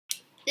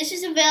This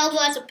is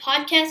available as a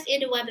podcast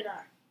and a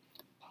webinar.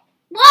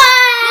 What?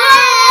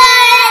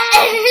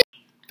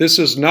 This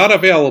is not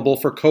available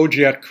for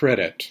Cojet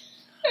credit.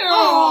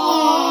 Aww.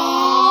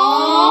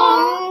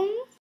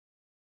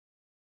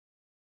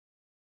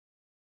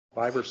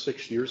 5 or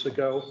 6 years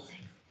ago,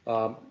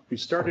 we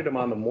started them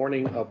on the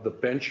morning of the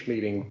bench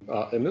meeting,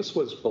 and this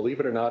was,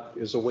 believe it or not,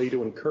 is a way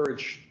to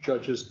encourage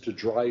judges to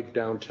drive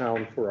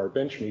downtown for our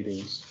bench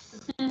meetings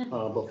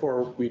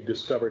before we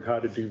discovered how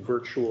to do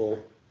virtual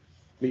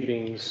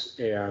meetings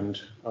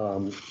and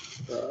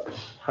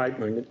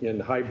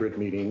hybrid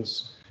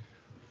meetings.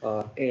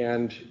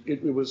 And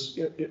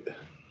it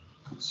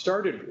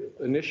started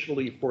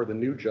initially for the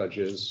new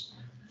judges,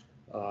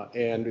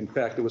 and in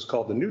fact it was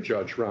called the New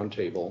Judge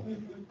Roundtable.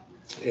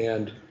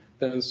 And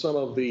then some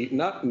of the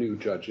not new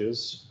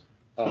judges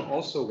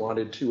also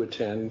wanted to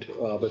attend,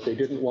 but they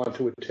didn't want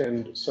to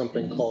attend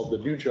something called the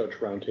New Judge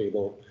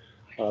Roundtable.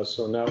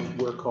 So now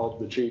we're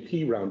called the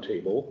JP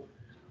Roundtable.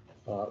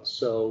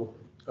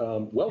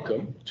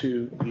 Welcome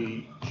to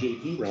the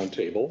JP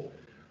Roundtable.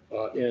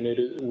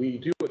 We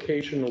do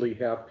occasionally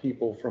have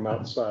people from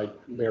outside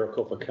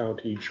Maricopa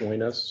County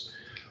join us.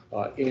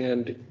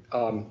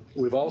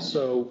 We've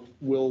also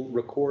will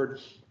record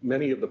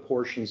many of the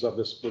portions of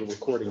this we're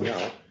recording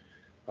now.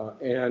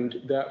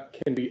 And that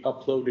can be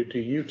uploaded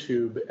to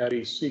YouTube at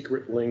a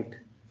secret link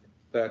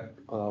that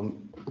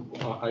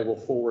I will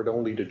forward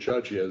only to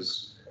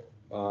judges.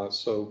 And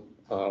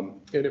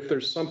if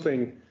there's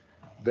something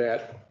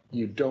that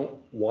you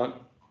want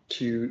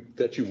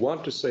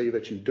to say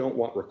that you don't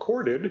want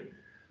recorded,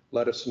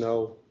 let us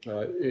know.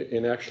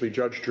 And actually,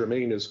 Judge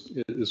Germain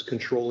is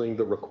controlling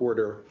the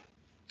recorder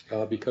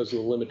because of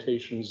the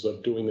limitations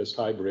of doing this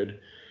hybrid.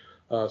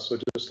 So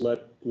just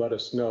let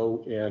us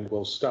know, and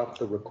we'll stop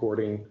the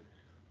recording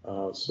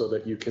so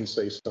that you can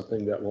say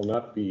something that will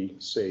not be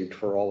saved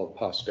for all of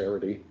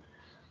posterity.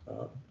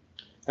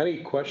 Any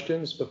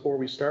questions before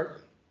we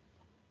start?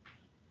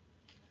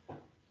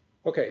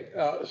 Okay,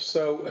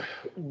 so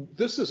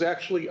this is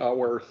actually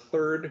our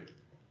third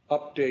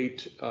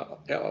update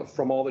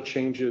from all the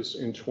changes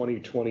in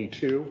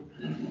 2022.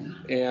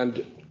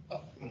 And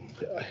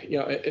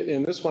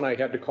in this one, I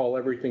had to call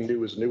everything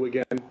new as new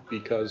again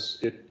because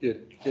at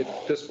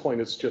this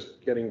point, it's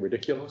just getting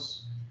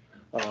ridiculous.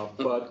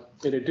 But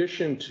in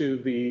addition to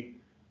the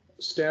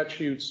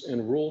statutes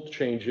and rule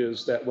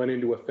changes that went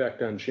into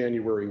effect on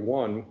January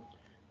 1,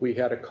 we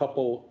had a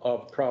couple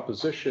of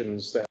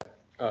propositions that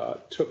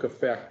took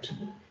effect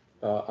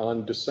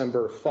on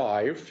December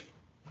 5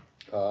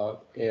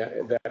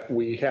 that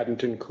we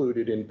hadn't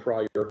included in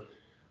prior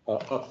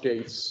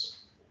updates.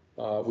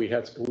 We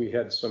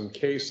had some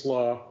case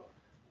law,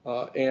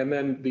 and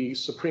then the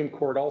Supreme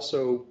Court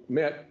also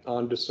met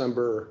on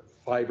December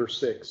 5 or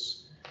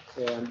 6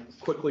 and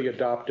quickly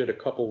adopted a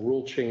couple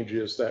rule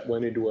changes that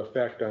went into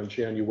effect on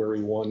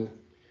January 1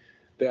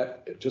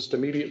 that just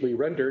immediately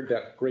rendered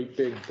that great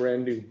big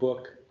brand new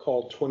book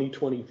called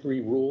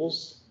 2023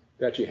 Rules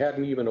that you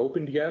hadn't even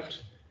opened yet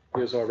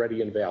is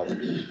already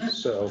invalid.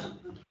 So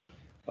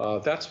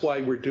that's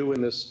why we're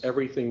doing this.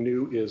 Everything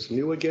new is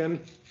new again.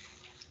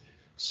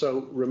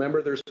 So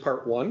remember, there's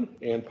part 1,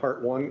 and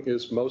part 1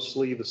 is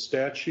mostly the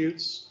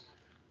statutes.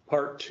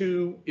 Part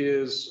 2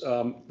 is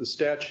the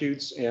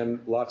statutes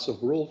and lots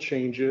of rule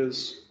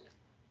changes.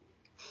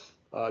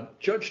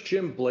 Judge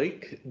Jim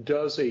Blake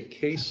does a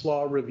case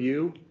law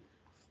review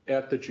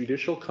at the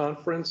judicial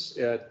conference.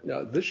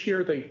 This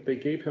year, they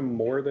gave him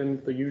more than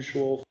the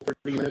usual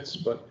 30 minutes,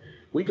 but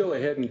we go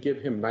ahead and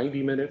give him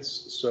 90 minutes.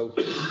 So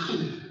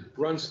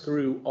runs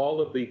through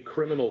all of the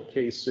criminal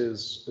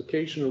cases.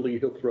 Occasionally,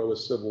 he'll throw a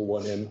civil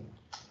one in,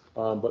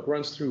 but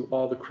runs through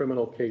all the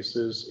criminal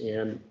cases.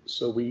 And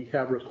so we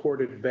have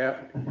recorded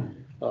that.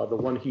 The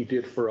one he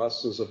did for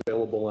us is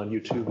available on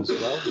YouTube as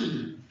well.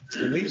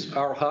 And these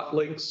are hot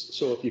links,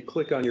 so if you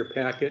click on your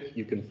packet,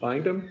 you can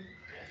find them.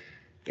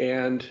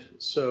 And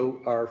so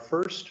our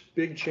first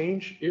big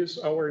change is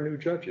our new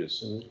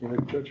judges,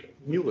 and Judge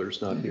Mueller's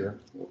not here.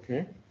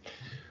 Okay.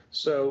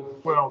 So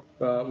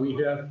we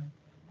have.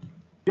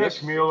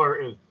 Judge Mueller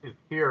is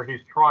here.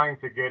 He's trying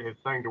to get his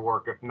thing to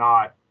work. If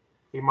not,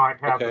 he might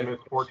have the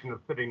misfortune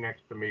of sitting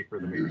next to me for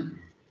the meeting.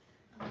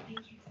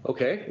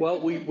 Okay. Well,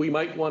 we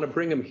might want to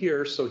bring him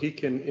here so he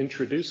can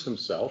introduce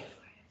himself.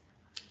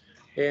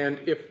 And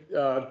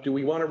do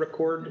we want to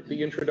record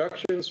the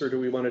introductions, or do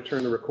we want to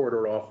turn the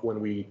recorder off when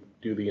we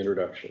do the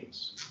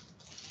introductions?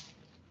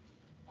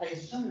 I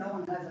assume no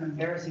one has an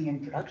embarrassing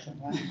introduction,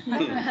 right?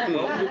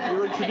 Well,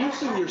 you're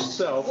introducing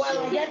yourself.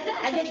 Well,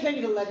 I guess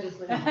maybe the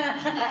legislature.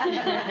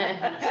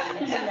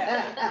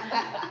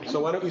 So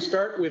why don't we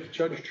start with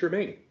Judge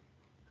Germain?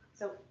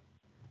 So,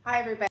 hi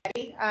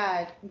everybody.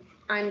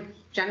 I'm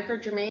Jennifer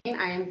Germain.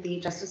 I am the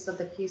Justice of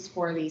the Peace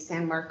for the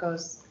San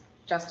Marcos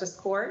Justice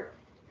Court,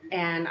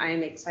 and I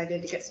am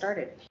excited to get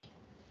started.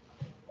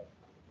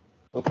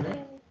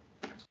 Okay.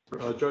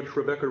 Judge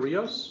Rebecca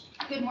Rios.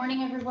 Good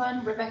morning,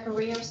 everyone. Rebecca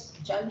Rios,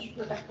 Judge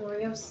Rebecca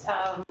Rios,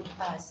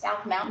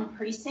 South Mountain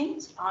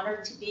Precinct.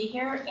 Honored to be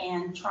here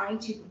and trying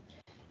to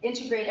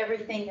integrate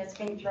everything that's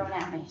being thrown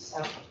at me.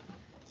 So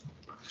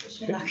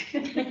Judge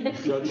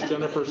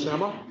Jennifer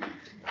Sama?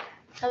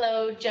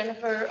 Hello,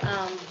 Jennifer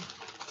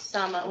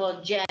Sama,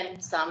 well,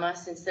 Jen Sama,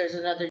 since there's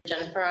another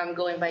Jennifer, I'm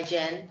going by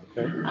Jen.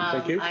 Okay,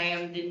 thank you. I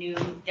am the new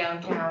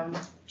downtown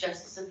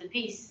Justice of the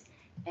Peace,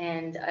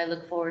 and I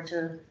look forward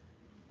to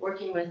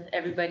working with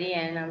everybody,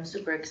 and I'm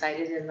super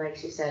excited, and like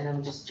she said,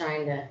 I'm just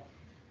trying to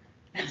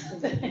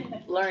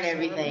learn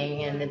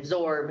everything and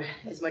absorb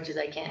as much as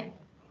I can.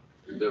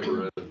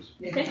 Never ends.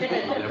 Never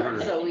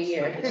ends. So we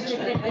hear.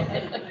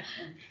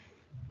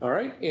 All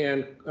right,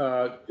 and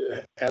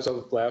as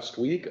of last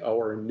week,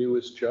 our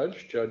newest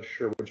judge, Judge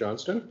Sherwood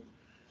Johnston.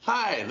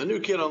 Hi, the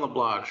new kid on the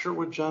block,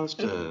 Sherwood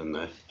Johnston.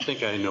 I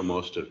think I know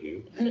most of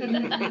you.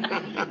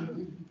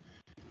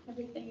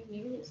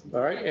 All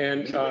right,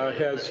 and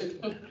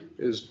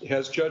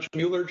has Judge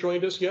Mueller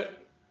joined us yet?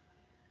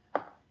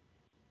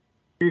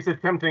 He's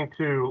attempting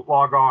to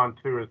log on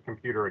to his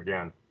computer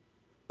again.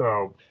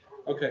 So,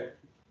 Okay.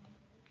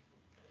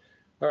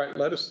 All right,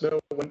 let us know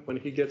when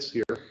he gets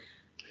here.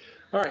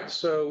 All right,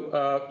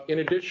 so in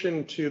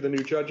addition to the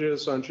new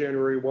judges on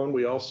January 1,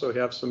 we also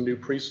have some new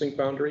precinct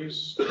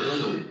boundaries.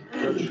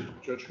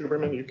 Judge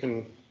Huberman, you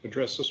can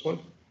address this one.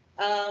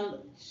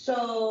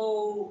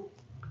 So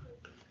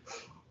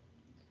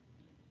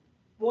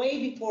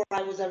way before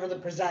I was ever the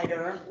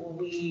presider,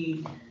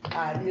 we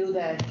knew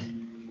that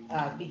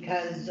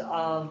because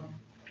of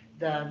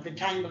the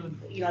time of,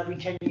 every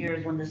 10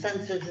 years when the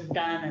census is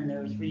done and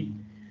there's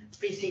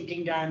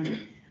precincting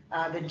done,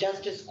 the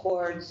justice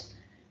courts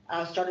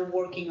started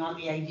working on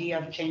the idea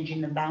of changing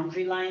the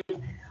boundary line.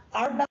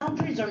 Our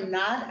boundaries are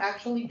not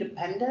actually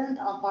dependent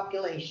on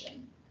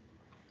population.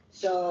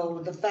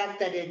 So the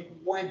fact that it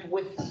went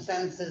with the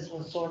census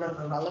was sort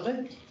of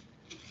irrelevant.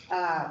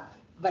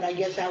 But I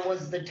guess that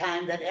was the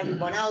time that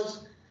everyone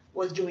else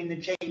was doing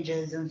the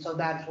changes, and so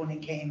that's when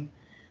it came.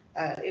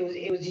 It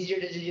was easier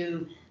to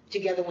do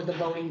together with the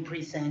voting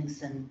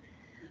precincts, and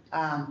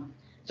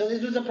so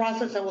this was a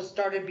process that was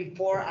started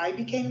before I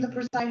became the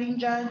presiding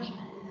judge.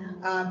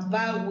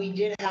 But we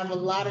did have a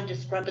lot of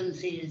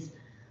discrepancies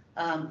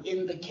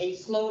in the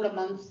caseload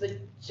amongst the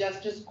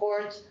justice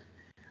courts,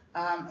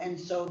 and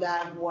so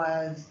that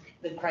was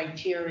the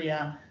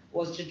criteria,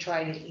 was to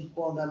try to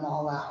equal them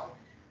all out.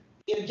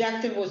 The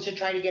objective was to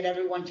try to get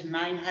everyone to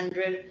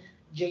 900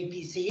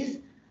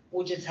 JPCs,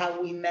 which is how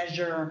we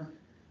measure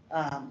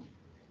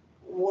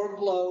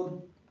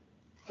workload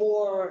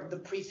for the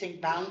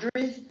precinct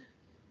boundaries.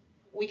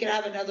 We could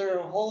have another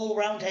whole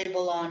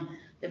roundtable on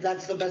if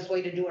that's the best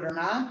way to do it or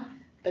not,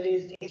 but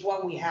it's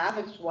what we have,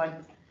 it's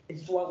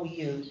what we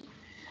use.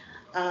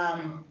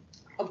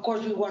 Of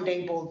course, we weren't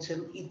able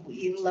to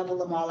level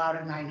them all out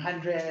at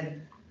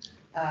 900.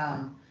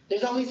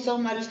 There's only so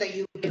much that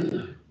you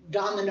can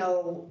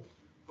domino,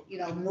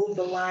 move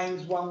the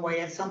lines one way.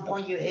 At some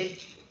point you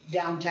hit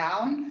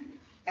downtown,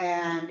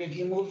 and if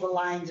you move the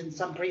lines in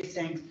some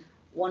precincts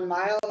 1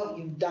 mile,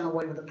 you've done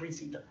away with the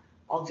precinct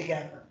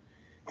altogether.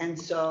 And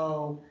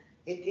so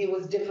it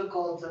was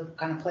difficult to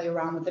kind of play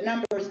around with the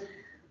numbers.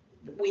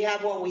 We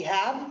have what we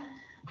have.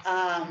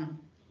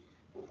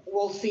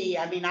 We'll see.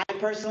 I mean, I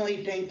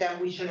personally think that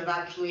we should have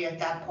actually at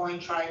that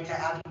point tried to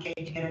advocate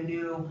to get a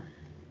new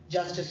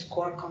justice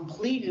court,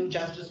 complete new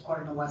justice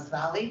court in the West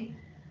Valley,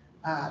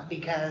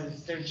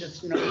 because there's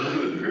just no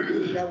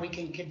way that we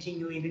can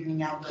continue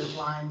evening out those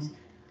lines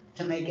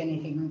to make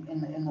anything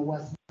in the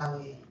West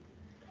Valley.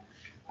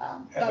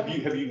 Have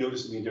you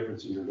noticed any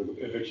difference in your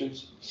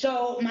evictions?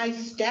 So my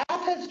staff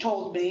has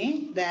told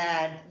me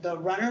that the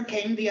runner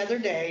came the other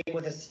day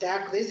with a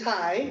stack this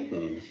high,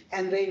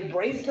 and they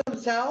braced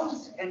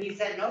themselves, and he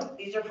said, "No,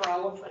 these are for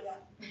all of you."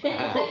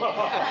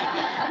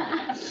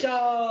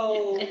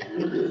 So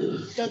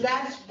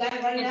that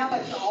right now,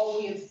 that's all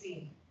we have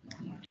seen.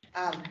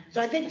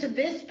 So I think to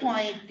this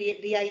point,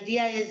 the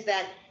idea is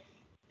that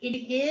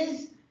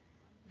the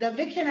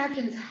eviction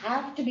actions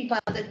have to be filed.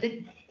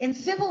 In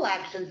civil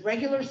actions,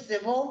 regular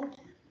civil,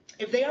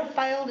 if they are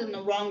filed in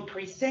the wrong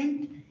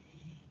precinct,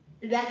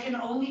 that can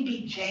only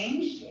be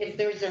changed if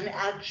there's an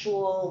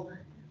actual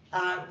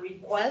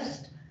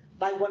request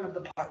by one of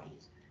the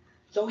parties.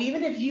 So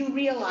even if you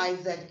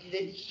realize that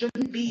it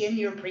shouldn't be in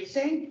your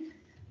precinct,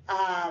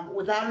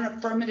 without an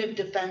affirmative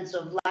defense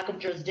of lack of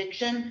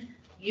jurisdiction,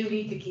 you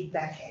need to keep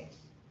that case.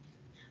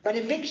 But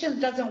evictions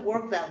doesn't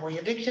work that way.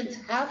 Evictions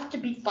have to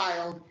be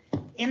filed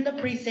in the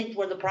precinct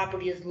where the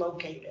property is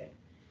located.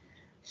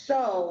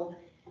 So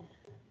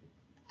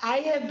I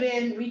have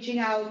been reaching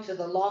out to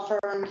the law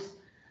firms.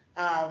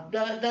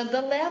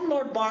 The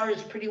landlord bar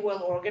is pretty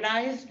well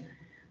organized.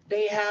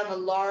 They have a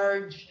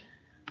large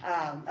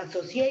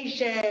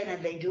association,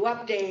 and they do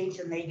updates,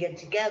 and they get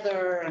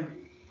together.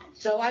 And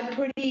so I'm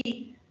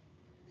pretty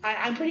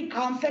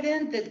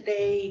confident that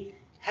they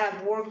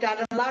have worked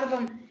out. A lot of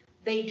them,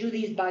 they do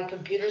these by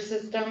computer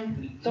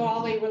system. So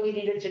all they really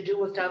needed to do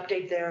was to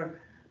update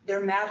their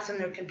maps and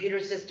their computer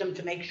system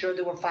to make sure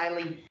they were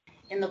filing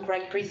in the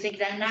correct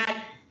precinct. I'm not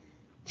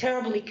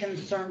terribly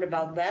concerned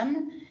about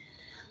them.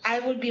 I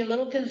would be a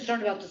little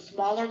concerned about the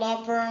smaller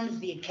law firms,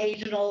 the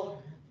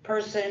occasional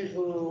person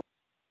who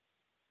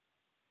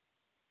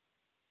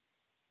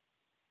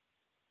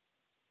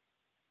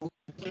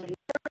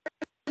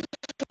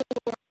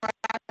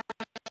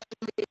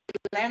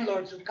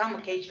landlords who come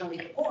occasionally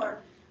to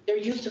court, they're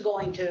used to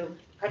going to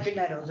Country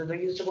Meadows or they're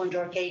used to going to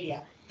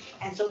Arcadia.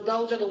 And so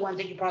those are the ones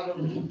that you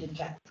probably need to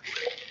check.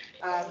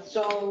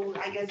 So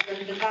I guess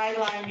the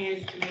guideline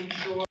is to make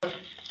sure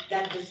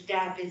that the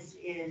staff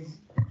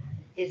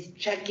is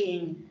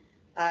checking,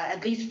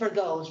 at least for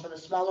those, for the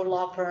smaller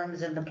law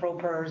firms and the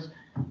pro-pers,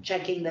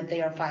 checking that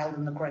they are filed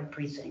in the correct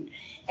precinct.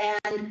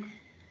 And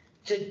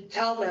to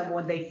tell them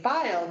when they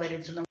file that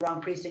it's in the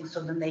wrong precinct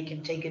so then they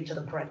can take it to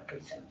the correct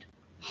precinct.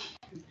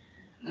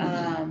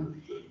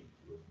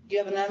 Do you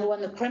have another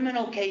one? The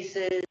criminal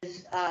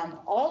cases,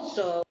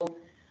 also,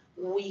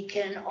 we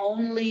can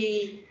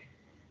only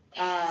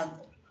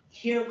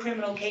hear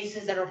criminal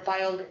cases that are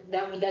filed,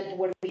 that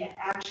where the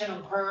action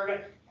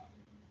occurred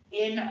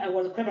in,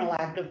 where the criminal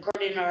act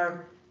occurred in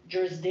our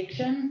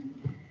jurisdiction.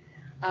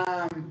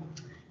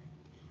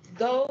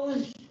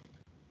 Those,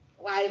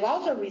 I've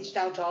also reached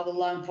out to all the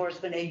law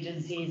enforcement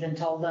agencies and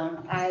told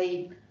them,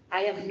 I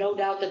have no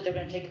doubt that they're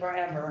gonna take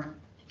forever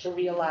to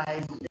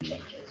realize the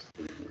changes.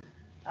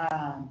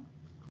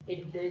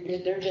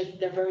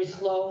 They're very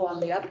slow on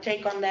the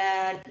uptake on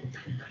that.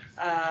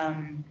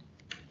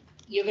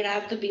 You're gonna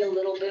have to be a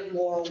little bit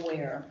more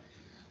aware.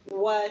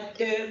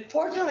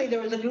 Fortunately,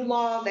 there was a new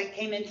law that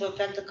came into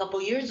effect a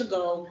couple years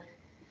ago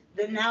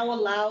that now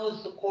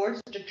allows the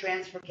courts to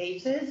transfer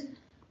cases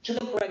to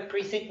the correct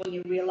precinct when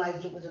you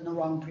realized it was in the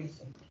wrong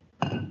precinct.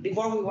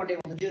 Before we weren't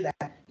able to do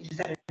that, you just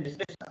had to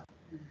dismiss them.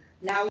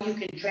 Now you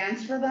can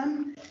transfer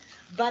them,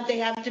 but they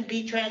have to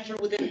be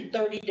transferred within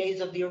 30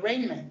 days of the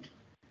arraignment.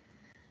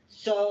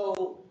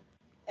 So,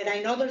 and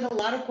I know there's a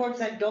lot of courts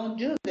that don't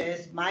do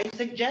this. My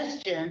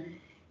suggestion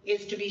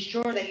is to be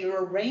sure that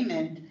your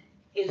arraignment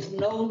is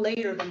no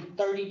later than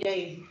 30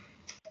 days,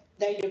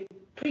 that your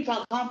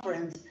pre-trial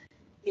conference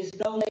is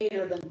no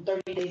later than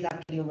 30 days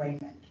after the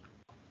arraignment.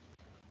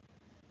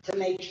 To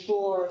make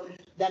sure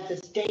that the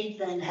state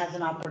then has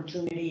an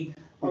opportunity,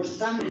 or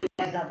somebody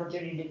has an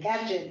opportunity to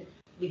catch it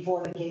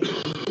before the case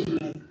is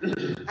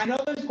dismissed. I know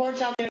there's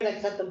courts out there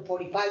that set them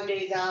 45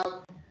 days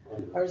out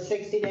or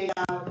 60 days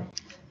out.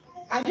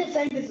 I'm just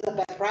saying this is a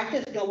best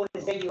practice. No one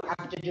is saying you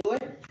have to do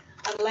it,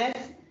 unless,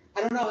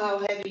 I don't know how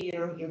heavy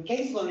your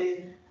caseload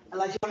is,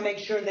 unless you want to make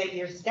sure that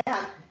your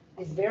staff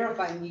is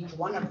verifying each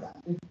one of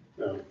them.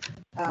 No.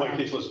 My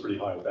caseload is pretty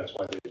high, that's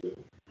why they do it.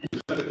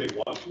 It's not that they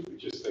want to,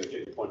 it's just they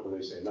get to the point where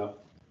they say no.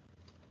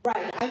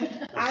 Right,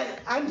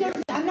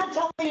 I'm not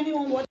telling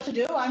anyone what to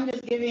do, I'm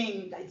just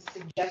giving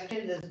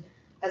suggestions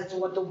as to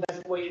what the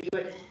best way to do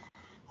it.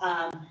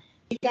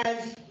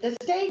 Because the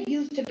state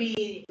used to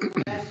be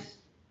less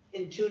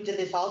in tune to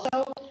this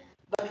also,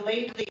 but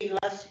lately,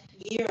 last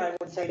year, I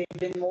would say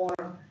they've been more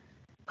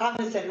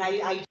cognizant, and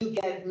I do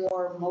get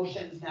more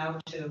motions now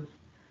to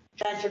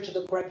transfer to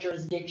the correct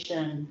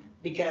jurisdiction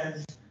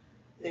because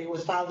it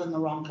was filed in the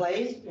wrong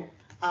place. Yeah.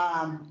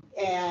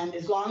 And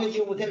as long as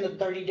you're within the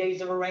 30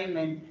 days of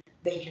arraignment,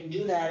 they can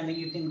do that, and then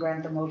you can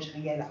grant the motion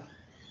and get out.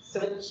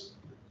 So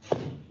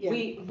yeah.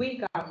 We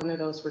got one of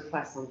those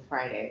requests on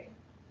Friday.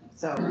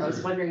 So I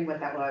was wondering what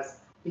that was,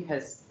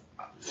 because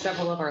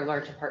several of our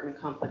large apartment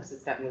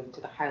complexes got moved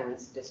to the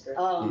Highlands District.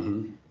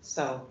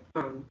 So,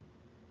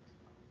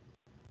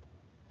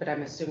 but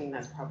I'm assuming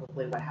that's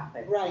probably what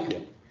happened.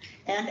 Right.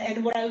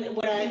 And what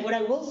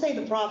I will say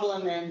the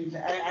problem, and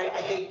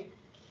I think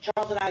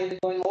Charles and I have been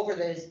going over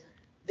this,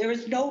 there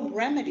is no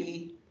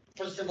remedy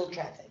for civil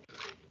traffic.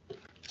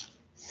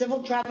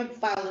 Civil traffic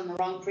filed in the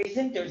wrong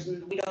precinct,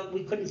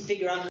 we couldn't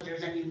figure out that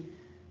there's any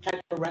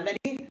type of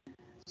remedy.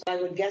 So I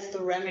would guess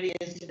the remedy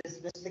is to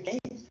dismiss the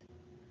case.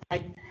 I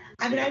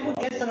mean, I would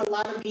guess that a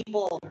lot of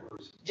people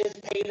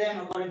just pay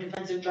them or go to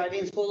defensive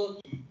driving school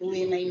who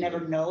may never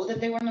know that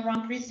they were in the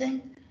wrong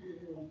precinct.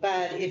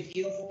 But if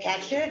you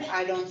catch it,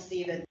 I don't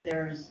see that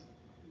there's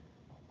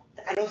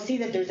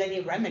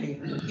any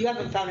remedy. You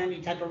haven't found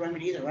any type of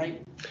remedy either,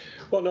 right?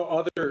 Well, no,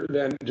 other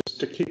than just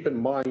to keep in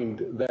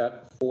mind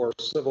that for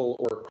civil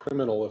or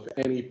criminal, if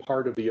any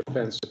part of the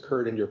offense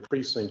occurred in your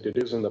precinct, it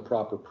is in the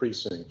proper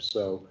precinct.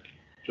 So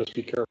just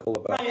be careful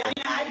about right.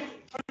 that. I mean,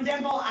 for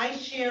example, I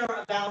share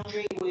a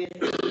boundary with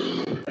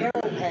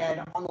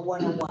Arrowhead on the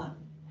 101.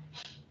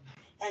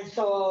 And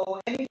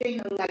so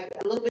anything like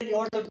a little bit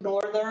north of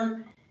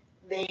Northern,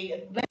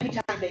 many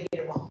times they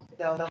get it wrong.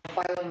 They'll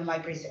file it in my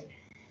precinct.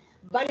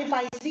 But if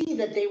I see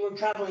that they were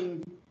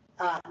traveling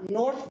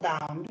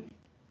northbound,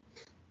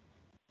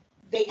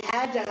 they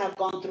had to have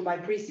gone through my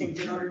precinct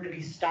in order to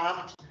be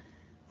stopped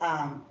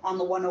on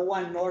the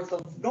 101 north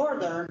of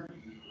Northern,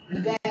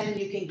 then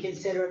you can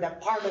consider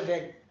that part of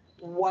it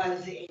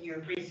was in your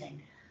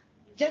precinct.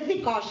 Just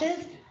be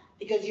cautious,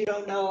 because you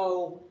don't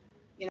know,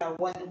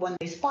 when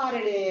they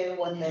spotted it,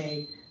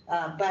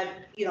 but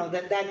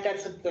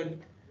that's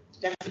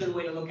a good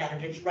way to look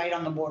at it. It's right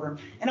on the border.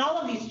 And all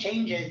of these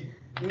changes,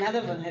 none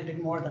of them have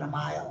been more than a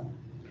mile.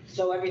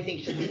 So everything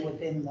should be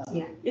within the.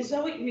 Yeah. Is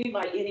that what you mean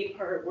by any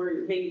part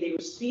where maybe they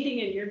were speeding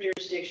in your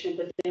jurisdiction,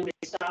 but then when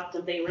they stopped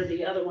and they were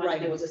the other one, Right.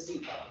 and there was a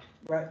seatbelt?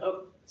 Right.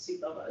 Oh,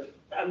 seatbelt.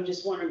 I'm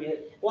just wondering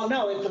it. Well,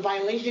 no, if the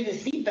violation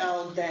is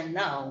seatbelt, then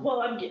no.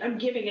 Well, I'm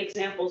giving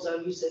examples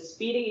of, you said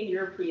speeding in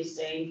your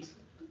precinct,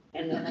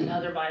 and then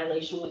another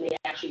violation when they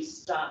actually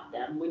stop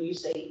them, when you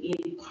say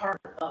any part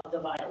of the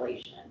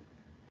violation.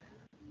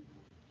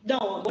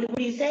 No, what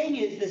he's saying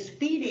is the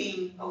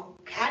speeding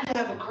had to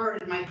have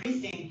occurred in my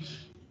precinct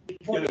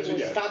before Yeah, it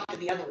was yeah. stopped to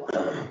the other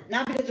one.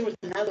 Not because there was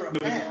another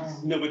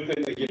offense. No, but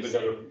then they give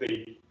another,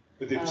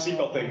 but the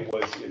seatbelt thing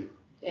was in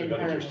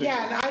another jurisdiction.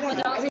 Yeah, I don't But know.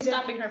 they're I also mean,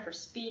 stopping her for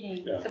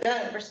speeding. Yeah.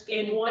 that- For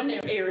speeding. In one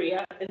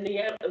area,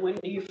 and when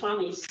you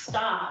finally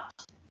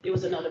stopped, it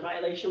was another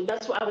violation.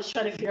 That's what I was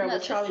trying to figure out No, what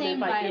it's the Charlie same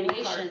meant by any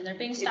part. violation. They're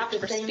being It's stopped the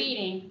for same-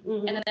 speeding,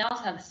 Mhm. and then they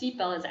also have a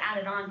seatbelt is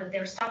added on, but they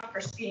were stopped for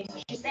speeding. So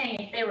she's saying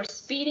if they were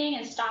speeding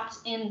and stopped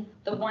in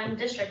the one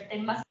district, they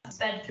must have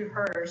sped through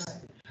hers.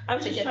 I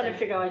was to just get trying to there.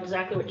 figure out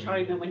exactly what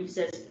Charlie meant when he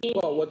says. any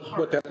Well, what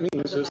part that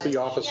means of is the violation.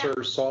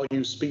 officer saw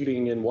you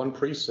speeding in one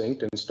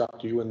precinct and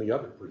stopped you in the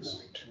other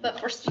precinct. But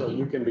for So you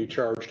speeding, can be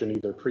charged in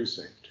either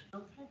precinct.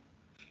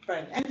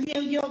 Right, and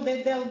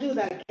they'll do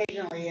that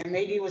occasionally, and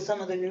maybe with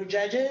some of the new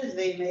judges,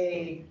 they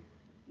may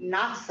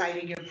not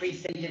cite in your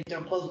precinct if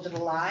they're close to the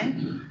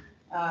line,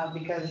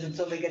 because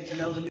until they get to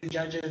know the new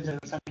judges, they're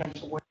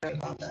sometimes worried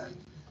about that.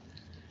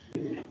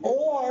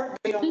 Or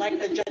they don't like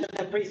the judge in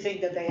the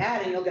precinct that they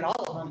had, and you'll get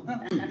all of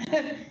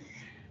them.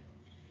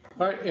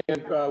 All right,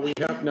 and we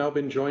have now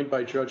been joined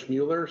by Judge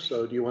Mueller,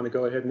 so do you want to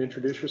go ahead and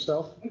introduce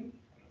yourself?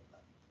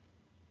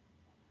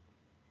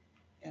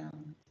 Yeah.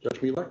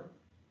 Judge Mueller?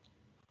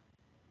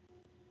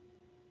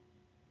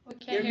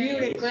 we You're can't hear you.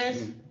 muted,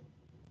 Chris.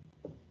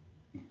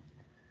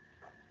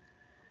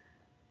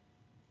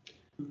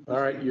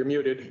 All right, you're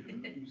muted.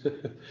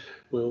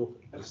 We'll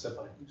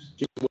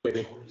keep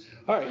waiting.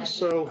 All right,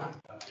 so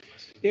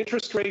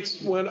interest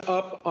rates went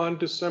up on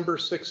December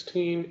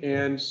 16,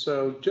 and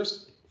so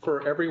just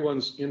for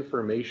everyone's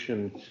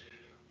information,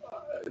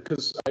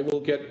 because I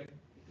will get a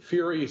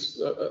series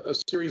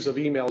of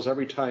emails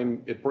every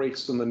time it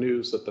breaks in the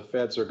news that the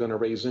feds are going to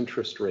raise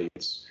interest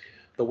rates.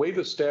 The way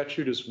the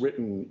statute is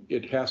written,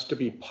 it has to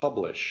be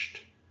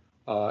published,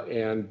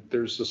 and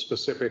there's a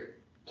specific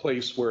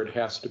place where it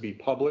has to be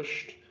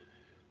published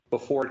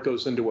before it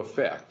goes into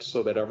effect,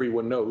 so that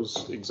everyone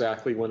knows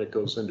exactly when it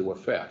goes into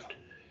effect.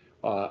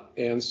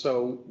 And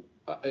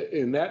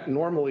that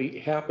normally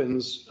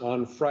happens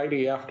on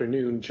Friday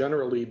afternoon,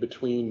 generally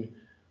between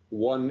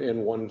 1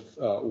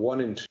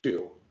 and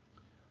 2.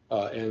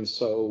 And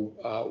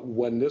so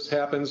when this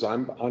happens,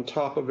 I'm on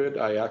top of it.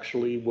 I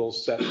actually will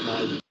set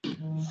my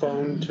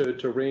phone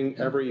to ring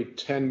every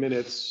 10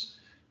 minutes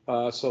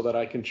so that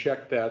I can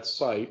check that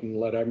site and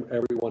let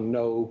everyone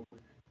know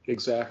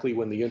exactly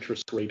when the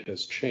interest rate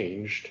has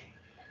changed.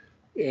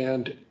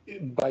 And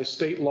by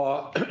state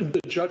law, the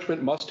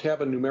judgment must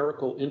have a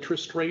numerical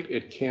interest rate.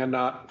 It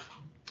cannot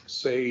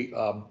say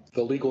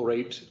the legal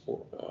rate.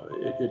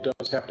 It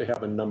does have to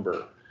have a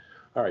number.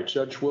 All right,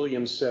 Judge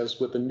Williams says,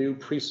 with the new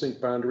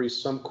precinct boundaries,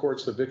 some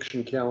courts'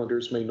 eviction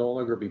calendars may no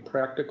longer be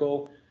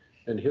practical.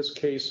 In his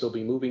case, he'll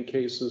be moving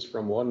cases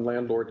from one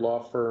landlord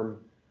law firm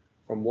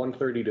from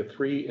 1:30 to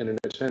 3 in an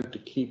attempt to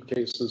keep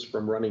cases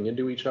from running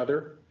into each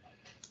other.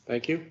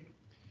 Thank you.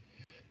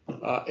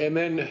 And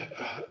then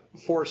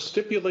for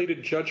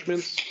stipulated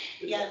judgments.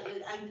 Yeah,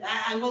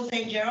 I will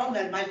say, Gerald,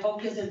 that my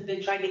focus has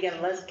been trying to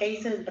get less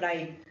cases, but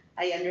I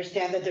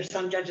understand that there's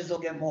some judges who'll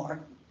get more.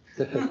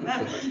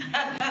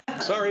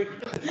 Sorry.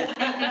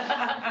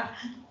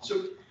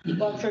 So,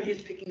 Well, I'm sure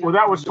he's picking up. Well,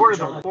 that was sort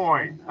of the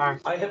point.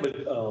 I have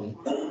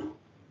a,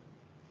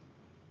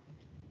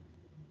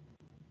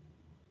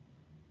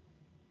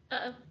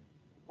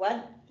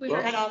 What? We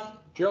Well, heard Cut off.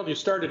 Gerald, you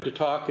started to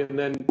talk and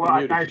then Well,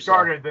 muted I yourself.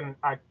 started, then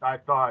I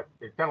thought,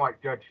 it sounded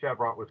like Judge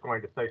Chevron was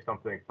going to say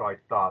something, so I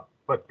stopped.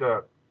 But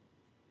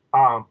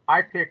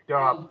I picked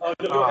up, no,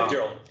 go ahead,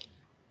 Gerald.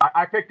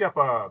 I picked up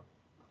a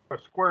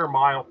square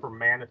mile from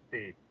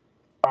Manistee.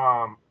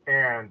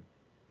 And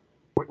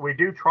we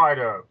do try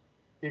to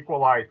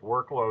equalize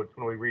workloads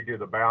when we redo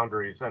the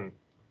boundaries. And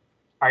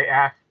I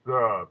asked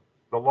the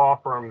law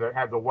firm that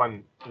had the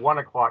 1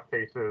 o'clock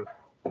cases,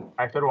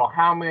 I said, well,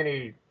 how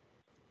many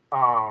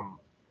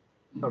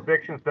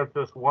evictions does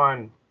this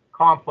one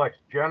complex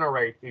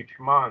generate each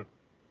month?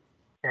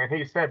 And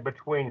he said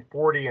between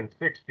 40 and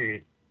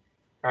 60.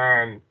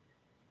 And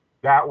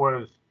that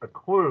was a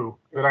clue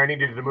that I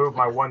needed to move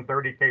my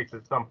 130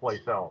 cases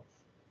someplace else.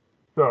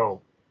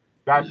 So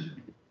that's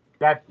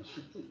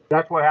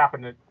what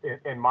happened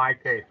in my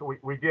case.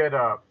 We did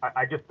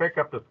I just picked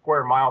up the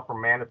square mile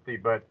from Manistee,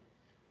 but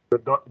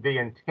the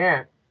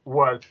intent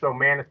was so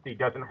Manistee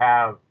doesn't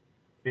have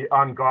the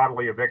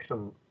ungodly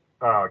eviction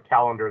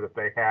calendar that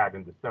they had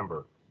in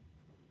December.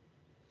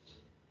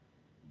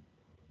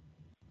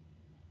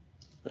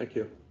 Thank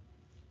you.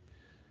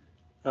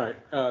 All right,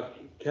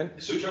 Ken?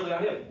 So Charlie,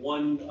 I have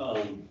one,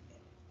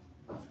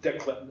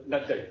 it's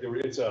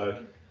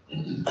a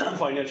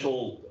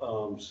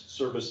financial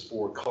service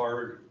for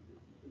cars.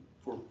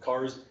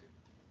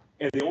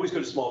 And they always go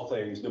to small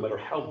claims, no matter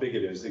how big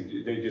it is,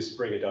 they just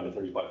bring it down to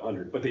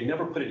 3,500, but they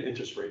never put an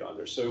interest rate on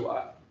there.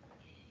 So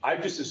I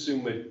just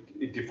assume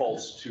it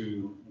defaults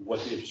to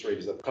what the interest rate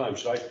is at the time.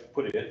 Should I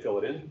put it in, fill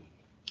it in?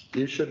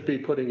 You should be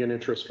putting an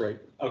interest rate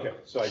Okay,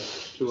 so I.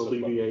 to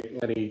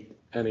alleviate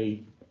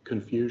any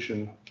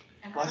confusion.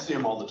 I see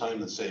them all the time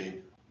that say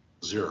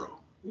zero.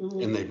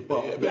 Mhm. And they,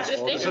 Yeah,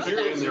 if they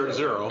disappear and they're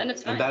zero. then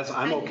it's fine. And that's,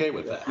 I'm okay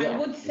with that. I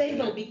would say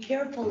though, be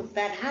careful if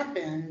that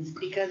happens,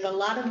 because a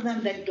lot of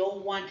them that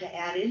don't want to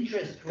add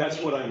interest rate. That's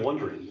what I'm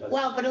wondering.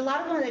 Well, but a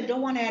lot of them that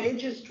don't want to add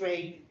interest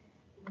rate,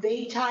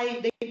 they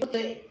put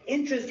the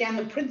interest and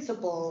the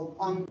principal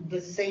on the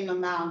same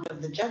amount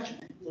of the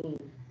judgment.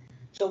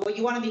 So what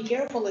you want to be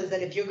careful is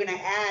that if you're going to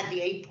add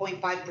the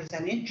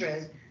 8.5%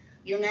 interest,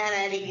 you're not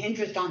adding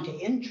interest onto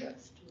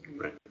interest.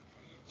 Right.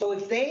 So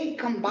if they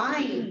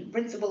combine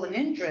principal and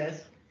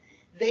interest,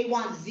 they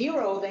want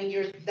zero, then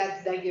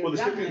that's your Well, the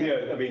judgment.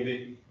 yeah, I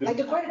mean, Like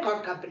the credit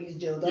card companies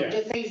do, they'll Yeah.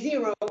 just say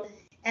zero,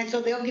 and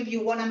so they'll give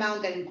you one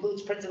amount that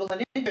includes principal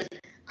and interest.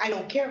 I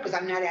don't care because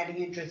I'm not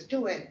adding interest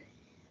to it.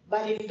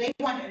 But if they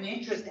want an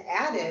interest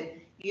added,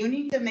 you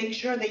need to make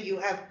sure that you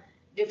have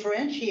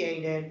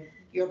differentiated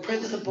your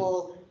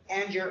principal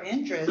and your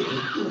interest.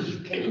 You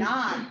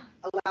cannot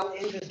allow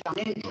interest on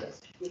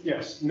interest.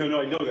 yes, no,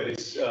 I know that.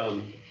 It's,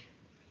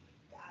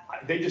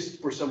 they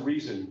just, for some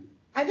reason,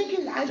 I think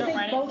Don't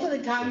write it. most of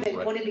the time they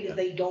put it because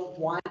they don't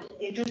want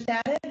interest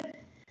added.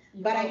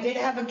 But I did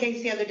have a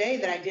case the other day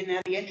that I didn't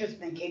have the interest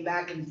and they came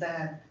back and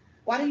said,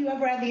 why do you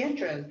ever add the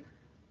interest?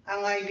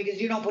 I'm like, because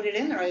you don't put it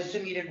in there, I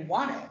assume you didn't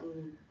want it.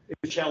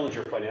 it's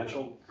Challenger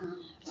Financial.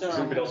 Does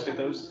anybody else get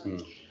those?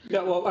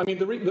 Yeah, well, I mean,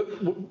 the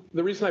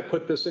reason I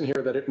put this in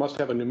here, that it must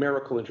have a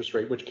numerical interest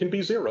rate, which can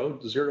be zero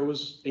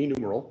is a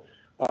numeral,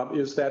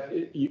 is that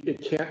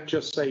it can't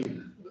just say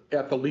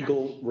at the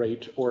legal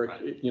rate or,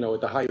 at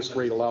the highest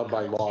rate allowed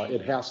by law.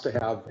 It has to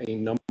have a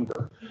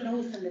number.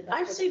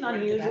 I've seen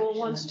unusual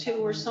ones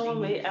too, where someone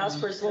may ask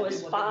for as low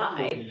as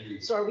 5.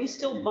 So are we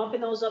still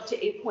bumping those up to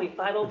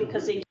 8.50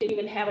 because they didn't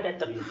even have it at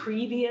the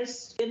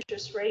previous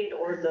interest rate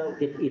or the?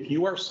 If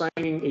you are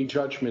signing a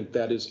judgment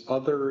that is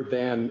other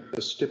than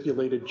the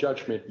stipulated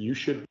judgment, you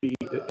should be,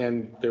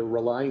 and they're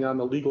relying on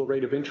the legal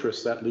rate of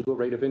interest, that legal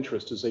rate of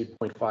interest is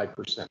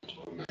 8.5%.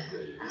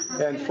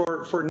 And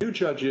for new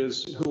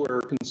judges who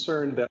are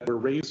concerned that we're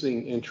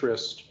raising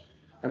interest,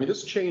 I mean,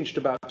 this changed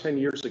about 10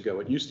 years ago.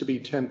 It used to be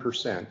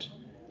 10%,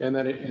 and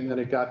then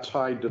it got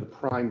tied to the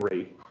prime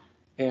rate.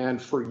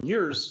 And for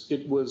years,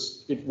 it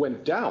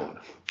went down,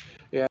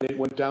 and it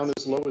went down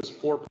as low as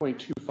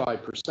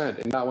 4.25%.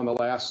 And now in the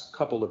last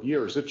couple of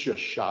years, it's just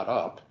shot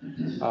up.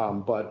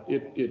 But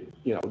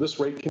this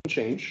rate can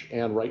change,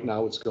 and right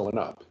now it's going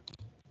up.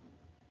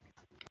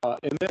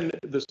 And then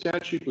the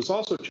statute was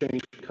also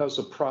changed because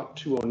of Prop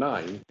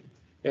 209.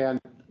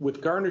 And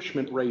with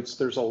garnishment rates,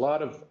 there's a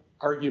lot of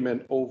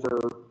argument over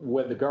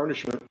when the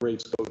garnishment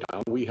rates go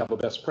down. We have a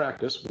best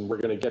practice, and we're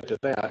going to get to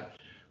that.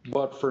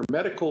 But for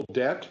medical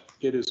debt,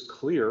 it is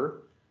clear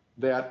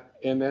that,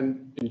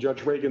 and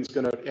Judge Reagan's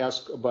going to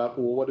ask about,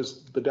 well, what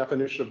is the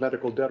definition of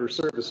medical debt or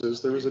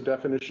services? There is a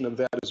definition of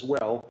that as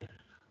well.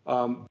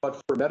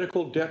 But for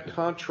medical debt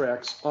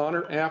contracts on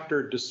or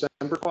after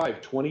December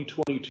 5,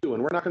 2022,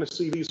 and we're not going to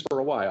see these for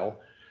a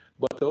while,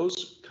 but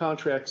those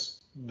contracts,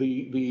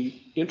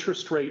 the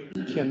interest rate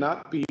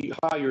cannot be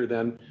higher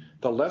than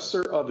the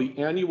lesser of the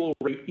annual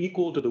rate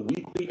equal to the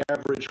weekly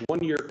average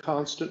one-year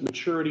constant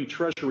maturity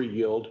treasury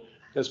yield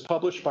as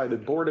published by the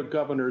Board of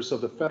Governors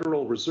of the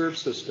Federal Reserve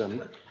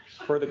System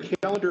for the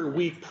calendar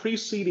week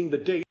preceding the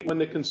date when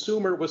the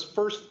consumer was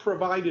first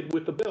provided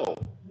with the bill,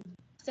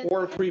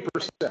 or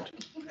 3%.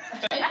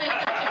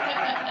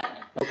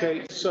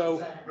 Okay,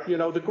 so,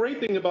 the great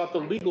thing about the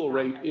legal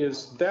rate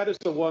is that is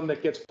the one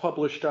that gets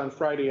published on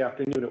Friday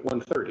afternoon at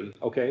 1:30,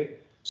 okay?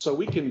 So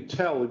we can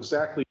tell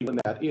exactly when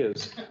that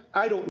is.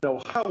 I don't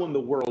know how in the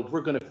world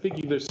we're going to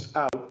figure this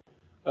out,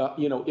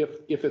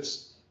 if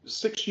it's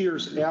 6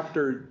 years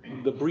after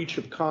the breach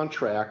of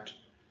contract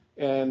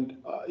and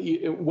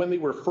when they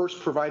were first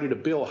provided a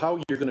bill,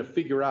 how you're going to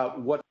figure out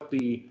what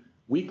the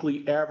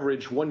weekly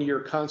average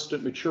one-year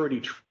constant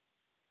maturity,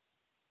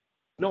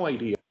 no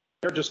idea.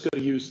 They're just going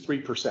to use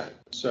 3%.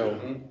 So.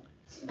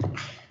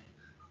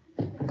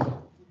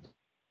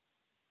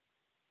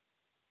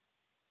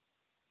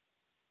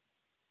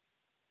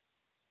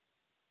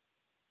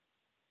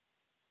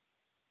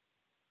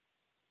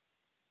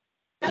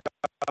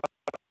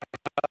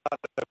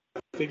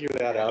 Figure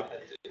that out.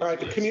 All right,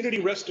 the community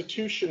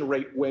restitution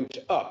rate went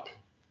up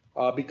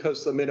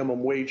because the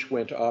minimum wage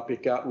went up.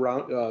 It got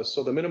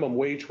so the minimum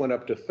wage went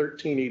up to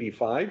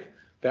 $13.85.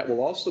 That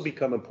will also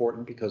become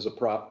important because of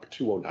Prop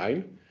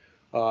 209.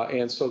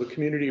 And so the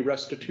community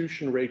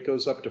restitution rate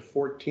goes up to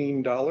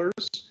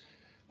 $14.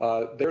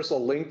 There's a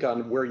link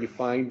on where you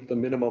find the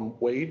minimum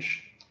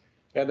wage.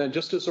 And then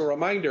just as a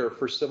reminder,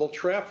 for civil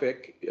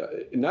traffic,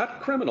 not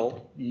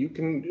criminal, you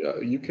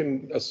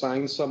can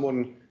assign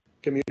someone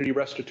community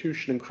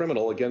restitution and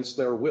criminal against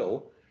their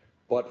will.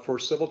 But for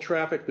civil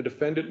traffic, the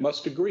defendant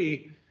must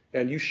agree,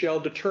 and you shall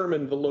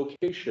determine the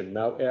location.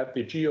 Now, at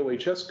the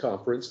GOHS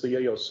conference, the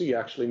AOC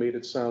actually made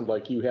it sound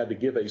like you had to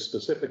give a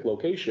specific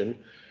location.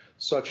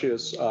 such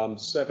as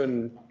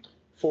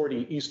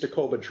 740 East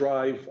Tacoma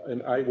Drive,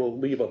 and I will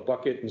leave a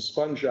bucket and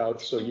sponge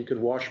out so you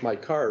can wash my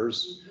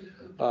cars.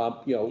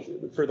 You know,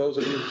 for those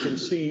of you who can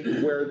see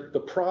where the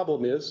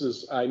problem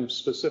is I'm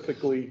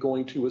specifically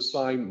going to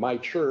assign my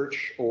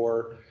church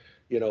or,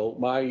 you know,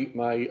 my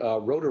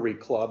Rotary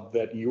Club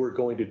that you are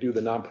going to do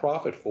the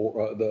nonprofit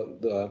for,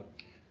 the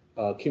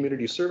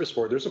community service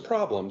for. There's a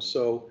problem.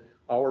 So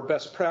our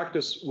best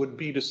practice would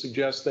be to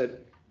suggest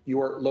that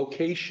your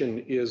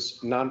location is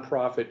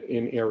nonprofit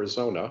in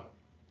Arizona.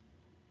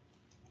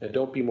 And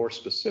don't be more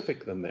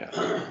specific than that.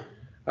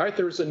 All right,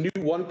 there's a new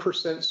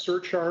 1%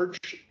 surcharge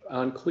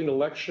on clean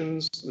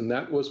elections, and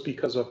that was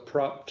because of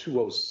Prop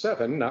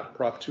 207, not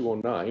Prop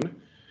 209.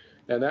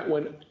 And that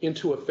went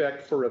into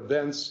effect for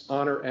events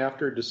on or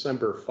after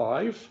December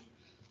 5.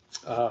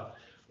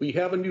 We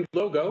have a new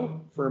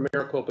logo for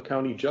Maricopa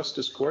County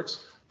Justice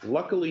Courts.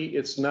 Luckily,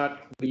 it's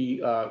not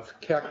the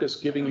cactus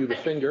giving you the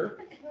finger.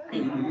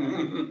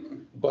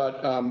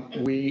 But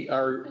we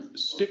are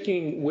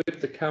sticking with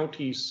the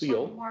county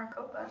seal.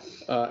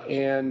 Maricopa.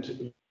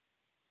 And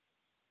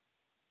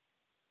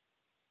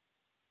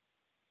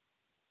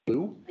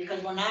blue.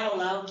 Because we're not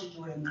allowed to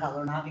do it in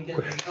color, not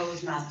because we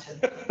chose not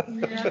to.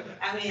 Yeah.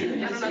 I mean,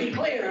 just to be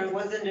clear, it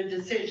wasn't a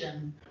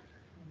decision.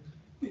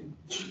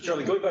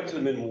 Charlie, going back to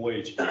the minimum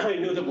wage, I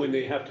know that when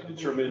they have to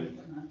determine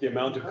the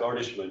amount of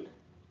garnishment,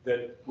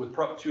 that with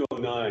Prop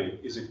 209,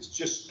 is it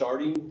just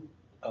starting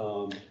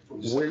from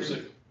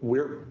December?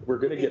 We're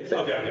going to get there.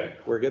 Okay.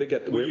 We're going to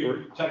get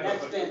there.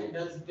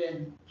 That's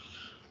been.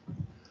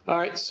 All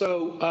right,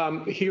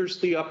 so here's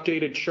the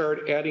updated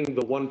chart adding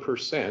the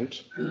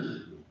 1%.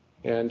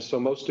 And so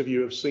most of you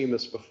have seen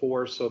this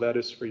before, so that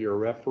is for your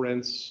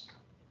reference.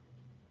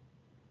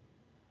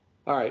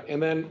 All right,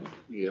 and then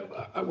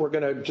we're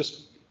going to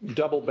just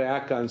double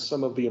back on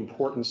some of the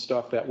important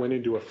stuff that went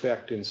into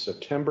effect in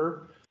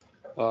September.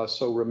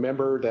 So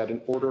remember that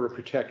an order of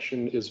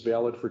protection is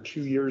valid for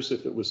 2 years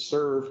if it was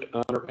served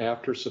on or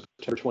after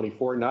September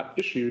 24, not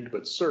issued,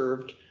 but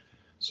served.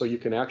 So you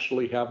can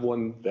actually have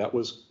one that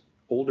was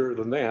older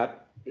than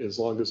that, as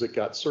long as it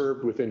got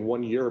served within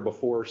 1 year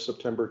before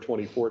September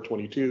 24,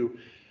 22.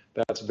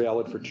 That's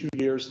valid for 2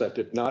 years. That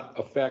did not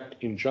affect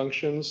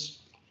injunctions.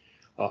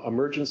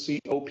 Emergency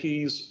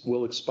OPs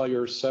will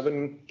expire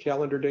 7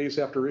 calendar days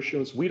after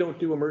issuance. We don't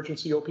do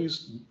emergency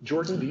OPs.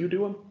 Jordan, do you do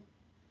them?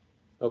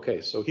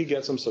 Okay, so he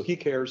gets them, so he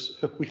cares.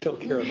 We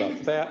don't care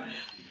about that.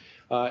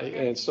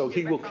 And so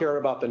he will care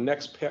about the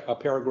next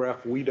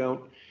paragraph. We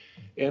don't.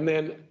 And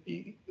then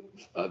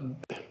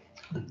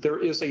there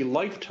is a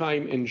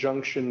lifetime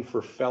injunction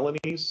for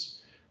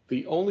felonies.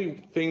 The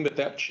only thing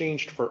that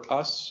changed for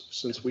us,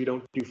 since we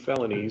don't do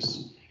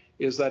felonies,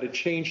 is that it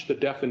changed the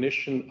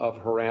definition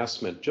of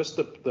harassment. Just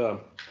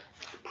the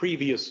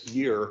previous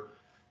year,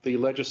 the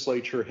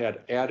legislature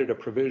had added a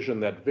provision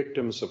that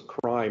victims of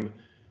crime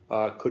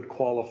could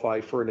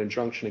qualify for an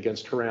injunction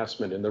against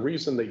harassment. And the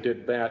reason they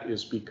did that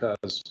is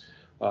because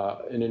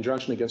an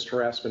injunction against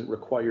harassment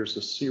requires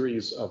a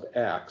series of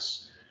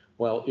acts.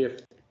 Well, if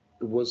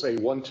it was a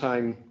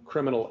one-time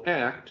criminal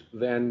act,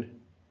 then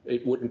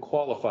it wouldn't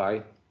qualify.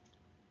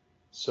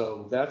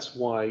 So that's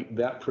why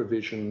that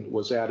provision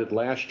was added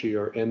last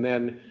year, and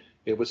then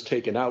it was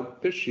taken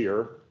out this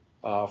year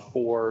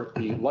for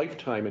the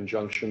lifetime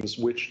injunctions,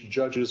 which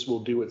judges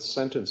will do at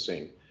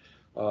sentencing.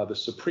 The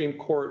Supreme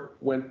Court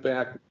went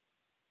back.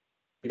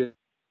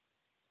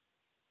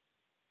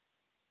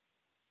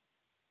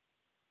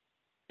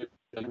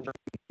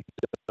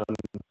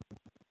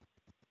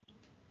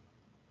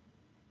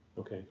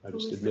 Okay, I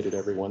just admitted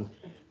everyone.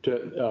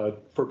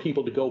 For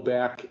people to go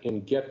back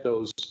and get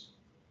those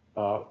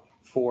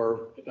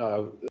for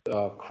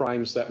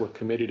crimes that were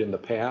committed in the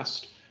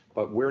past,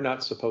 but we're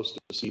not supposed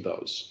to see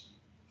those.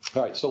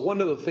 All right, so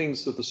one of the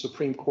things that the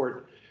Supreme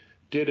Court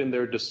did in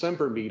their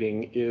December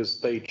meeting is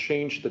they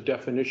changed the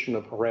definition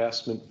of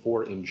harassment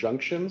for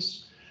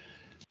injunctions.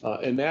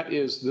 And that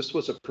is, this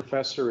was a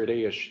professor at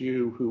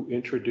ASU who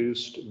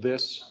introduced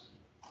this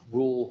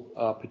rule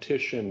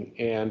petition,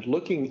 and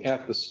looking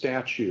at the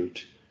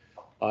statute,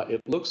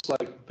 it looks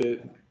like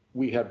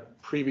we had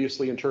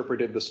previously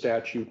interpreted the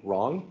statute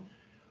wrong.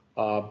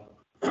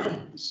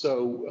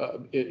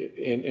 So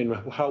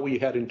how we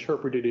had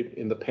interpreted it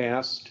in the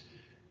past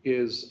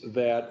is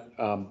that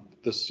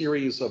the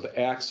series of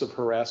acts of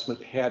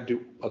harassment had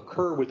to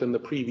occur within the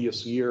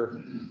previous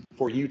year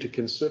for you to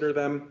consider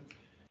them.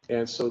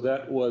 And so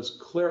that was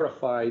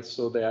clarified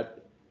so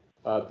that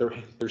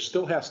there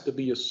still has to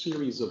be a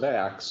series of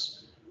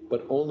acts,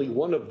 but only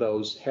one of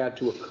those had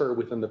to occur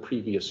within the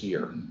previous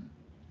year.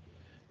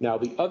 Now,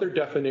 the other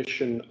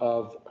definition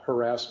of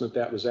harassment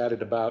that was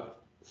added about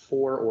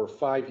 4 or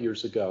 5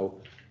 years ago,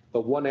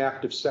 the one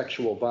act of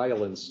sexual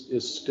violence,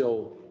 is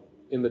still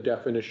in the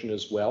definition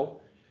as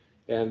well.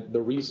 And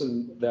the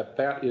reason that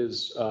that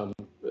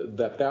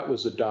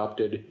was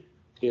adopted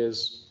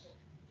is,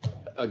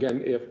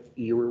 again, if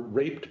you were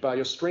raped by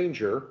a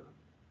stranger,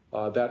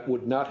 that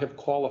would not have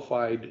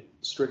qualified,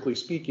 strictly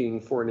speaking,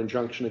 for an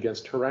injunction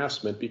against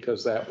harassment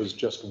because that was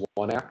just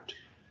one act.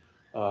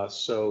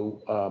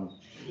 And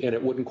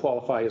it wouldn't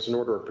qualify as an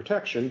order of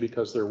protection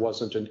because there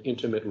wasn't an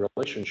intimate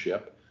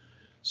relationship.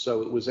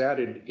 So it was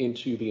added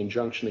into the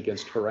injunction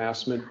against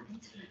harassment.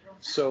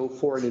 So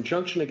for an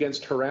injunction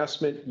against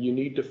harassment, you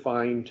need to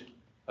find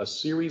a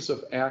series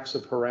of acts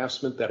of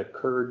harassment that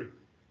occurred,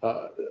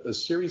 a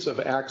series of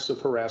acts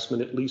of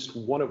harassment, at least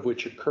one of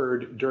which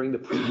occurred during the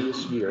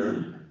previous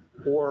year,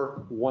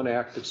 or one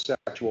act of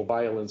sexual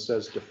violence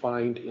as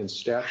defined in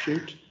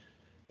statute.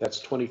 That's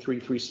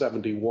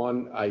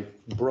 23,371. I've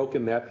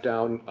broken that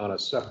down on a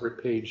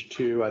separate page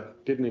too. I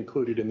didn't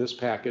include it in this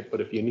packet,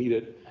 but if you need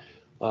it,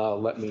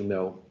 let me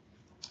know.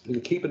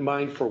 And keep in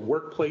mind for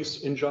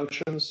workplace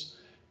injunctions,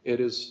 it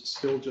is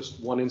still just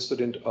one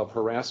incident of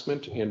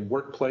harassment, and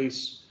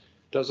workplace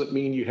doesn't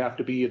mean you have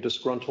to be a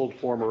disgruntled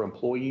former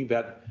employee.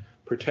 That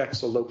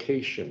protects a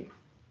location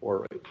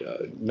or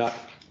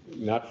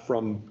not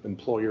from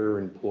employer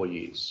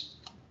employees.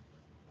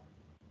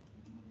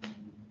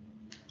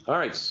 All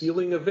right,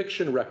 sealing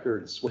eviction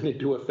records went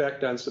into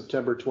effect on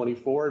September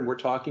 24, and we're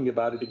talking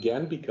about it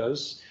again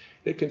because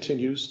it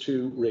continues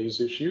to raise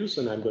issues,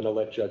 and I'm going to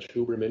let Judge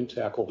Huberman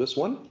tackle this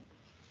one.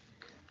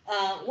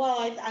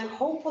 Well, I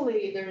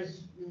hopefully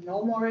there's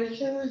no more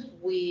issues.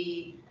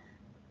 We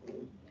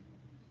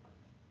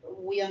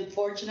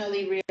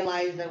unfortunately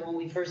realized that when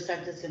we first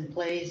set this in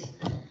place,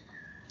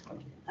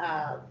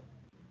 I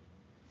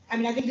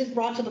think this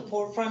brought to the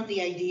forefront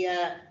the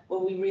idea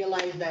when we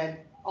realized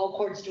that all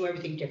courts do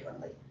everything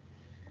differently.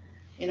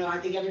 I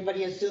think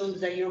everybody assumes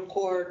that your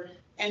court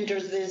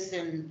enters this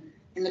in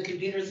the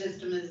computer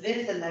system as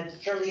this, and that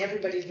surely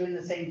everybody's doing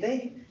the same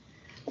thing.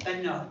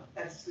 But no,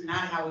 that's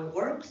not how it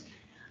works.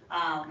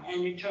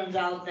 And it turns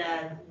out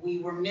that we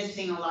were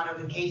missing a lot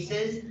of the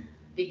cases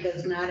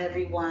because not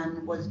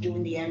everyone was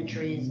doing the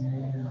entries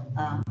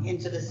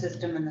into the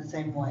system in the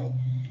same way.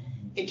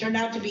 It turned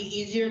out to be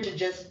easier to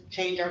just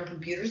change our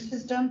computer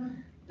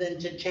system than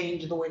to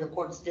change the way the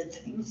courts did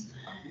things.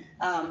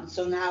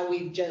 So now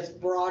we've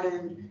just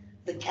broadened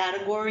the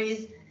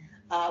categories.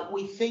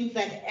 We think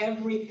that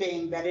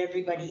everything that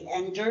everybody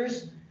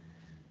enters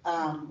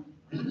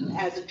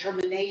as a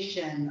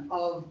termination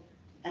of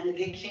an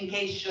eviction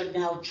case should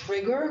now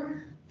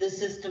trigger the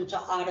system to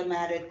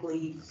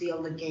automatically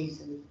seal the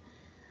cases.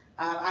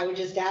 I would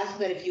just ask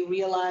that if you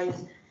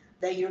realize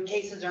that your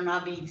cases are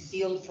not being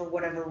sealed for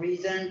whatever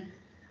reason,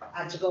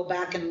 to go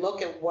back and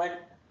look at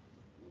what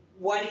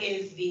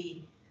is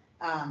the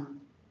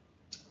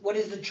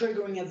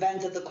triggering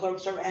event that the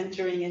clerks are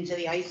entering into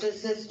the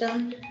ISIS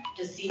system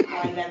to see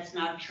why that's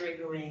not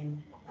triggering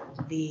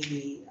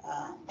the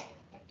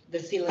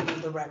sealing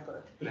of the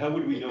record. But how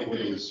would we know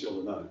whether it was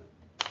sealed or not?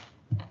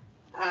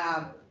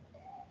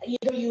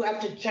 You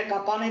have to check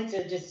up on it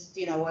to just,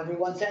 every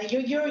once in a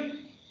while.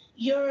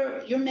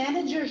 Your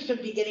manager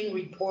should be getting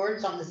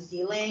reports on the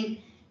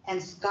sealing,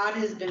 and Scott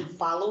has been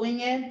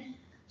following it.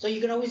 So you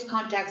can always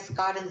contact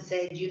Scott and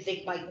say, do you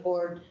think my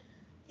court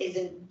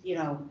isn't,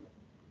 he'll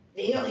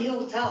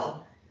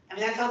tell.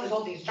 That's how this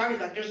whole thing started.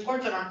 Like, there's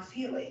courts that aren't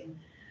sealing.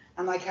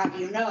 I'm like, how do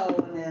you know?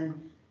 And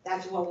then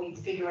that's when we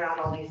figure out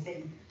all these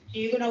things. So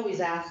you can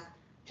always ask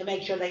to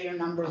make sure that your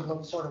numbers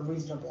look sort of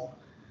reasonable.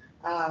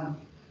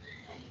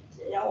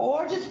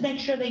 Or just make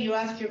sure that you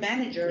ask your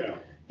manager,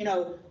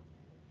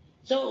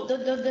 So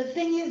the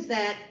thing is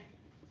that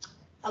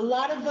a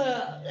lot of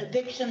the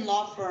eviction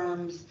law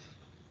firms,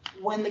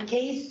 when the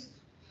case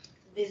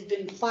has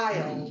been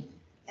filed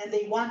and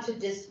they want to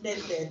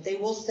dismiss it, they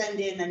will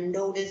send in a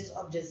notice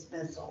of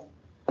dismissal.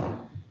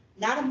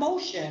 Not a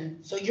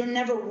motion, so you're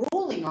never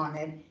ruling on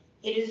it.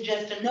 It is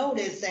just a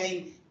notice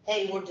saying,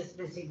 hey, we're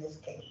dismissing this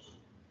case.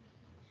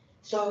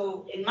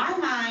 So in my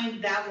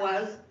mind, that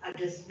was a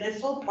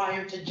dismissal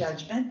prior to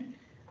judgment,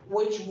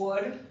 which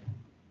would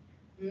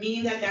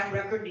mean that that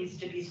record needs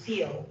to be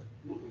sealed.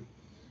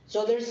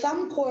 So there's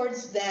some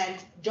courts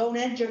that don't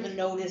enter the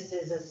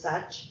notices as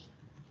such,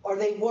 or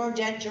they weren't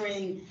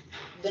entering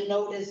the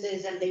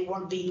notices and they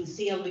weren't being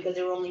sealed because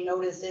they were only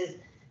notices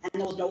and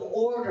there was no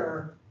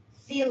order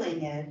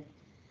sealing it.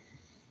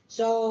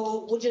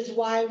 So, which is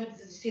why,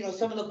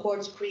 some of the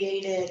courts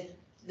created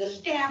the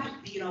stamp,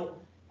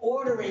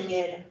 ordering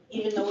it,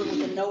 even though it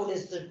was a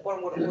notice, the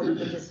court would order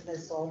the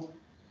dismissal.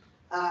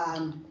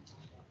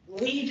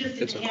 We just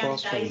It's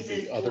across from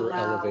the other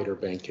elevator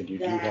bank, and you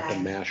do have to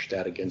mash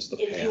that against the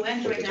path. If you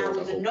enter it now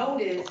with a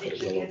notice, it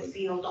should get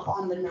sealed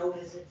on the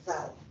notice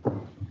itself.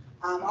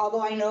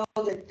 Although I know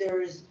that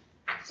there's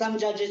some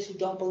judges who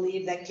don't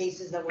believe that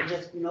cases that were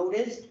just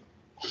noticed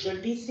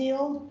should be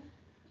sealed.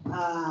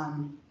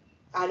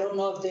 I don't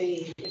know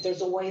if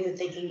there's a way that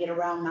they can get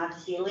around not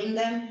sealing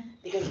them,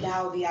 because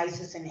now the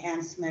ISIS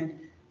enhancement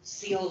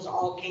seals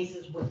all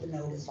cases with the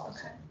notice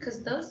also.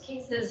 Because those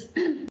cases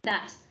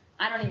that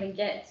I don't even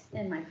get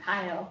in my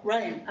pile.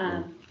 Right.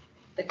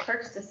 The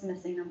clerk's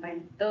dismissing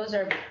them those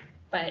are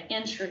by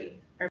entry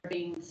are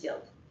being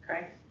sealed,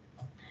 correct?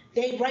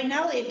 Right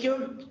now, if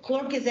your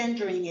clerk is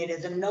entering it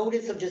as a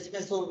notice of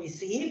dismissal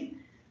received,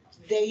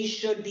 they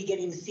should be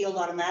getting sealed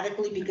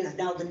automatically because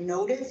now the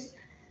notice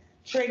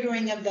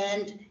triggering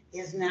event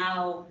is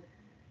now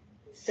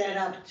set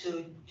up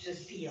to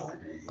seal.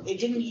 It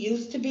didn't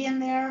used to be in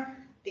there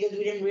because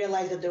we didn't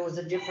realize that there was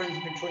a difference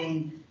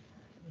between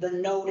the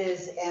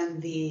notice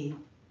and the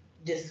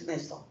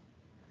dismissal.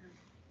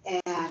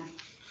 And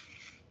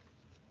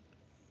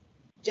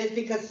just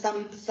because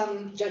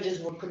some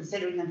judges were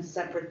considering them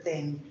separate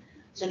things,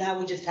 so now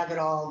we just have it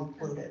all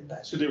included,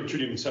 but. So they were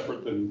treating them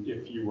separate than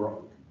if you were,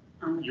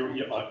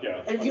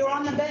 yeah. If you're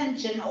on the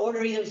bench and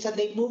order either said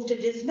they moved to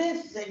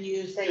dismiss, and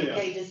you say, Yeah.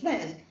 okay,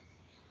 dismiss.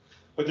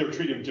 But they were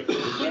treating them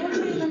differently. They were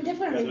treating them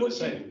differently. That's what I'm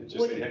saying, it's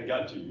just they hadn't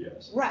got to you,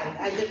 yes. Right,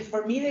 I think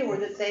for me, they were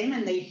the same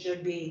and they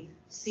should be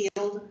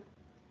sealed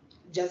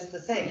just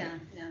the same.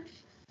 Yeah.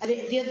 I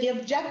think the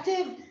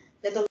objective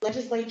that the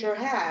legislature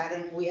had,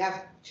 and we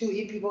have two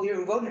people here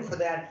who voted for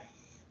that,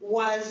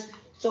 was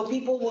so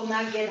people will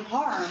not get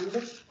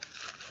harmed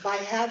by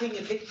having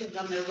evictions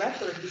on their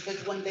record,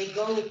 because when they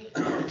go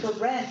to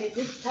rent, it's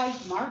this tight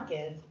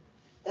market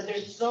that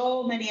there's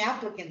so many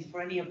applicants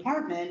for any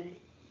apartment,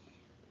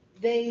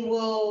 they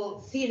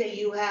will see that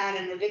you had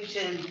an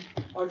eviction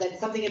or that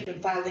something had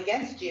been filed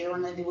against you,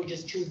 and then they would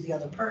just choose the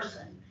other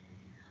person.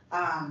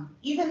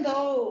 Even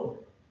though,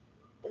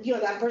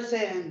 that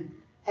person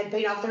had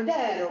paid off their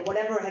debt or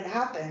whatever had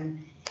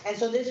happened. And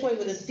so this way,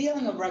 with the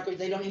sealing of records,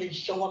 they don't even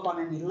show up on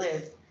any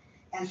list.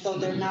 And so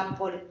they're not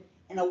put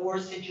in a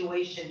worse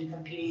situation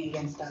competing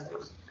against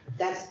others.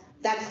 That's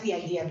the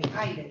idea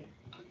behind it.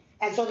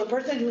 And so the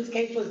person whose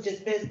case was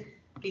dismissed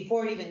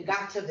before it even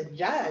got to the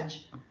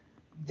judge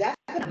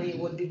definitely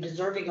would be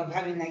deserving of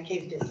having that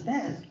case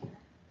dismissed,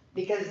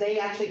 because they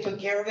actually took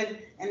care of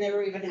it and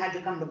never even had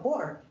to come to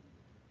court.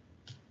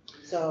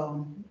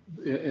 So.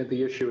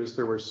 The issue is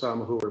there were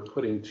some who were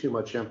putting too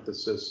much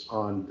emphasis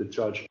on the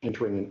judge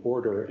entering an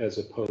order as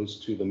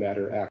opposed to the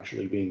matter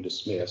actually being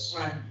dismissed.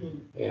 Right.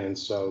 And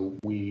so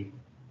we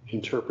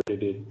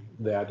interpreted it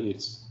that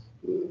it's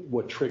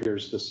what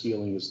triggers the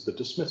sealing is the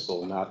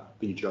dismissal, not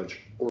the judge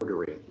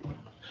ordering.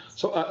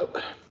 So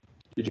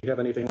did you have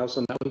anything else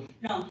on that one?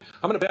 No.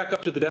 I'm going to back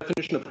up to the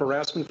definition of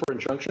harassment for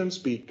injunctions,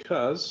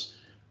 because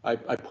I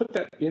put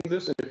that in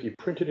this, and if you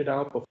printed it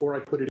out before I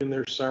put it in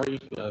there, sorry,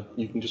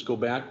 you can just go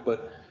back.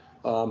 But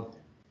and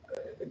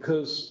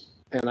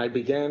I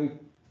began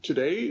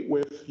today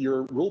with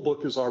your rule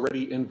book is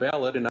already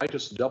invalid, and I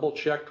just double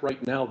checked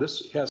right now.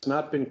 This has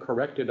not been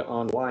corrected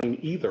online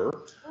either.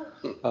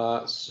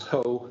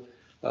 So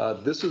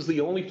this is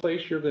the only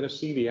place you're going to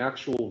see the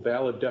actual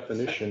valid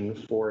definition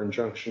for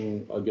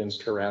injunction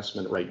against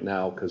harassment right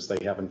now, because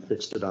they haven't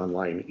fixed it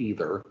online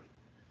either.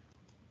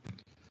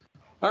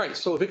 All right,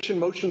 so eviction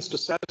motions to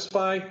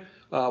satisfy.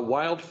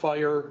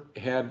 Wildfire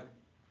had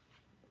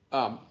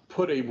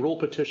put a rule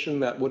petition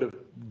that would have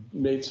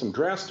made some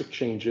drastic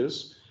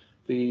changes.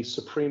 The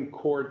Supreme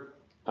Court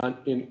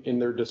in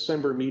their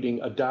December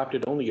meeting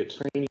adopted only a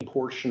tiny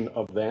portion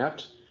of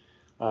that.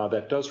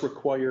 That does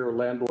require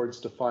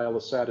landlords to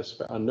file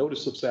a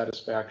notice of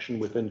satisfaction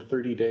within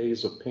 30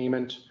 days of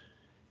payment,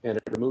 and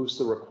it removes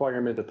the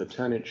requirement that the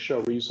tenant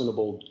show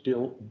reasonable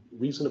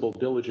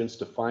diligence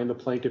to find the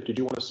plaintiff. Did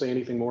you want to say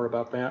anything more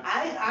about that?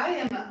 I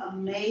am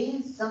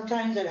amazed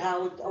sometimes at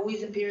how it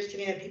always appears to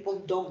me that people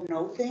don't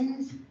know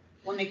things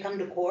when they come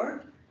to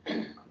court.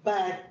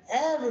 But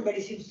everybody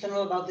seems to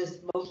know about this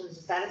motion to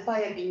satisfy.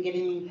 I have been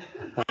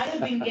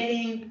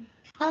getting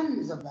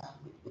tons of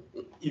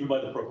them. Even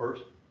by the pro pers?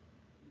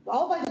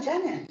 All by the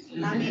tenants.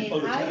 I mean, Oh,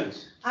 the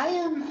tenants.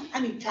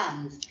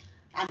 tons.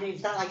 I mean,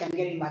 it's not like I'm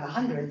getting by the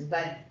hundreds,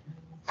 but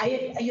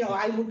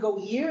I would go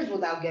years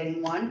without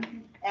getting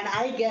one, and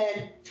I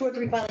get 2 or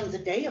 3 filings a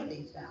day of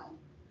these now.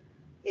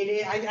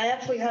 I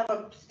actually have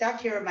a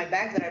stack here in my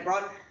bag that I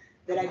brought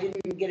that I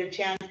didn't get a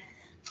chance.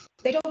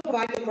 They don't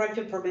provide the correct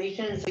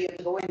information, so you have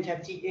to go into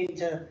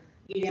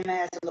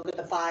EDMS and look at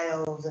the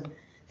files, and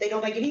they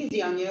don't make it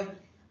easy on you.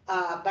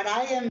 But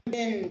I am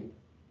been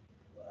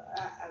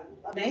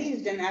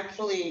amazed and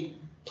actually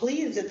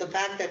pleased at the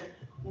fact that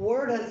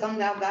word has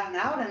somehow gotten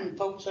out and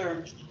folks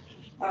are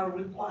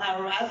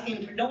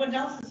asking for, no one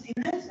else has seen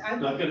this?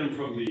 Not getting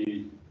from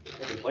the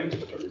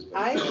plaintiff attorneys. But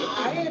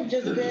I have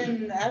just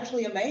been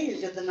actually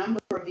amazed at the number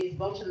of these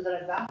motions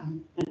that I've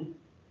gotten.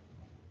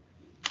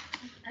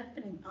 I've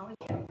been,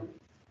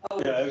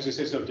 yeah, I was gonna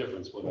say it's no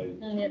difference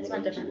when it's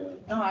not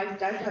different. No, I've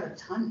got a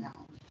ton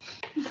now.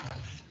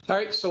 All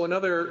right, so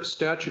another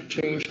statute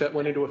change that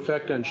went into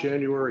effect on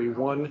January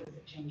 1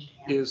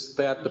 is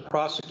that the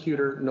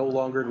prosecutor no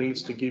longer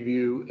needs to give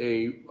you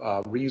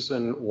a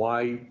reason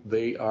why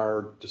they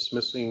are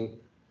dismissing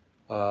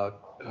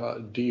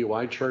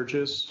DUI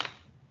charges.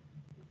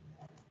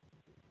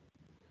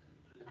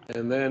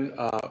 And then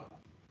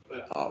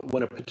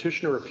when a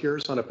petitioner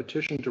appears on a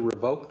petition to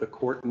revoke, the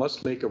court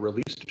must make a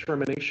release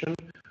determination.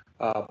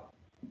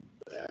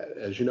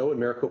 As you know, in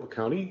Maricopa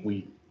County,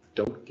 we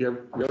don't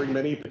give very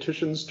many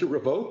petitions to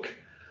revoke,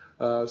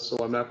 so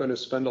I'm not going to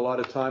spend a lot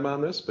of time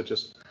on this, but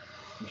just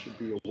you should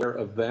be aware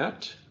of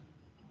that.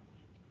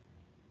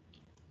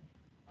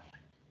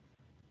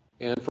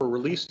 And for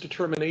release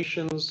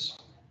determinations,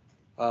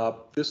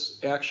 This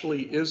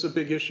actually is a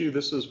big issue.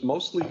 This is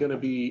mostly going to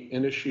be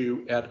an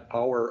issue at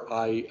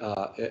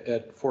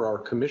for our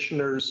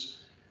commissioners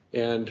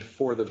and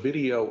for the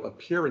Video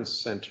Appearance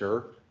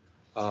Center.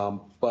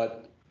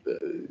 But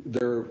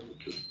there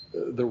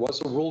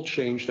was a rule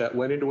change that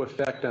went into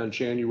effect on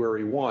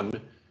January 1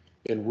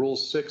 in Rule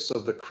 6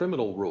 of the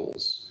criminal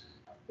rules.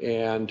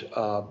 And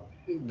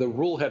the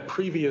rule had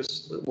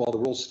the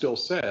rule still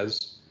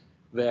says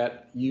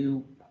that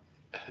you,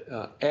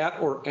 at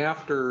or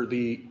after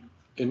the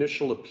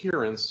initial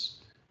appearance,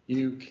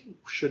 you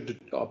should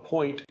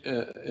appoint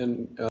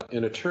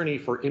an attorney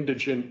for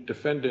indigent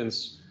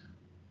defendants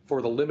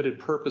for the limited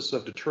purpose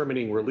of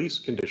determining release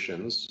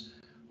conditions.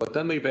 But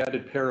then they've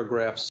added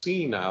paragraph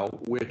C now,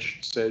 which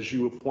says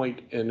you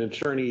appoint an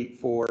attorney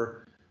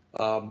for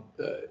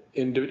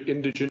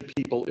indigent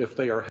people if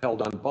they are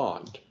held on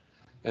bond.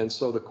 And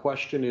so the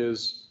question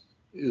is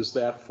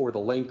that for the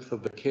length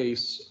of the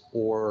case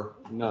or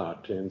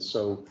not? And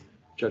so,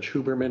 Judge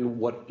Huberman,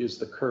 what is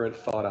the current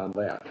thought on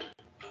that?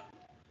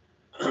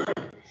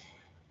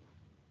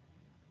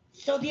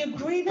 So the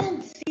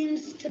agreement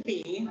seems to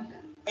be,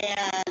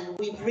 and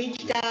we've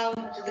reached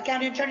out to the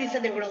county attorney,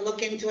 said they were going to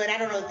look into it. I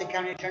don't know if the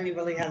county attorney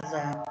really has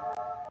a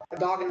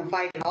dog in the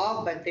fight at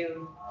all, but they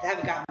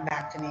haven't gotten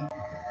back to me.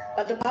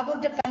 But the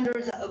public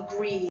defenders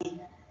agree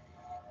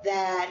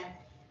that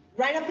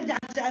right up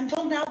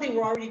until now, they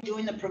were already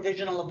doing the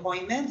provisional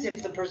appointments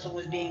if the person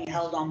was being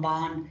held on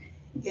bond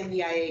in the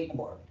IA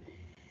court.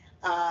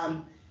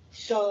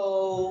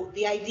 So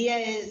the idea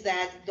is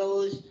that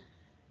those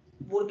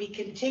will be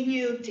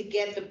continued to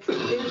get the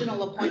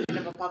provisional appointment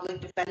of a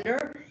public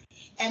defender.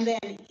 And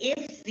then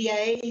if the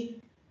IA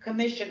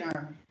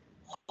commissioner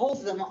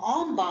holds them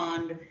on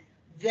bond,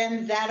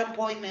 then that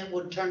appointment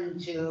would turn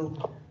into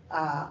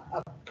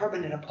a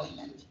permanent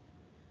appointment.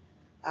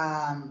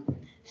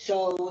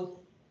 So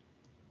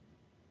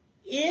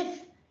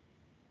if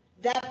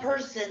that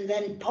person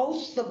then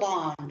posts the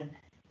bond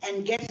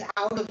and gets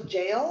out of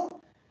jail,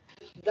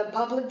 the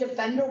public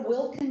defender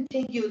will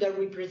continue the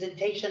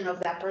representation of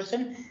that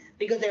person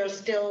because they're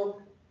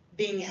still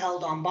being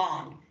held on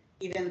bond,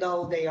 even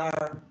though they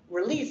are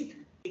released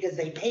because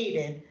they paid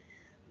it,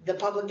 the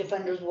public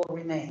defenders will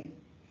remain.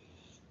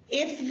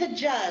 If the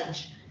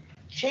judge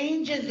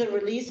changes the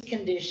release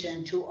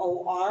condition to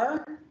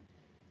OR,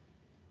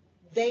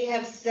 they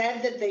have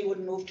said that they would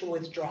move to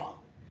withdraw.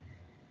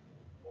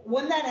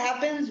 When that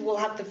happens, we'll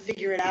have to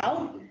figure it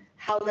out,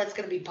 how that's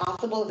going to be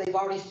possible. They've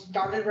already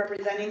started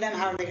representing them.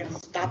 How are they going to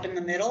stop in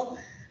the middle?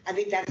 I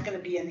think that's going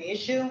to be an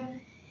issue.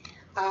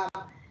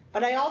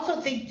 But I also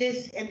think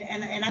this,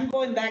 and I'm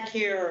going back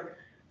here.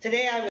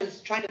 Today I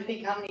was trying to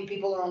think how many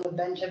people are on the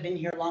bench have been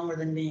here longer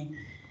than me.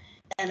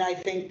 And I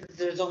think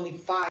there's only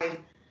 5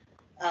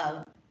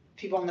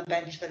 people on the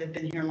bench that have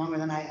been here longer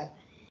than I have.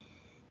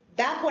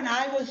 Back when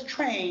I was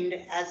trained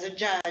as a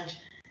judge,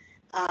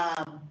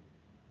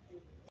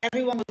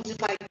 everyone was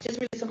just like, just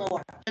release some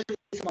more, just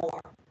release some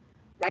more,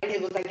 right?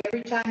 It was like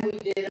every time we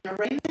did an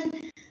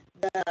arraignment,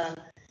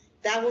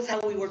 that was how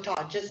we were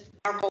taught, just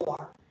mark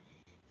OR.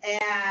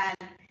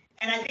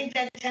 And I think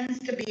that tends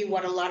to be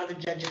what a lot of the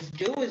judges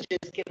do, is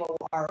just give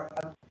OR.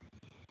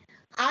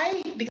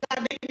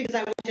 Because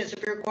I went to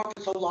Superior Court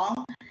for so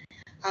long,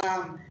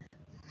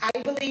 I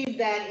believe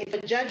that if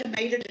a judge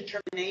made a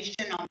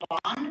determination on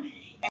bond,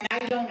 and I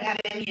don't have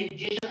any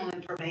additional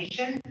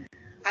information,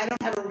 I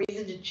don't have a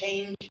reason to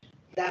change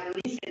that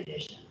release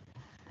condition.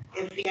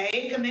 If the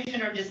IA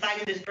commissioner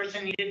decided this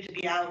person needed to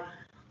be out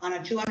on a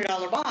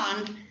 $200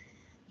 bond,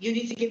 you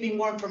need to give me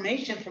more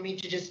information for me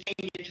to just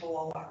change it to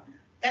OR.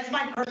 That's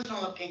my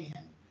personal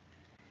opinion.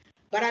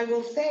 But I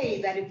will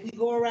say that if we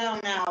go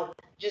around now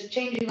just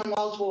changing them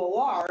all to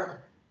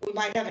OR, we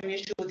might have an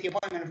issue with the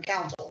appointment of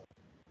counsel.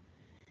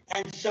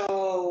 And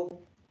so,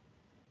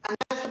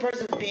 unless the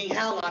person is being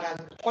held on a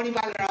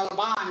 $2,500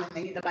 bond and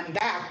they need the money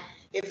back,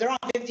 if they're on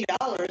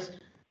 $50,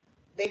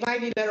 they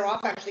might be better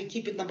off actually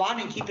keeping the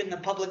bond and keeping the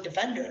public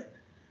defender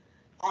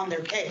on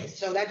their case.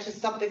 So that's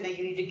just something that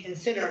you need to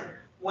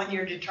consider when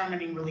you're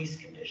determining release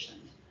conditions.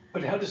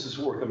 But how does this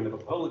work? I mean, if a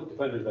public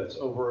defender that's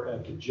over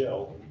at the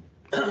jail,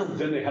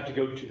 then they have to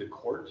go to the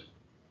court?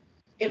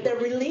 If they're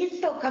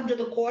released, they'll come to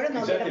the court and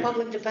they'll get a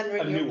public defender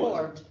in your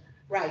court.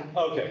 Right.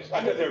 Okay, so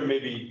I thought there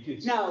maybe.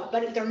 No,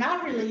 but if they're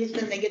not released,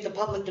 then they get the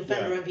public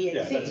defender in VAC.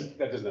 Yeah,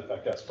 that doesn't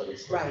affect us, but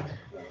it's. Right.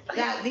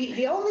 Now,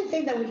 the only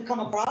thing that we've come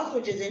across,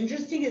 which is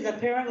interesting, is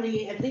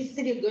apparently, at least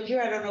City of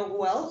Goodyear, I don't know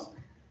who else,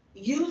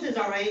 uses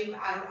our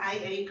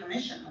IA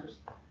commissioners.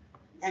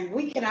 And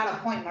we cannot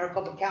appoint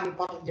Maricopa County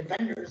public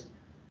defenders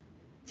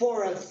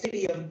for a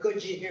City of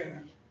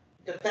Goodyear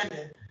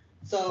defendant.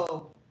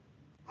 So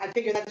I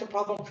figure that's a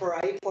problem for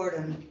I-Ford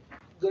and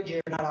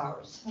Goodyear, not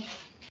ours.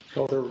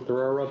 Oh, there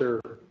are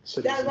other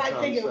cities. That's why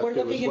I figure we're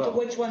looking into well.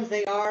 which ones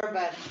they are,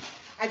 but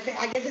I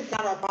guess it's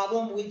not our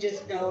problem. We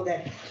just know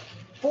that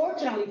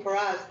fortunately for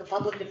us, the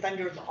public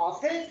defender's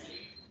office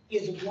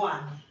is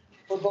one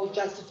for both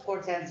justice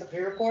courts and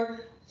Superior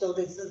Court. So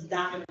this is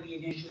not going to be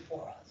an issue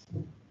for us.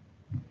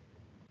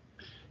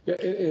 Yeah,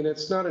 and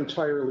it's not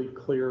entirely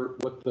clear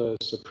what the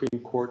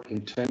Supreme Court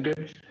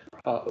intended.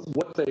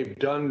 What they've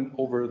done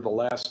over the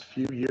last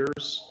few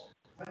years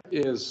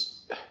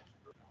is,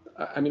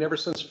 I mean, ever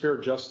since fair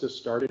justice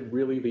started,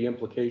 really the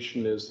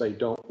implication is they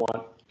don't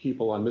want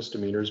people on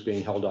misdemeanors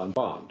being held on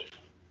bond.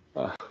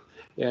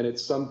 And at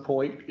some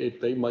point,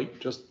 they might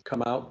just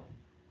come out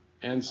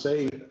and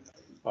say,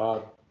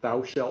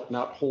 thou shalt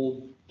not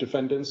hold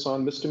defendants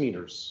on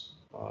misdemeanors.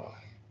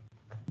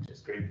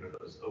 Just great for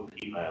those OP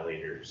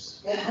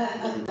violators.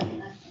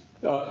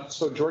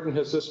 So Jordan,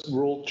 has this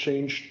rule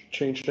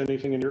changed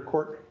anything in your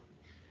court?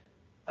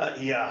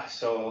 Yeah,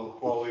 so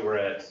while we were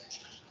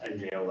in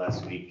jail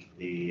last week,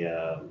 the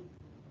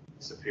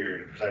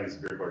presiding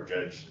Superior Court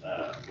judge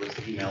was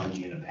emailing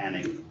me in a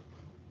panic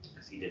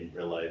because he didn't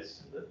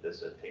realize that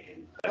this had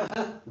taken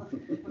effect.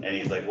 And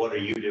he's like, what are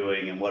you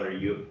doing and what are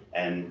you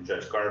and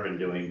Judge Garvin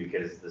doing,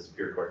 because the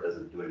Superior Court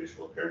doesn't do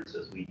initial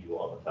appearances. We do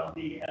all the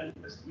felony and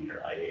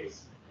misdemeanor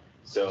IAs.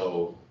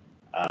 So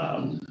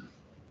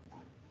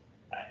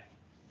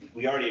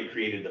we already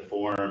created the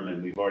form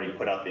and we've already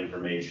put out the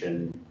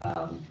information.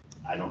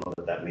 I don't know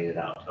that that made it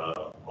out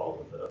to all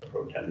of the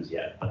pro tems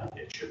yet, but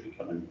it should be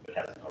coming if it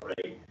hasn't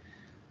already.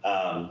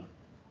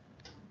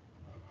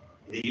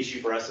 The issue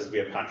for us is we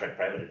have contract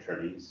private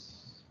attorneys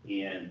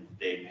and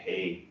they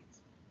pay.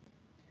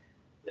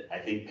 I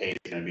think pay is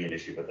going to be an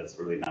issue, but that's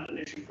really not an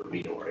issue for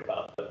me to worry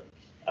about. But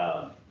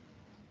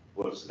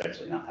we'll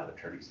eventually not have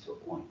attorneys to a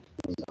point.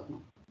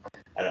 So,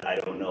 I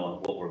don't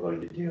know what we're going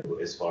to do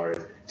as far as,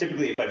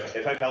 typically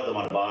if I've held them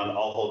on a bond,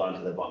 I'll hold on to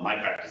the bond. My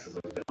practice has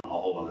always been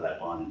I'll hold on to that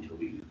bond until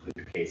we conclude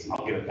the case and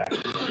I'll give it back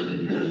to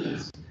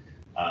them.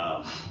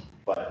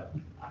 But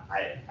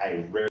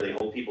I rarely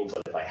hold people,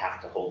 but if I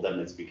have to hold them,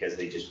 it's because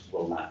they just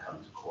will not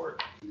come to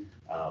court.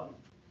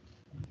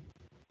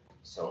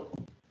 So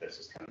that's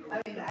just kind of.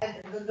 I mean,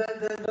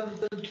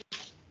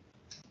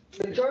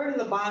 the majority of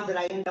the bonds that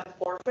I end up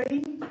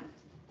forfeiting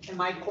in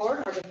my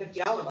court are the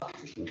 $50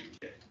 bonds.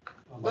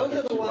 Those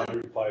are the ones. I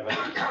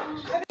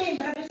mean,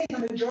 I'm just saying the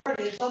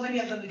majority, there's so many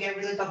of them that get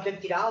released on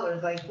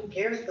 $50, like who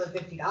cares for the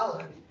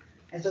 $50?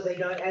 And so they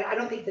don't, I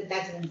don't think that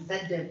that's an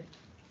incentive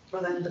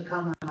for them to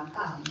come and not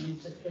come. I mean,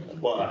 it's just $50.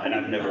 Well, and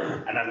I've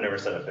never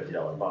set a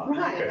 $50 bond.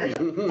 Right.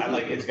 Okay? I'm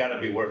like, it's gotta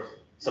be worth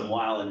some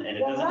while, and it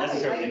doesn't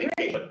necessarily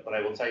indicate, but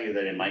I will tell you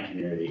that in my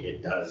community,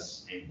 it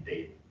does,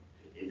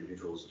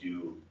 individuals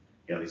do,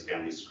 these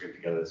families scrape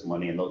together this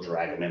money and they'll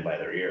drag them in by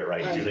their ear,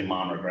 right? It's usually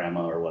mom or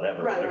grandma or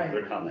whatever,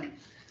 they're coming.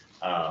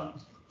 But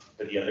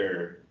the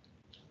other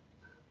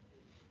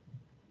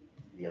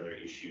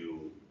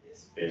issue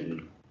has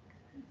been,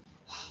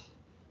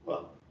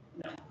 well,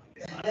 no,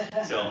 it's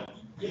not. So.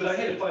 Yeah, but I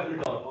had a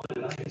 $500 bond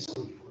and I had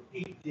somebody for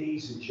 8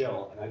 days in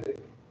jail and it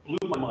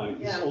blew my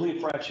mind. His only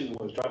infraction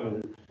was driving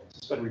a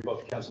suspended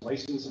revoked council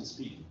license and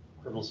speeding,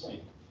 criminal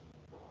speed.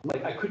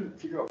 Like, I couldn't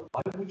figure out,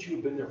 why would you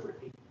have been there for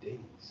 8 days?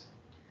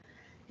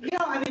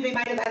 I mean, they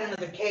might have had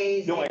another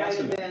case. No, I asked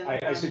him,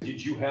 I said,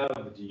 did you have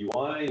a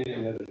DUI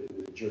in another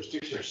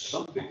jurisdiction or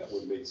something that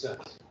would have made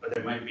sense? But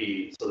there might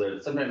be,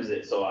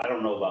 so I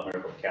don't know about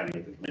Maricopa County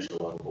at the commissioner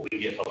level, but we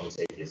get public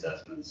safety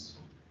assessments.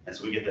 And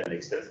so we get that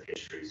extensive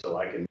history, so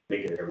I can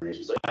make a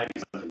determination. So it might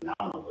be something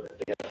nominal, but if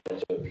they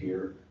have to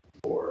appear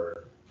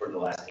for the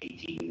last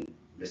 18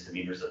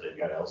 misdemeanors that they've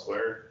got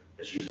elsewhere,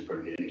 that's usually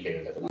pretty good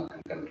indicator that they're not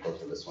going to come to court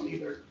for this one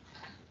either.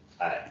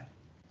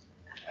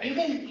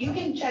 You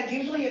can check,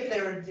 usually if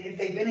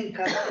they've been in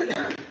custody,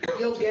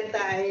 you'll get the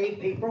IA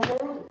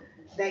paperwork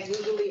that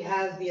usually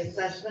has the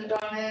assessment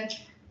on it,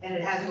 and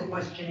it has the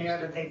questionnaire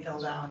that they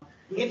filled out.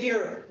 If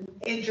you're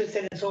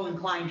interested and so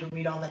inclined to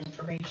read all that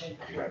information,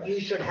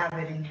 you should have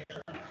it in your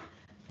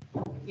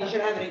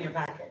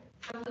packet.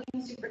 I'm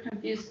looking super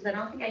confused because I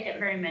don't think I get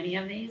very many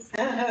of these.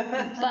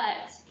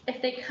 But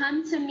if they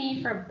come to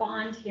me for a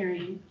bond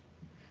hearing,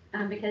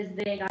 because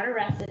they got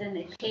arrested and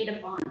they paid a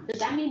bond, does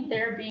that mean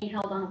they're being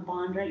held on a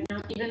bond right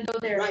now, even though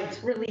they're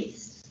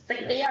released?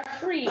 Like they are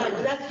free.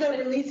 That's the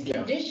release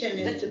condition,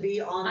 is to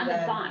be on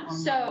the bond.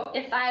 So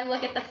if I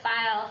look at the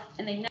file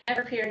and they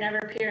never appear, and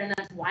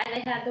that's why they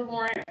had the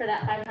warrant for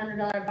that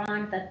 $500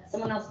 bond that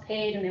someone else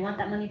paid and they want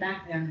that money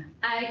back,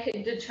 I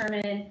could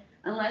determine,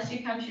 unless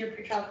you come to your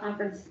pretrial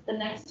conference the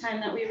next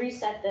time that we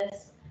reset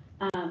this,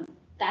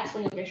 that's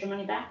when you'll get your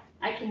money back.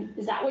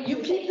 Is that what you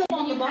keep them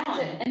on the bond?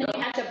 And then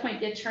you have to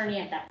appoint the attorney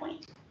at that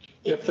point.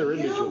 If they're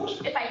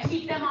indigent. If I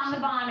keep them on the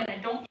bond and I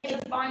don't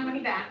get the bond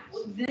money back.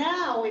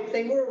 Now, if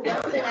they were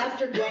arrested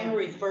after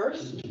January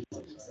 1st,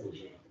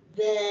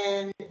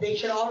 then they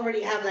should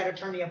already have that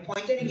attorney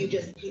appointed and you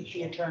just keep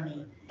the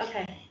attorney.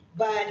 Okay.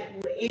 But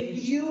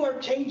if you are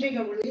changing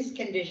a release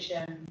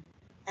condition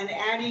and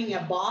adding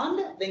a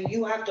bond, then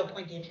you have to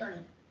appoint the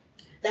attorney.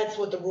 That's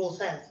what the rule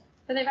says.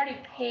 But they've already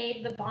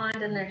paid the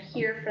bond and they're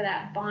here for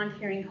that bond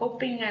hearing,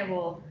 hoping I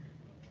will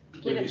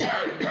give it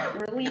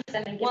back, release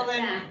them and give it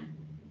back.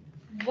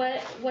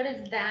 What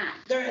is that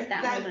at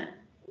that moment?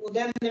 Well,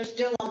 then they're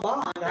still on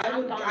bond.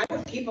 I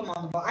would keep them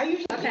on the bond. I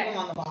usually keep them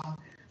on the bond.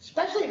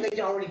 especially if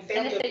they already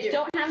failed And to if they appear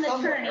don't have an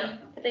somewhere. attorney,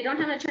 if they don't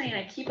have an attorney and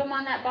I keep them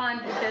on that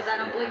bond because I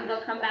don't believe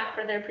they'll come back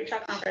for their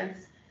pre-trial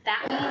conference,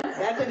 that means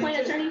That's an appoint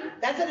interesting, attorney?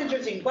 that's an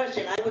interesting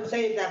question. I would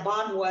say if that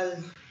bond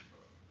was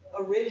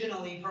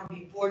originally from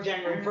before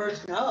January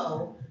 1st,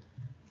 no.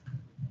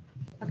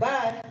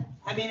 But,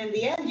 I mean, in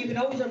the end, you can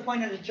always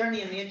appoint an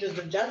attorney in the interest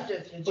of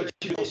justice. But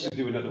you can also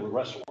do another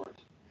arrest warrant,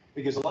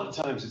 because a lot of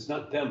times it's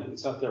not them,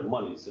 it's not their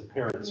money, it's the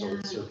parents or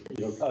it's,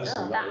 us.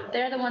 and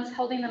They're the ones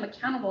holding them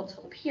accountable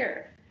to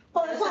appear.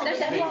 Well, that's fine. They're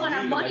saying, we want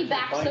our money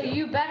back, so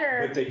you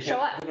better But they show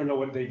can't, up. they don't know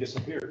when they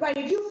disappeared. Right,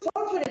 if you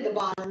forfeited the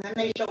bond and then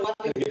they show up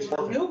and give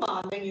them a new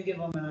bond, then you give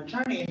them an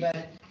attorney.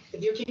 But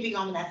if you're keeping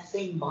on that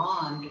same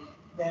bond,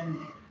 then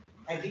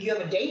I think you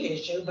have a date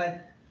issue,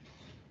 but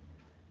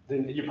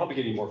Then you're probably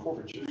getting more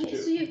forfeitures Right,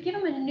 so too. you give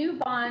them a new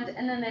bond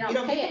and then they You don't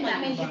don't pay give it, them a that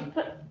new means you bond.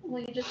 put,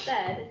 well, you just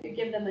said, if you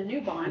give them a new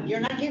bond. you're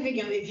not giving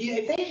them,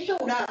 if they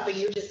showed up and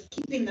you're just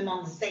keeping them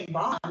on the same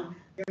bond,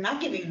 you're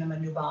not giving them a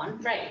new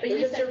bond. Right, but They're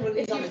you just said,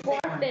 released if on you the same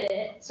one. forfeit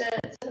it to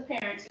the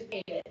parents who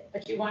paid it,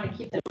 but you want to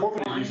keep them The on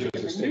forfeit bond, usually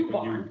give is a them a new mistake,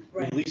 but you bond.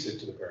 Right. release it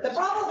to the The parents.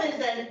 problem is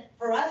that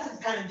for us,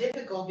 it's kind of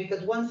difficult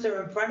because once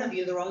they're in front of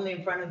you, they're only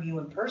in front of you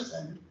in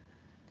person.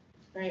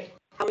 Right.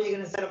 How are you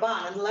gonna set a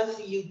bond unless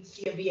you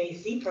see a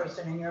VAC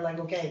person and you're like,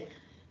 okay,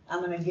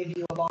 I'm gonna give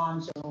you a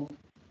bond, so.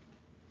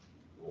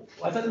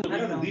 I thought in I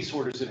don't the know. lease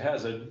orders, it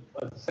has a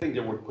thing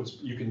that would puts,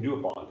 you can do a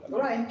bond.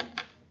 Right.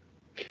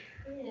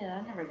 Yeah,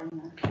 I've never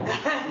done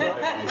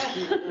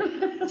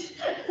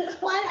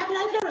Well, I mean,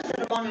 I've never set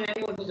a bond on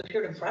anyone who's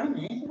appeared in front of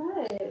me.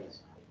 Right.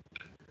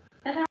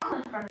 And they're all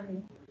in front of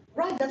you.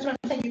 Right, that's what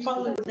I'm saying, you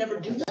probably would never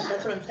do that,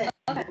 that's what I'm saying.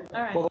 Okay,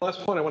 all right. Well, the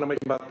last point I want to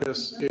make about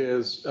this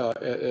is,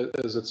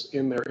 as it's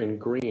in there in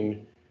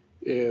green,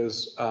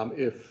 is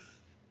if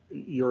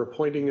you're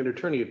appointing an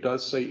attorney, it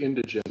does say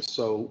indigent.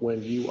 So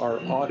when you are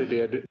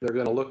audited, they're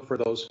going to look for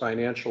those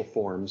financial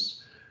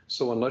forms.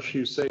 So unless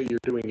you say you're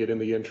doing it in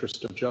the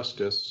interest of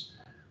justice,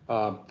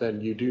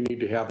 then you do need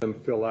to have them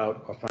fill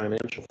out a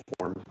financial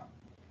form.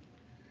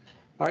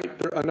 All right,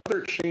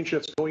 another change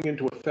that's going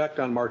into effect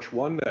on March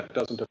 1 that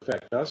doesn't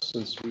affect us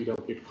since we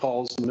don't get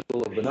calls in the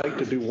middle of the night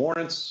to do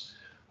warrants,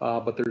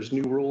 but there's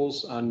new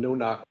rules on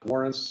no-knock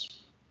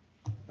warrants.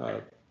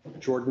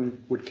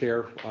 Jordan would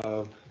care.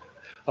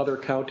 Other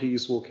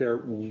counties will care.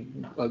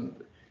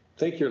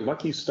 Thank your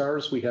lucky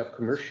stars, we have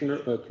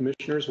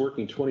commissioners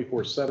working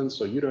 24/7,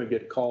 so you don't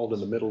get called in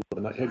the middle of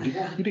the night.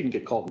 You didn't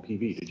get called in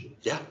PV, did you?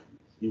 Yeah.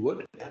 You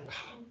would? All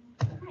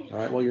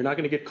right, well, you're not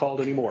going to get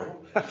called anymore.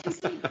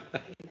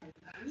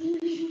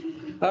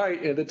 All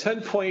right, and the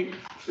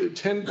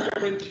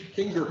 10-print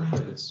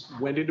fingerprints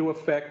went into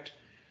effect,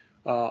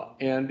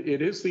 and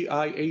it is the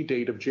IA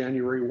date of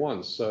January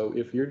 1. So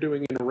if you're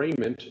doing an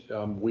arraignment,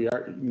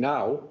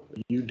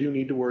 you do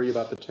need to worry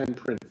about the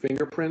 10-print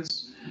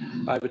fingerprints.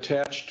 I've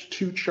attached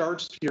 2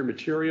 charts to your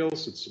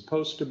materials. It's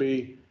supposed to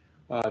be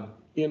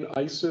in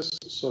ISIS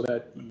so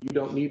that you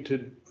don't need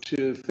to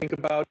think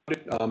about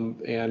it,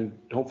 and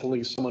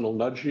hopefully someone will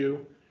nudge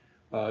you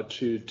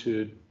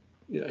to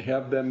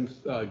have them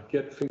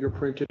get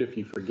fingerprinted if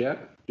you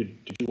forget. Did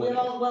you want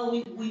to? Well,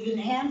 we've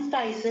enhanced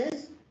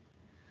ISIS.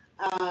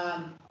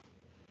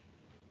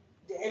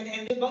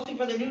 And mostly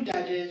for the new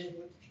judges,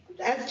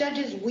 as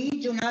judges, we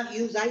do not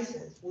use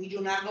ISIS. We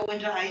do not go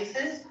into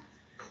ISIS.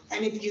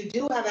 And if you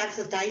do have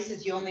access to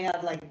ISIS, you only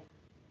have like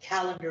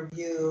calendar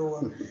view,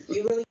 or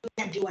you really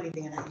can't do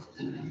anything in ISIS.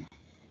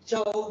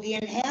 So the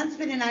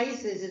enhancement in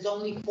ISIS is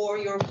only for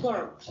your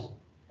clerks.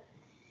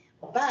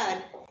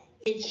 But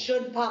it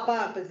should pop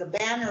up as a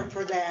banner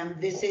for them.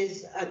 This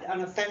is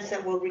an offense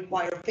that will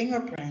require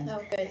fingerprints.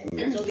 Oh,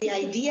 good. So the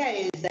idea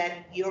is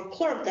that your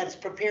clerk that's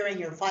preparing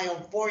your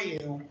file for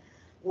you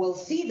will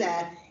see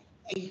that,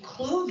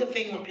 include the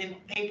fingerprint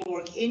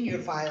paperwork in your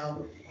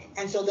file.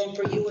 And so then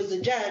for you as a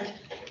judge,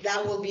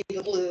 that will be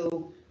the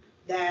clue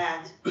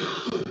that,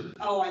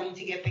 oh, I need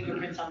to get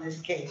fingerprints on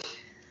this case.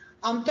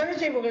 On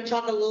Thursday, we're going to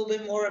talk a little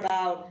bit more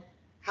about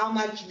how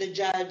much the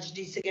judge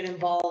needs to get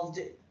involved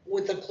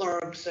with the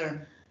clerks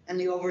and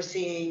the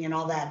overseeing and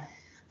all that.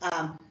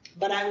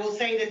 But I will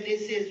say that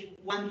this is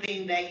one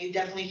thing that you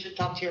definitely should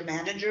talk to your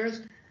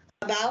managers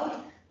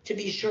about, to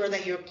be sure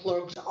that your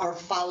clerks are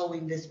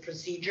following this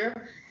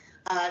procedure,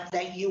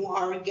 that you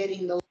are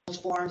getting those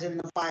forms in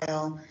the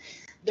file.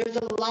 There's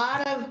a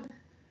lot of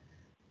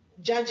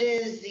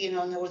judges,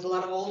 and there was a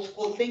lot of old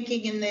school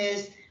thinking in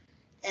this,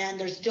 and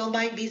there still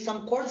might be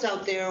some courts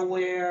out there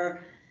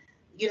where,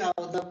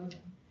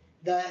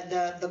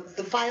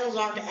 the files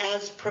aren't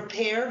as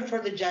prepared for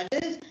the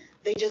judges.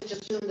 They just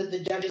assumed that the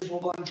judges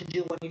were going to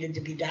do what needed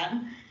to be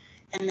done,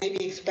 and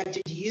maybe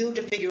expected you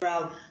to figure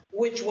out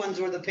which ones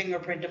were the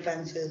fingerprint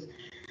offenses.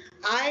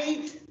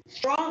 I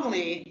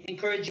strongly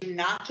encourage you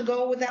not to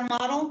go with that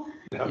model.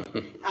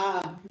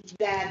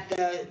 That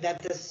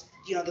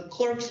the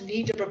clerks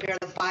need to prepare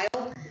the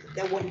file,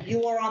 that when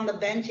you are on the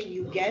bench and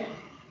you get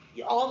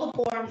all the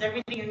forms,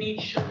 everything you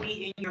need should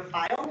be in your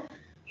file.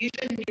 You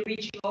shouldn't be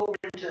reaching over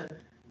to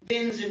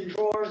bins and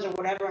drawers or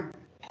whatever and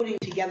putting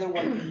together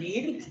what you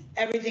need.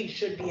 Everything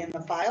should be in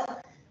the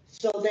file.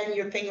 So then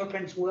your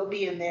fingerprints will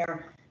be in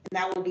there, and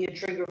that will be a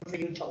trigger for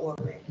you to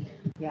order it.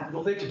 Yeah.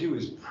 All they have to do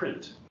is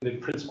print, and it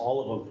prints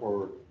all of them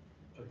for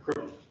a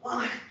criminal.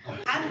 Well,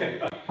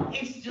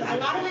 a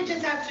lot of it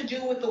just has to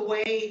do with the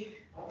way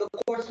the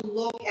courts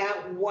look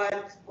at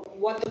what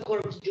the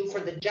clerks do for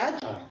the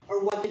judge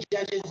or what the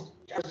judges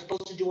are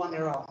supposed to do on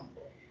their own.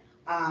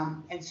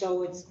 And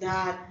so it's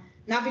not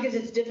because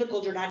it's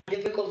difficult or not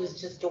difficult, it's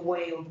just a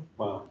way of,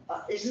 Wow.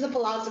 this is a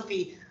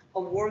philosophy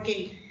of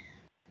working.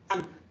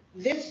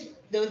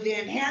 The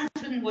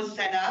enhancement was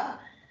set up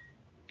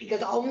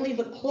because only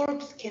the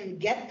clerks can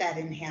get that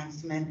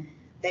enhancement,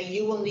 that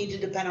you will need to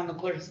depend on the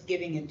clerks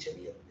giving it to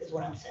you, is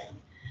what I'm saying.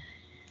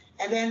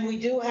 And then we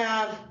do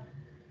have,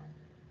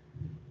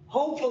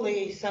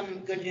 hopefully, some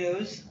good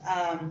news.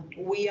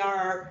 We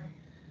are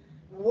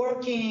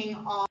working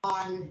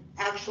on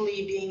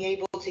actually being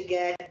able to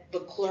get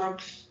the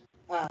clerks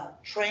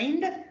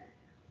trained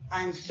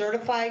and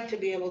certified to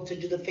be able to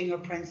do the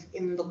fingerprints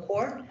in the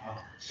court.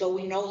 So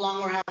we no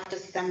longer have to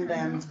send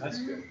them. That's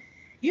good.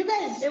 You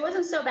guys, It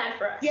wasn't so bad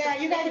for us. yeah,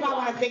 you guys might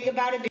want to think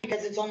about it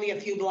because it's only a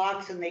few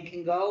blocks and they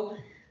can go.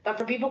 But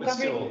for people But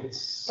coming, still,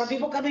 it's. for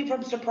people coming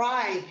from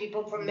Surprise,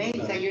 people from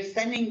Mesa, you're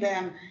sending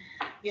them,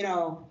 you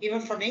know,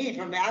 even for me,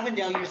 from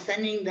Avondale, you're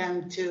sending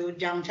them to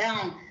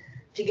downtown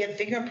to get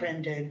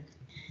fingerprinted.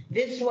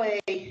 This way,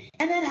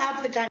 and then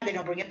half the time they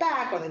don't bring it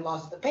back, or they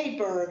lost the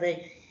paper, or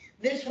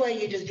this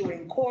way you just do it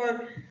in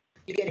court,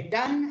 you get it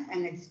done,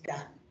 and it's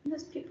done.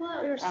 There's people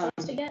that we were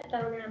supposed to get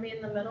that were gonna be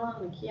in the middle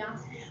of the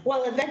kiosk.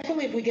 Well,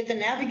 eventually, if we get the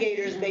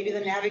navigators, maybe the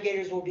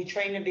navigators will be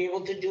trained to be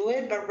able to do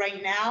it, but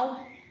right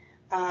now,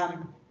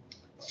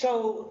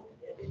 so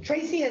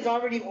Tracy has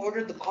already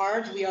ordered the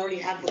cards, we already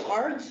have the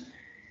cards.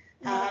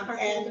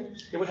 And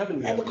Yeah, what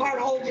happened? the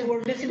card holder,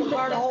 we're missing the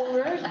card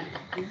holders,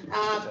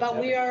 but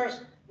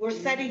we're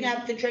setting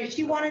up the trade.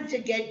 She wanted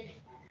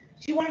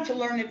to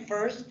learn it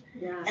first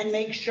Yeah. and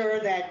make sure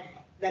that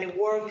it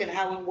worked and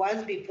how it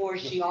was before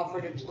she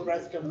offered it to the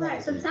rest of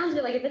Right, so them. it sounds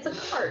good, like if it's a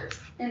cart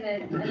and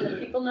the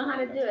people know how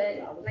to do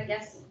it, I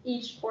guess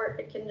each court,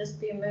 it can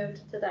just be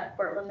moved to that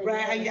court when they.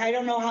 Right, I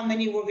don't know how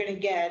many we're gonna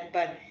get,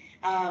 but,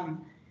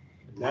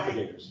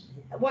 Navigators.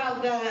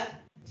 well,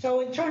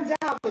 so it turns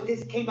out that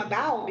this came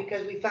about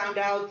because we found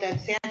out that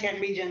Santan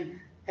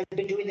Region has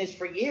been doing this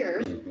for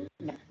years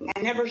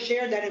and never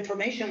shared that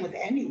information with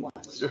anyone.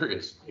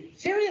 Serious.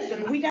 Serious,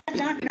 and we did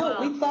not know.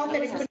 We thought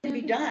that it couldn't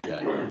be done.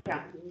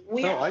 Yeah.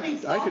 We No, actually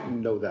I thought,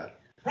 didn't know that.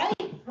 right,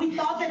 we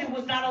thought that it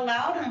was not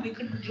allowed and we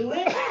couldn't do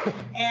it.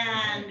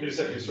 And You just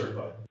have to be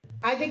certified.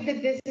 I think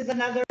that this is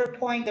another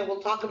point that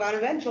we'll talk about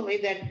eventually,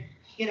 that,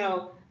 you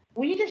know,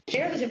 we need to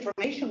share this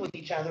information with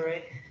each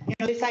other. You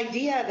know, this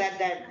idea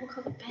that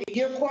if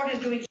your court is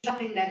doing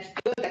something that's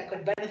good, that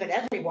could benefit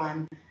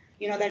everyone,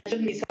 you know, that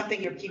shouldn't be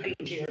something you're keeping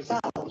to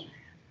yourself.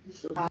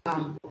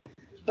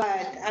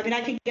 But, I mean,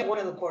 I can get one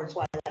of the courts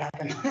why that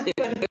happened.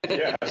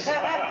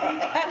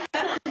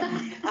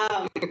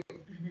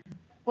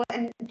 Well,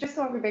 and just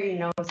so everybody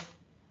knows,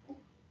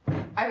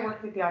 I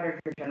worked with the Auditor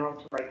General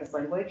to write this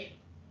language,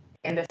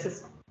 and this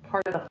is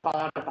part of the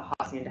fallout of the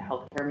Hacienda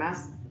healthcare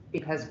mess,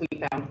 because we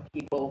found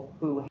people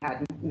who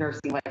had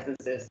nursing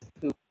licenses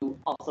who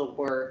also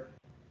were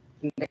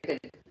convicted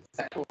of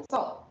sexual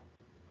assault.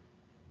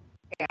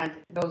 And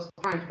those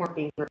crimes weren't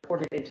being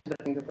reported into the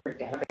fingerprint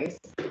database.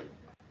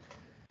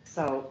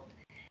 So,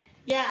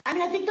 Yeah, I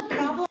mean, I think the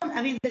problem,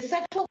 the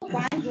sexual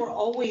crimes were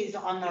always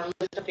on our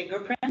list of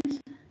fingerprints,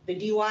 the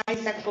DUI,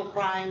 sexual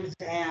crimes,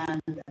 and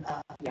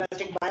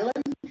domestic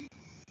violence.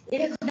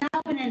 It has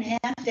now been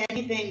enhanced to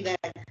anything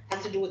that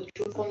has to do with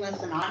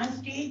truthfulness and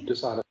honesty.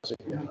 Dishonesty,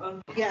 yeah.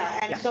 Yeah,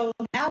 and so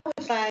now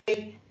it's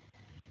like,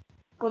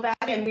 well, that,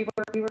 and we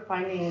were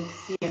finding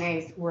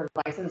CNAs who were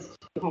licensed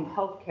to home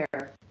health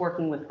care,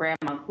 working with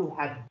grandma who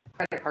had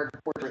credit card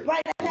forgery.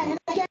 right, and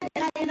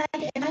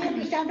I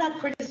understand, I'm not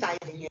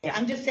criticizing it.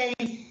 I'm just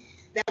saying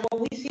that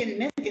what we see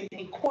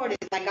in court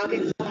is like, I'll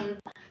get someone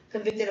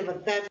convicted of a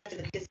theft in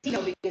the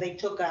casino because they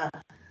took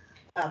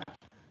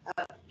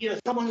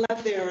someone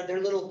left their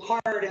little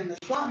card in the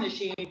slot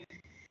machine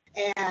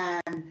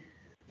and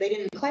they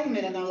didn't claim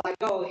it, and they're like,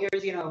 oh,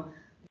 here's,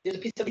 there's a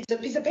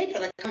piece of paper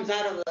that comes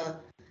out of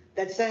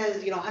that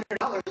says,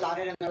 $100 on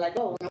it, and they're like,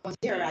 oh, no one's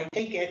here, I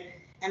take it,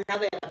 and now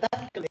they have a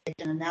theft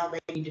conviction, and now they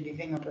need to be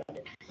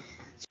fingerprinted.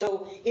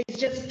 So it's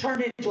just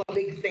turned into a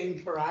big thing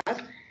for us.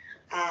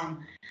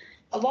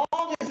 Of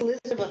all this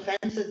list of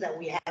offenses that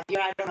we have here,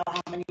 I don't know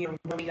how many are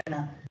really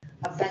gonna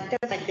affect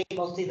us. I think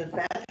mostly the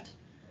theft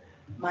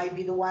might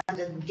be the ones,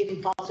 and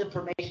giving false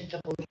information to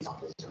police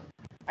officers.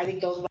 I think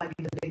those might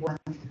be the big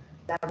ones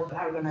that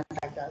are gonna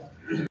affect us.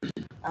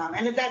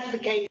 And if that's the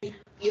case,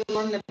 you'll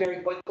learn them very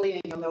quickly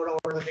and you'll know to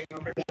order the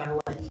fingerprint right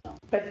away. So.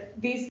 But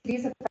these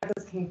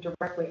offenses came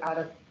directly out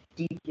of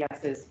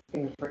DPS's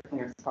fingerprint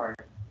clearance card.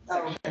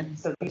 Oh, okay.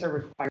 So these are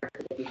required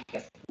for the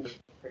DPS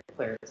fingerprint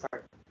clearance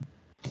card.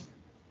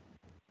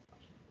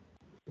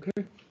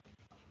 Okay.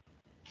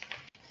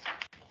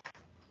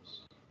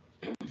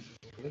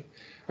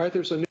 All right,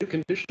 there's a new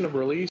condition of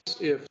release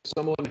if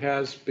someone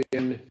has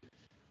been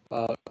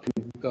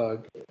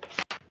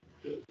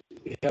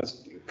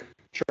has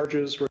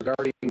charges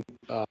regarding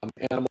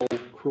animal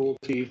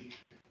cruelty,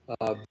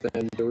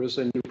 then there is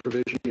a new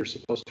provision. You're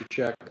supposed to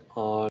check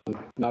on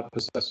not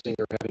possessing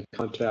or having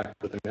contact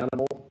with an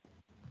animal.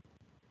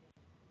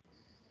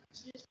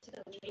 Just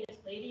the latest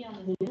lady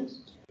on the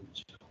news.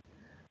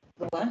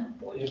 What?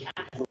 Boy,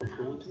 cats in the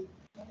house.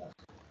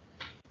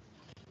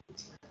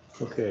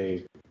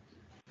 Okay.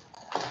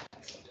 All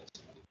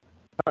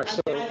right,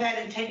 so, I've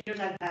had in 10 years,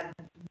 I've had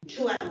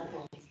 2 animal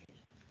cruelty.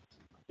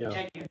 yeah.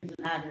 10 years,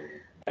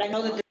 but I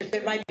know that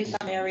there might be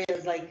some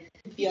areas like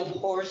if you have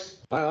horse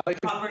I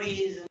think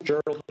properties. And,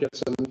 Gerald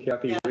gets them,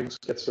 Kathy Yeah. Riggs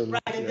gets them.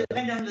 right, it yeah.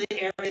 depends on the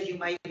areas you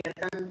might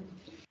get them.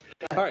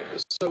 All right,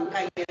 so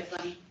I get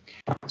some.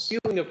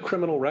 sealing of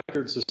criminal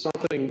records is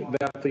something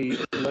that the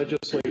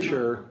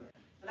legislature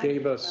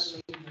gave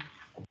us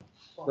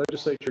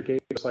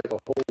like a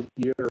whole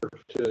year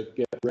to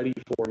get ready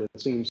for, and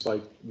it seems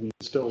like we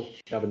still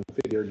haven't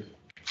figured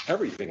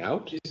everything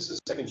out. Is this a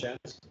second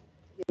chance?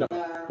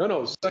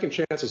 No, second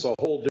chance is a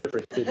whole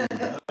different thing.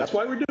 That's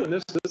why we're doing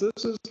this. This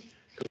is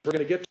because we're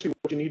going to get to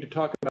what you need to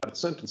talk about at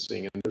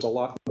sentencing, and there's a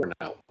lot more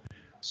now.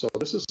 So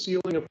this is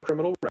sealing of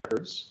criminal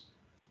records.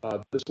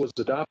 This was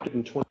adopted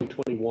in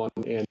 2021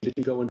 and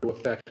didn't go into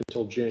effect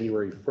until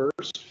January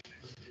 1st.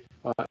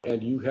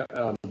 And you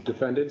have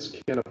defendants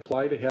can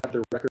apply to have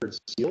their records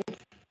sealed.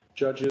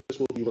 Judges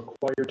will be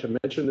required to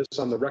mention this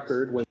on the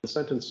record when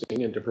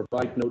sentencing and to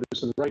provide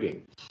notice in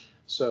writing.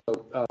 So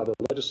the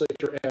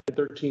legislature added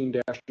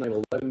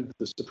 13-911.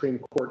 The Supreme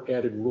Court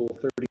added Rule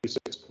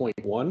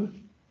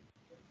 36.1.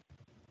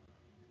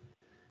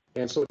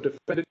 And so a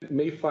defendant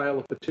may file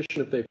a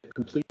petition if they've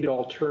completed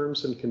all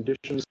terms and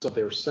conditions of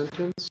their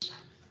sentence,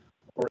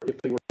 or if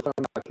they were found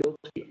not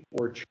guilty,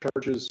 or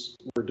charges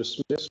were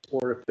dismissed,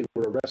 or if they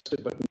were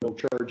arrested but no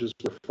charges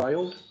were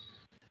filed.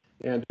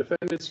 And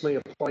defendants may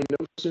apply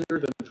no sooner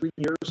than 3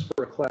 years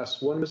for a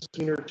Class 1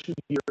 misdemeanor, 2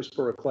 years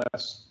for a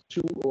Class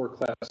 2 or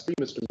Class 3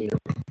 misdemeanor,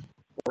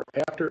 or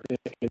after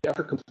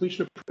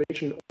completion of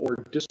probation or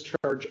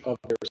discharge of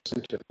their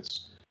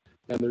sentence.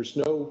 And there's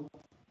no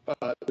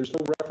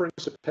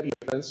reference to petty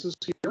offenses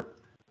here.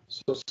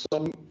 So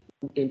some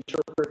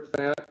interpret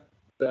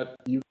that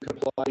you can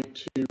apply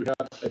to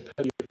have a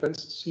petty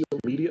offense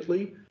sealed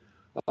immediately.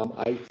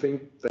 I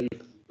think they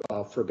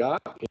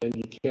forgot, and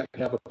you can't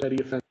have a petty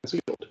offense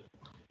sealed.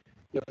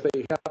 If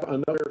they have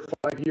another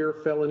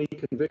 5-year felony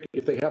conviction,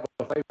 if they have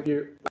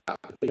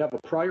a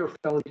prior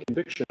felony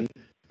conviction,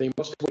 they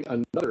must wait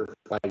another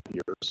 5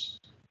 years.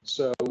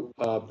 So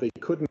they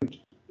couldn't.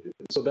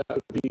 So that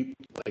would be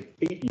like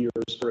 8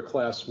 years for a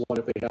Class 1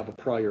 if they have a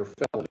prior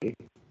felony.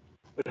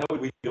 But how would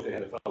we know if they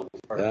had a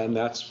felony? And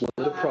that's one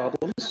of the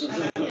problems. That's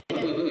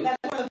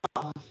one of the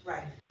problems,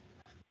 right.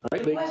 All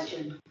right, Good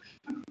question.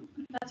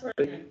 That's where.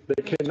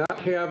 they cannot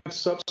have a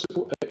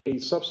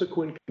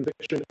subsequent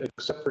conviction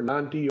except for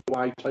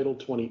non-DUI Title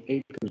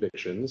 28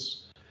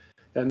 convictions.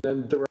 And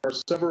then there are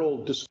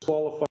several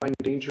disqualifying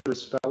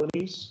dangerous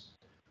felonies.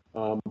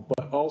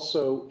 But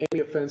also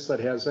any offense that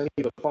has any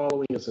of the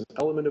following as an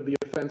element of the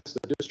offense: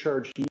 the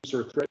discharge, use,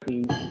 or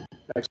threatening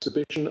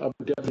exhibition of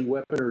a deadly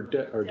weapon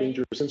or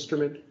dangerous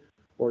instrument,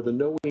 or the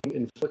knowing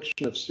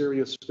infliction of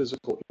serious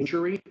physical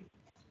injury.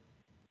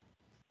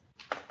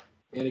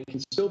 And it can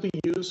still be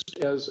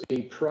used as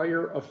a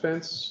prior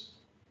offense.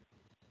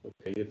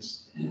 Okay,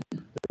 there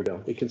we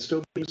go. It can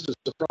still be used as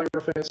a prior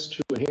offense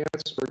to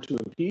enhance or to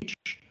impeach.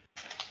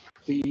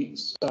 The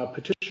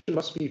petition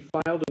must be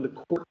filed in the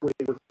court where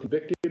they were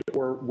convicted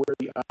or where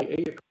the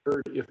IA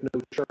occurred if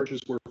no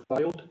charges were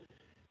filed.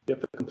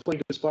 If the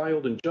complaint is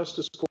filed in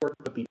justice court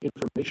but the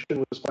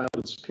information was filed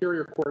in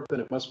superior court, then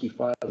it must be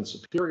filed in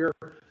superior.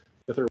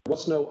 If there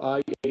was no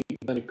IA,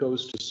 then it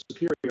goes to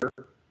superior.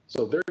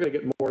 So they're going to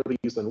get more of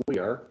these than we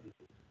are.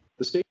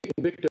 The state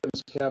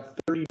victims have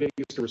 30 days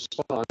to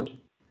respond.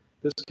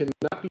 This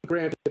cannot be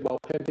granted while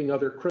pending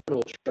other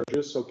criminal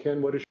charges. So,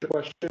 Ken, what is your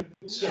question?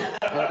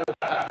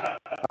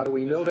 How do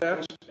we know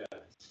that?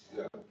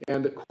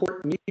 And the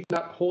court need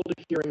not hold a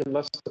hearing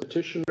unless the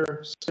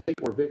petitioner, state,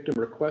 or victim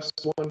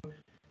requests one.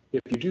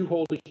 If you do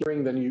hold a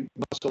hearing, then you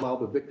must allow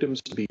the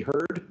victims to be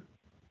heard.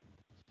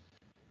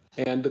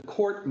 And the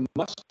court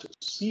must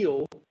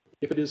seal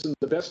if it is in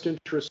the best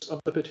interest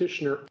of the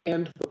petitioner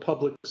and the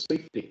public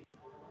safety.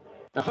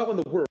 Now, how in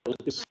the world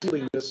is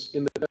sealing this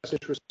in the best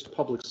interest of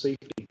public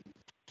safety?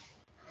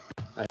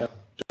 I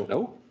don't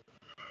know.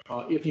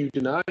 If you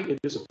deny, it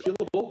is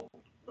appealable.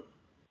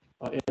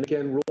 And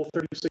again, Rule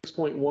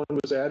 36.1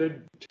 was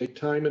added. Take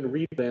time and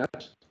read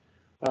that.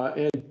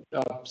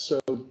 So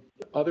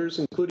others,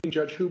 including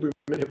Judge Huberman,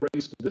 have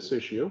raised this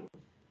issue,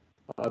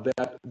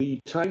 that the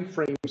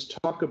timeframes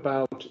talk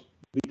about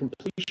the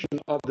completion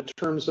of the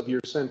terms of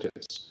your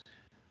sentence.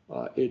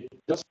 It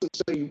doesn't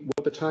say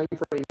what the time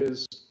frame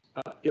is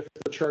if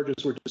the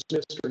charges were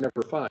dismissed or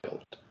never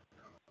filed.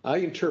 I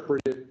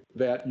interpreted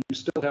that you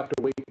still have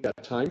to wait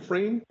that time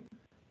frame.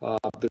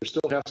 There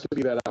still has to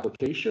be that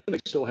application. They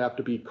still have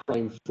to be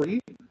crime-free.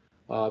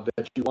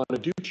 That you want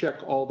to check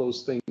all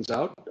those things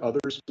out.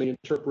 Others may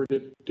interpret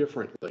it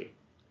differently.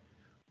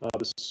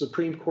 The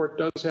Supreme Court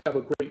does have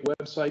a great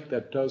website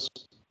that does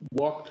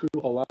walk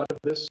through a lot of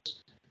this,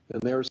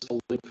 and there's the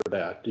link for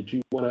that. Did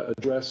you want to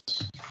address?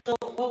 So,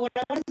 well, what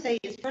I want to say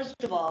is, first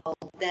of all,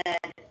 that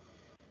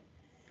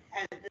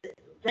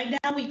right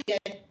now we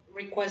get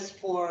requests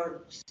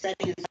for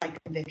setting aside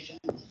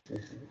convictions.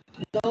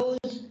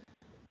 Those,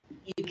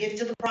 you give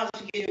to the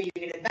prosecutor, you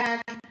get it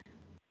back.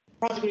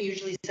 Prosecutor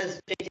usually says,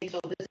 takes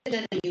over the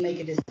decision, and you make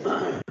a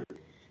decision.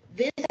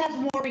 This has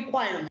more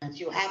requirements.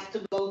 You have to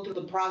go through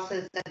the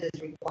process that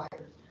is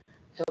required.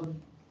 So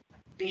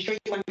be sure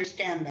you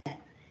understand that.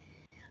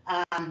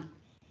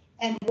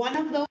 And one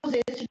of those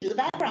is to do the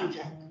background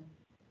check.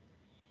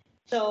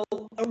 So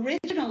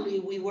originally,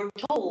 we were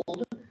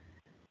told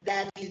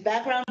that these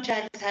background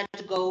checks had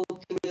to go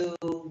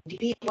through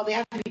DPS, well, they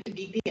have to be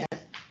through DPS,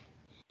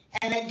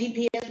 and that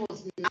DPS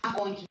was not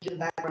going to do the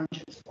background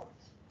checks for us.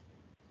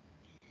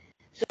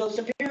 So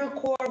Superior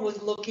Court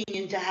was looking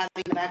into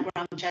having the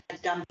background checks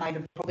done by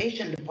the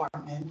probation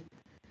department.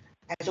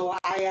 And so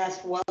I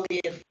asked, well,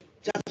 if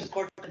Justice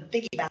Court could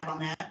piggyback on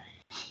that,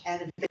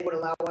 and if they would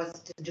allow us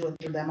to do it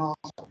through them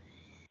also.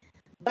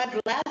 But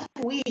last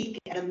week,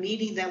 at a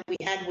meeting that we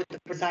had with the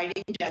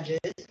presiding judges,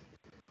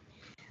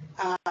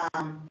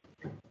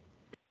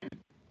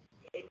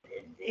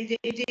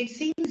 it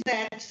seems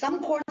that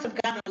some courts have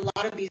gotten a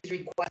lot of these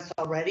requests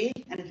already,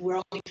 and we're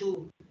only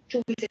two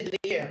weeks into the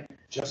year.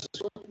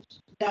 Justice.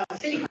 The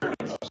city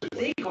courts.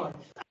 City courts.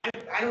 I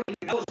don't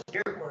even know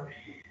Superior Court.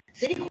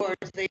 City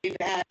courts, they've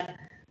had,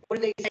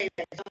 what do they say?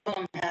 That some of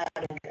them had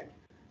like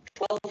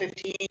 12,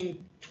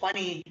 15,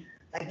 20,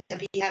 like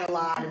Tempe had a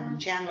lot,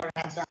 and Chandler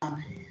had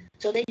some.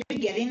 So they've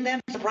been getting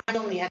them. Surprise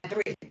only had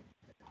 3.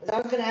 So I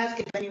was going to ask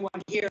if anyone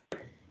here,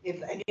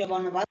 if any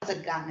one of us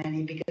had gotten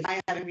any, because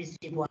I haven't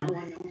received one.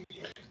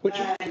 Which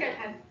you have to.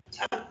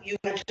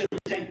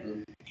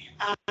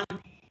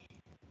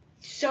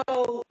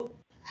 So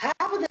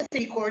half of the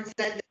city courts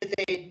said that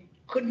they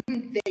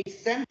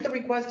sent the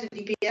request to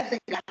DPS and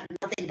got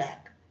nothing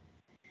back.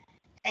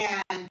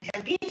 And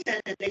Tempe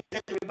said that they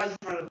sent the request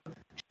to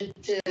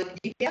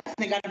DPS and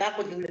they got it back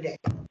within the day.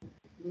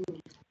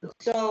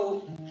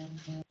 So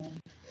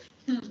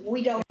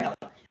we don't know.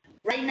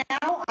 Right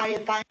now, I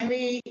have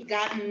finally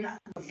gotten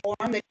the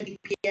form that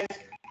DPS,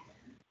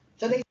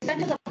 so they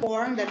sent us a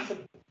form that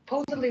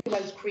supposedly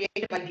was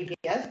created by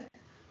DPS.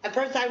 At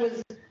first I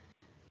was,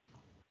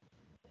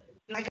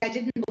 like, I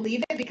didn't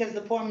believe it because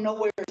the form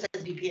nowhere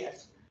says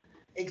DPS,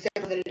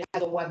 except that it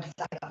has a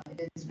website on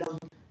it. It's no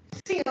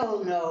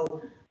seal,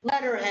 no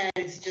letterhead,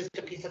 it's just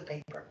a piece of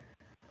paper.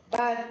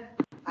 But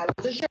I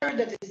was assured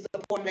that this is the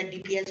form that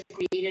DPS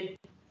created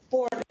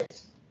for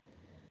this.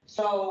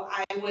 So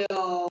I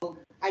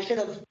should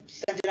have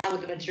sent it out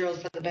with the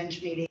materials for the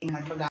bench meeting,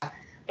 I forgot.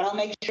 But I'll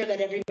make sure that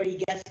everybody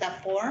gets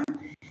that form,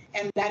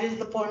 and that is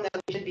the form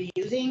that we should be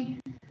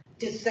using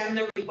to send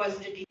the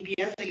request to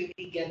DPS so you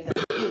can get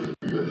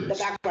the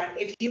background.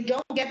 If you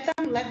don't get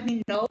them, let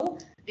me know,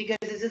 because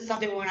this is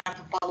something we're gonna have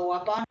to follow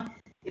up on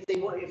if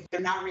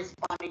they're not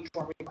responding to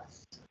our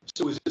requests.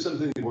 So is this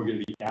something that we're going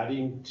to be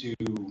adding to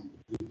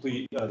the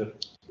plea,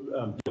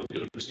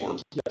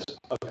 proceedings? Yes.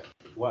 Okay.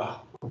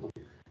 Wow.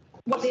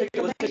 Let's take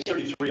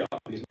 33 off.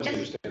 Please, let me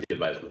understand the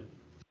advisement.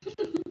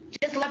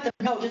 Just let them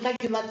know, just like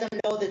you let them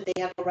know that they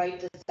have a right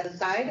to set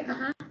aside,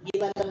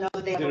 you let them know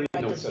that they have a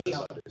right to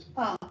seal.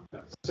 Oh,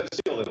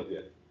 Seal little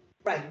bit.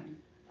 right.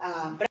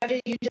 But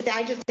I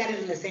just said it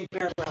in the same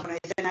paragraph, and I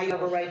said, now you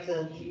have a right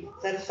to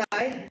set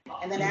aside,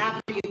 and then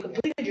after you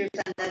completed your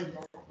sentence,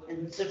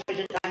 and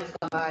sufficient time has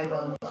gone by,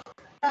 well,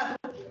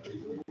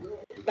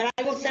 but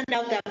I will send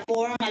out that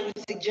form. I would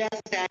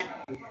suggest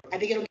that, I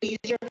think it'll be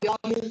easier if we all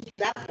use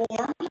that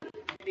form,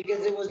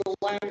 because it was the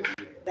one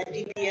that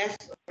DPS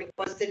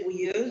requested we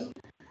use.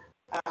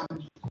 I'm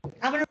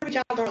gonna reach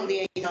out to our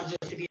liaison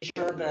just to be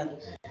sure,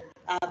 but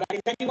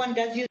if anyone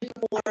does use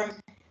the form,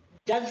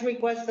 does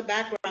request the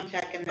background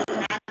check, and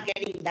they're not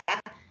getting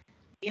back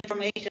the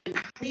information,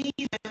 please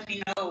let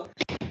me know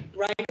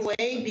right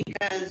away,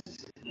 because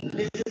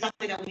this is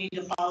something that we need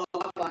to follow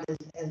up on as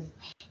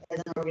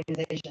an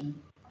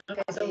organization.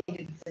 Okay, so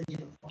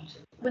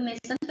when they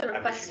sent the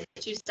request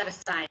to set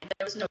aside,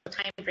 there was no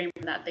time frame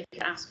for that. They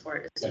could ask for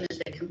it as soon as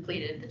they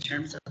completed the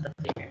terms of the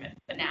plea agreement.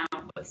 But now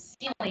with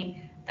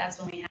sealing, that's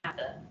when we have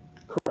the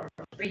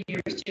 3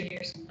 years, 2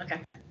 years.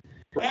 Okay.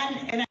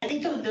 And I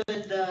think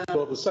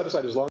Well, the set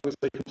aside as long as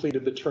they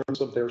completed the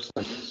terms of their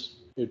sentence.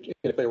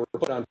 If they were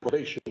put on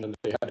probation, then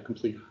they had to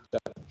complete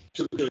that.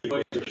 So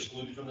DUIs are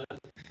excluded from that?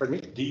 Pardon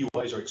me?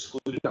 DUIs are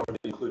excluded, or are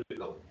they included?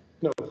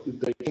 No,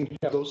 they can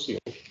have those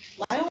sealed.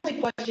 my only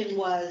question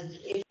was,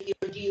 if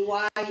your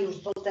DUI, you were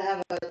supposed to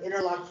have an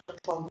interlock for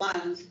 12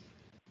 months,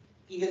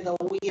 even though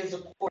we as a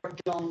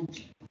court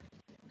don't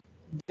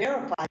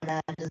verify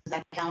that, does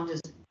that count as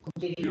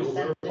completing your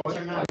sentence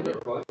or not?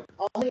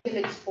 Only if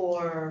it's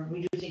for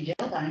reducing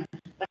jail time,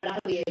 but not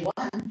the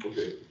A1,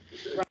 Okay.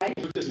 right?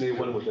 What does an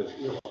A1 with this?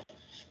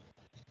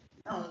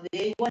 No,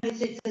 the A1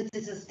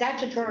 it's a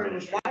statutory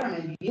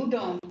requirement. You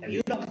don't.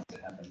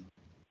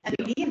 I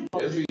mean, he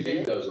imposed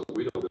it. doesn't,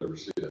 we don't ever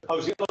see that. I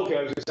was gonna say,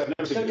 I've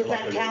never So seen. does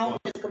that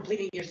count as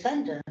completing your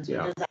sentence? Or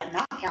Yeah. does that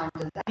not count?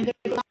 I mean,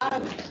 there's a lot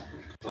of,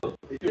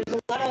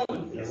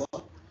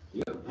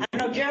 I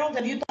don't know, Gerald,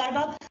 have you thought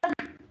about that?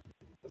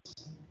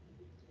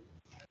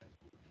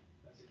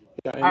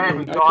 Yeah, I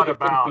haven't thought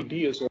about-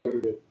 NPD is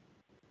ordered it.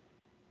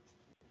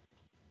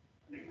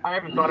 I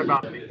haven't thought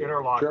about the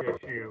interlock Sure.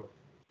 issue.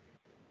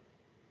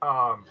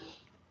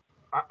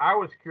 I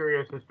was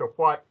curious as to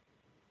what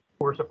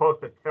we're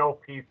supposed to tell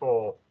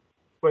people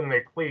when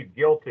they plead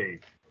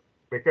guilty,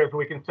 because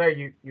we can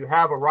say you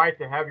have a right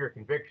to have your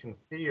conviction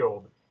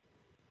sealed.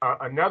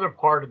 Another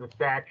part of the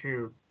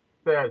statute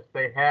says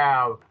they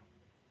have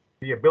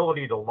the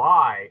ability to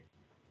lie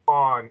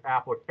on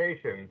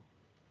applications,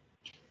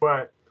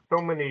 but so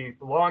many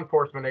law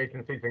enforcement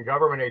agencies and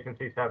government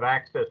agencies have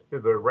access to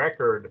the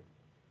record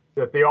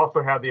that they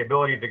also have the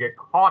ability to get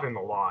caught in the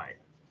lie.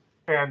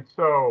 And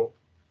so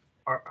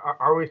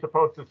are we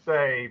supposed to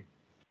say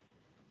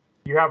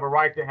you have a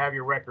right to have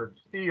your record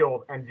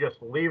sealed and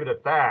just leave it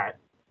at that?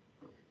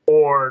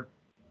 Or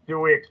do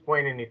we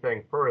explain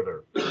anything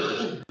further?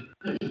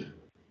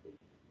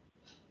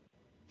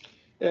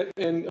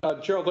 And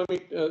Gerald, let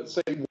me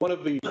say one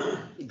of the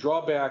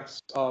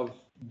drawbacks of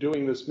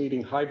doing this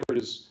meeting hybrid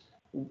is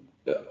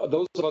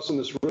those of us in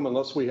this room,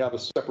 unless we have a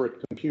separate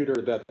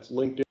computer that's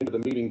linked into the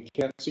meeting,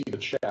 can't see the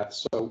chat.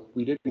 So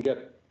we didn't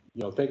get,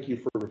 thank you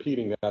for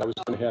repeating that. I was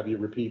going to have you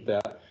repeat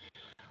that.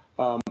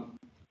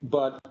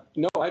 But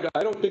no, I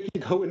don't think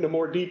you go into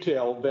more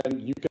detail than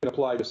you can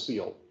apply to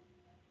seal.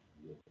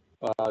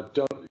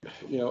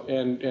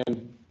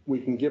 And we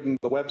can give them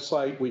the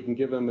website, we can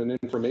give them an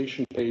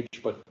information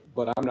page, but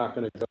I'm not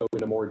going to go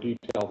into more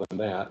detail than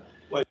that.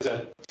 Why is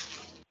that?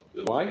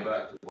 Why?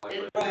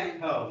 Right.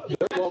 Oh,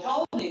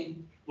 Well,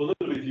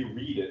 literally, if you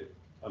read it,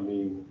 I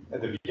mean,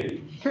 at the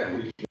beginning.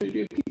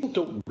 people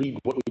don't read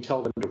what we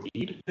tell them to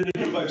read.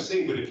 No, I'm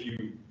saying, but if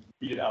you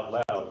read it out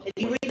loud.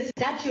 If you read the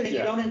statute and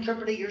you don't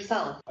interpret it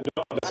yourself. I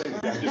know, I'm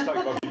just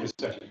talking about reading the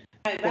statute.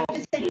 Right, but I'm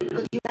just saying,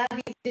 because you have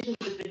these issues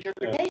with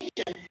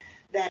interpretation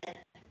that,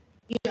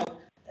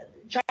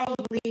 Charles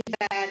believes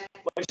that,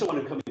 I just don't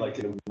want to come in like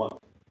in a month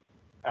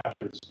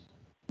afterwards.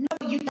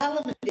 no, you tell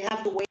them that they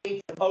have to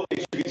wait. Oh,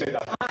 okay, so you can say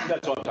that.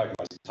 That's what I'm talking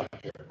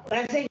about. But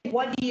I'm saying,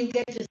 what do you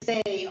get to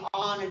say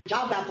on a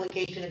job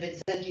application if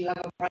it says you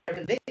have a prior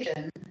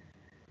conviction?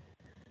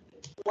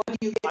 What do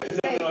you get to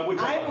say? No, I wouldn't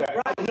talk about that.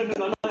 Right.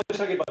 No, I'm not just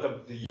talking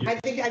about the I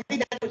think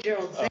that's what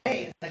Gerald's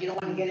saying, like you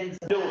don't want to get into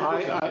No,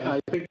 that. I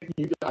think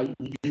you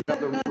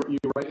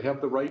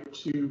have the right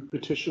to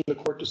petition the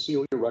court to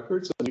seal your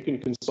records, and you can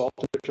consult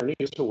an attorney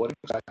as to what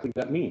exactly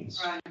that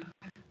means. Right.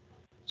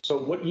 So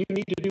what you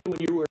need to do when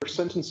you are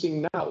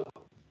sentencing now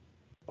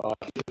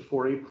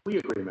for a plea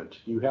agreement,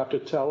 you have to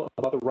tell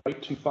about the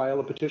right to file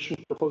a petition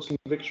for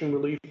post-conviction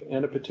relief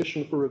and a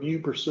petition for review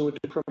pursuant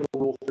to Criminal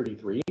Rule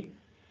 33.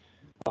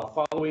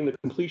 Following the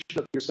completion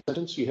of your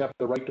sentence, you have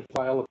the right to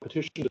file a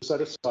petition to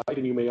set aside,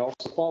 and you may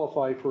also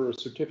qualify for a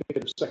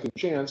certificate of second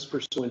chance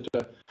pursuant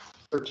to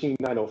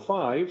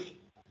 13905.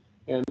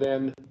 And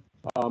then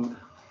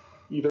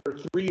either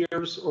 3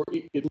 years or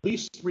at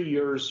least 3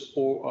 years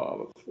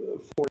or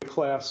for a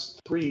class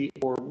 3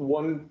 or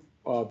 1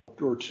 or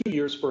 2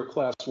 years for a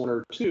class 1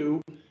 or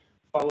 2.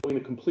 Following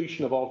the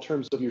completion of all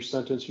terms of your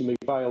sentence, you may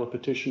file a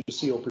petition to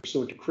seal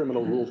pursuant to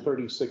Criminal Rule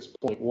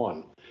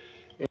 36.1.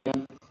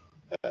 And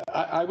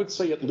I would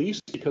say at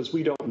least, because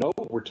we don't know,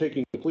 we're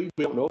taking the plea,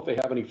 we don't know if they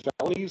have any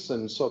felonies,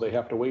 and so they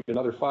have to wait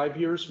another 5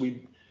 years.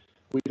 We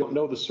don't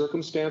know the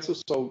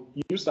circumstances, so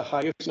use the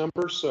highest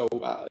number. So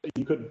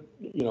you could,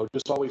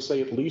 just always say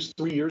at least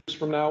 3 years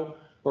from now,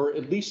 or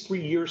at least 3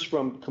 years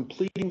from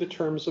completing the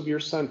terms of your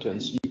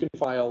sentence, you can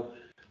file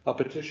a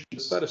petition to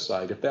set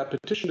aside. If that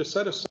petition to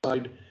set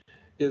aside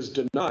is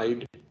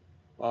denied,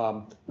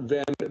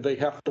 then they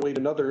have to wait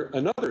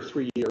another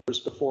 3 years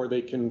before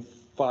they can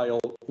file.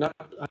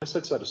 I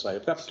said set aside.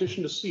 If that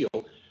petition to seal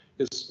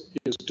is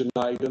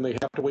denied, then they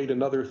have to wait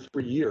another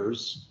 3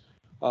 years.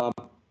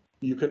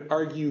 You can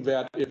argue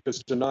that if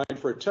it's denied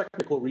for a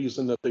technical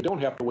reason, that they don't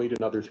have to wait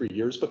another 3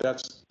 years, but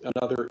that's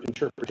another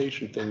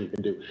interpretation thing you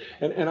can do.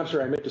 And I'm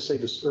sorry, I meant to say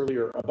this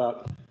earlier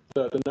about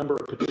the number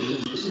of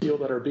petitions to seal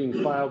that are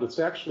being filed. It's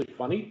actually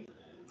funny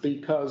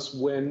because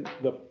when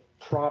the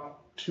Prop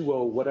 20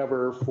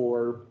 whatever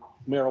for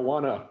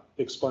marijuana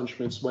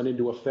expungements went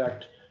into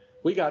effect,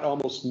 we got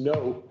almost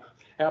no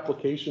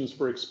applications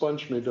for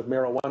expungement of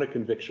marijuana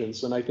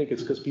convictions, and I think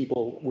it's because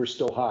people were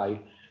still high,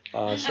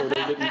 so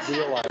they didn't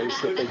realize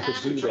that they could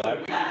do that.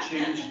 We could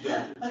change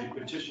the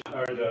petition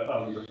or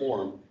the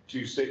form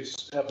to say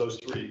have those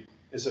 3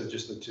 instead of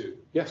just the 2.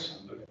 Yes.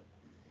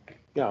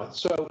 Yeah.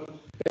 So,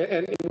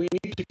 and we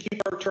need to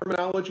keep our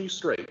terminology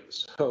straight.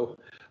 So,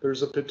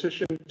 there's a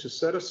petition to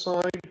set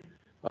aside.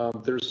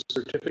 There's a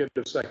certificate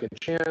of second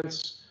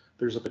chance.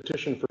 There's a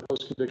petition for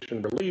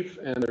post-conviction relief,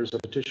 and there's a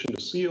petition to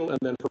seal. And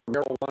then for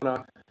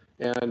marijuana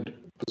and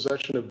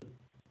possession of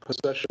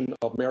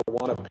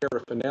marijuana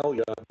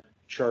paraphernalia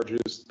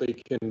charges, they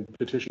can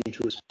petition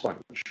to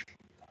expunge.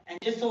 And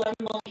just so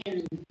everyone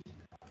can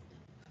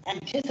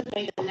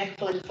anticipate the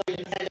next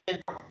legislative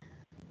session,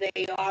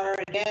 they are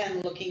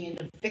again looking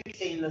into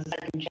fixing the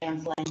second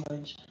chance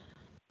language.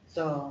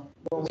 So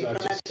we'll wait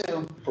for that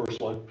too.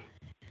 First one.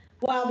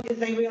 Well, because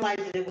they realized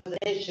that it was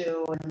an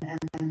issue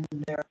and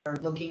they're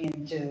looking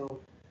into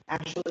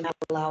actually not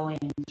allowing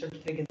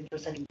certificates for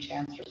second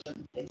chance or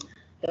certain things.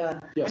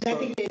 Yes, I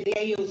think the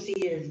AUC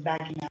is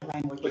backing that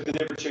language. But they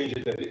never change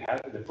it,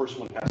 that the first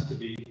one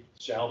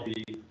shall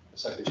be a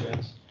second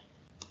chance?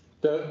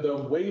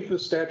 The way the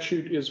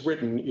statute is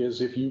written is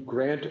if you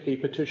grant a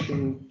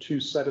petition to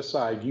set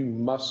aside, you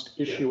must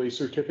issue a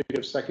certificate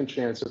of second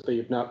chance if they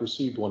have not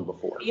received one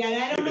before. Yeah,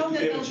 and I don't know that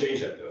They haven't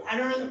changed that though. I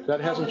don't know.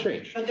 That hasn't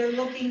changed. But they're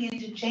looking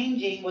into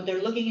changing, what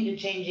they're looking into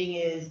changing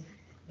is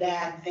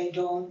that they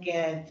don't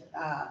get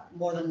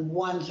more than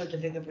one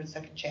certificate for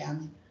second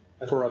chance.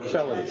 For a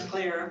felony. That's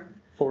clear.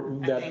 For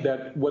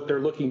that, what they're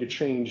looking to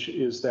change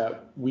is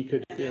that we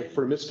could,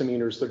 for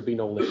misdemeanors, there'd be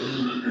no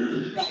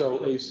limit.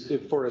 So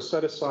if for a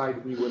set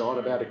aside, we would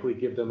automatically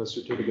give them a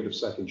certificate of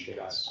second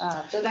chance.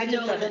 So that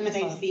just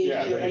eliminates the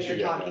Yeah, issue that issue, you're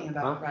yeah. talking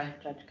about. Huh?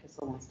 Right, Judge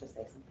Kissel wants to say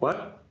something.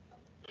 What?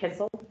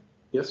 Kissel?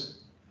 Yes?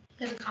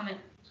 There's a comment.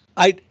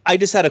 I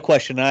just had a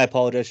question, and I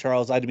apologize,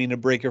 Charles. I didn't mean to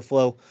break your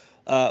flow.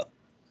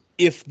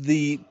 If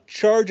the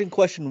charge in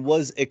question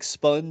was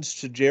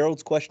expunged, to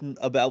Gerald's question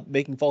about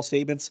making false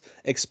statements,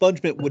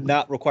 expungement would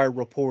not require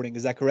reporting.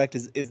 Is that correct?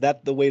 Is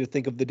that the way to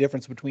think of the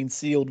difference between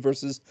sealed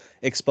versus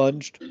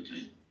expunged?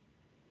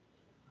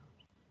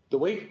 The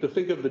way to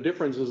think of the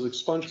difference is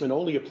expungement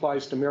only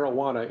applies to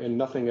marijuana and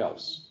nothing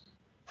else.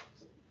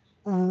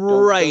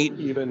 Right. Don't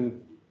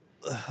even.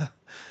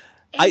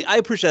 I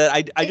appreciate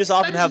that. I just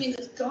often have. Means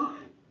it's gone.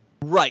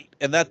 Right,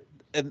 and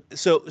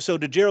so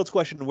to Gerald's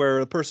question,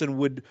 where a person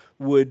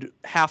would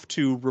have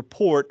to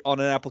report on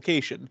an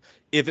application,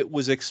 if it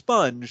was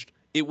expunged,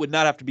 it would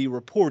not have to be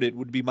reported,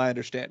 would be my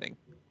understanding.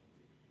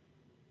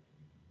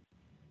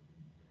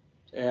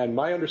 And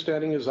my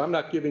understanding is I'm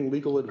not giving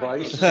legal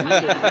advice.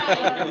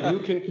 You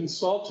can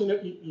consult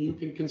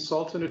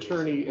an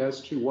attorney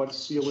as to what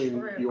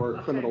sealing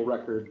your criminal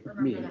record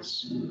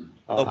means.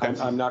 Okay.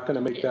 I'm not going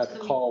to make that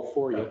call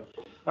for you.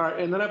 All right,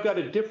 and then I've got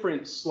a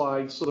different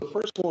slide. So the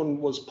first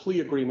one was plea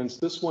agreements.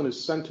 This one is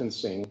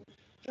sentencing.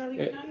 Charlie,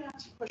 can I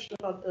ask a question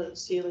about the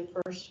ceiling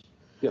first?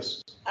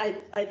 Yes.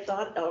 I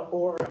thought,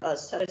 or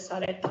set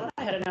aside, I thought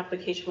I had an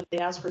application where they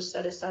asked for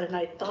set aside, and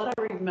I thought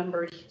I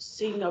remembered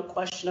seeing a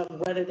question of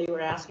whether they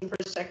were asking for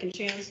a second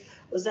chance.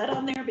 Was that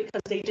on there?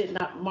 Because they did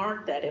not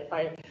mark that, if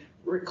I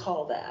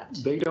recall that.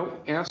 They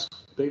don't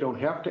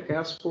have to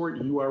ask for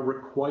it. You are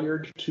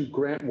required to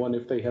grant one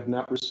if they have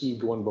not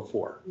received one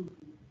before.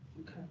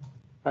 Okay.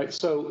 All right,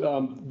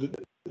 so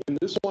in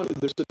this one,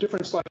 there's a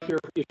different slide here.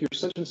 If you're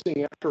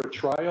sentencing after a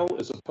trial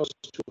as opposed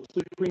to a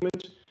plea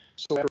agreement,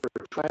 so after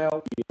a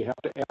trial, you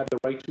have to add the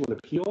right to an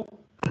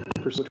appeal,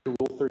 pursuant to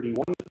Rule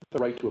 31, the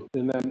right to,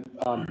 and then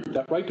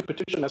that right to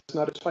petition, that's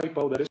not a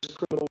typo, that is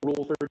Criminal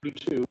Rule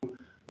 32.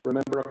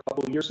 Remember, a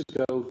couple of years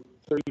ago,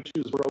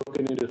 32 is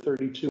broken into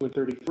 32 and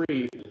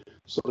 33,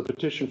 so the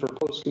petition for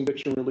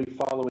post-conviction relief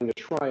following a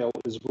trial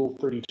is Rule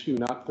 32,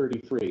 not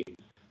 33.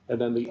 And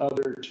then the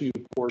other two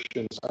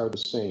portions are the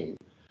same.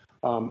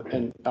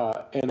 And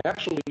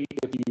actually,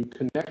 if you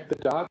connect the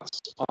dots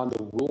on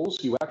the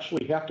rules, you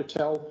actually have to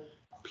tell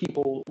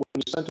people when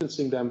you're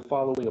sentencing them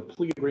following a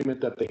plea agreement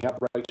that they have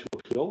right to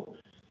appeal,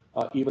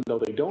 even though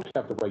they don't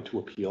have the right to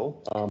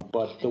appeal.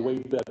 But the way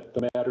that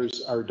the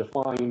matters are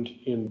defined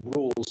in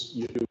rules,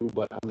 you do,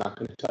 but I'm not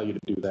going to tell you to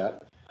do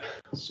that.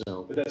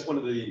 So. But that's one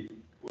of the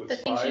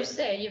things you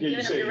say, you've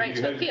given up your right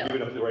to appeal.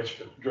 Given up the right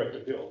to direct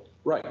appeal.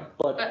 Right,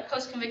 But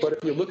post-conviction. but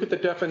if you look at the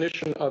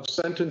definition of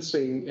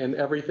sentencing and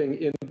everything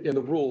in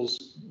the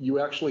rules, you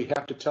actually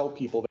have to tell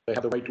people that they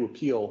have the right to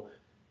appeal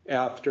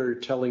after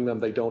telling them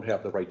they don't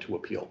have the right to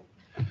appeal.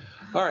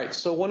 All right,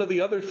 so one of the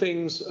other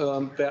things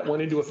that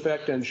went into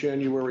effect on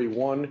January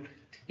 1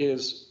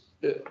 is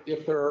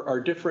if there are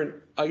different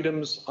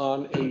items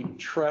on a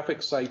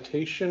traffic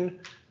citation,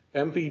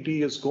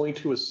 MVD is going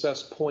to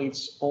assess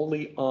points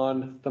only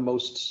on the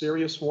most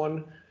serious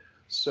one.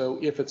 So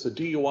if it's a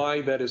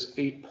DUI, that is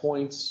 8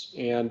 points,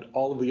 and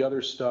all of the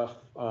other stuff,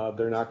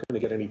 they're not going to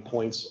get any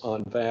points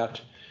on that.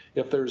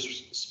 If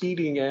there's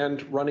speeding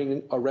and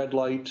running a red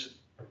light,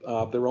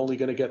 they're only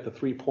going to get the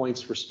 3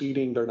 points for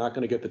speeding. They're not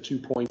going to get the 2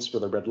 points for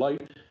the red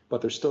light, but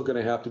they're still going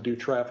to have to do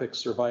traffic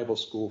survival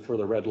school for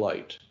the red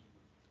light.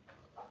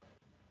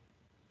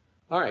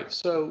 All right,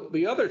 so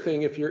the other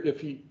thing, if you're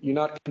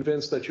not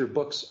convinced that your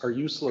books are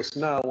useless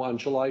now, on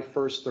July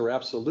 1st, they're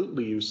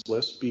absolutely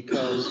useless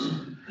because,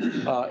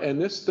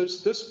 and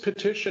this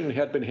petition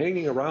had been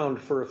hanging around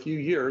for a few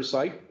years.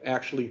 I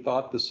actually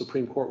thought the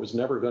Supreme Court was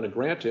never going to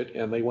grant it,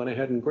 and they went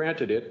ahead and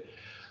granted it.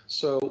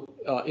 So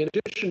in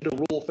addition to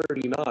Rule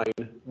 39,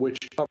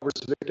 which covers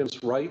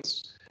victims'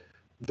 rights,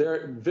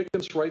 their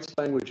victims' rights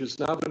language is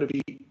now going to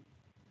be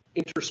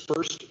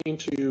interspersed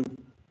into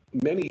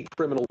many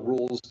criminal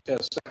rules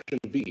as Section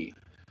V.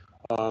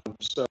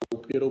 So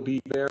it'll be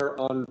there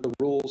on the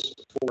rules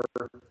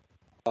for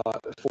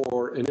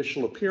for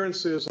initial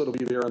appearances, it'll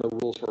be there on the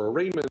rules for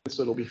arraignments,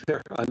 it'll be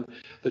there on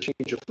the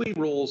change of plea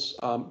rules,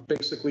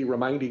 basically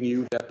reminding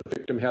you that the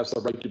victim has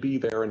the right to be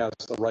there and has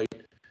the right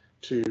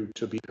to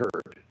be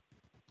heard.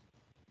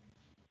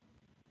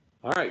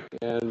 All right,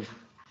 and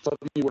some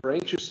of you were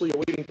anxiously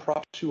awaiting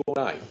Prop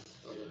 209.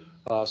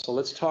 So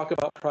let's talk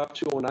about Prop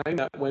 209.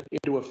 That went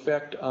into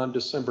effect on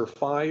December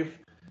 5.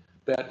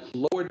 That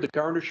lowered the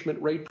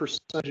garnishment rate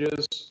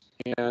percentages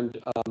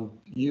and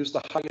used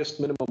the highest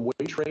minimum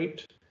wage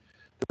rate.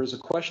 There is a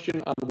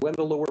question on when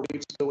the lower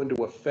rates go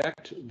into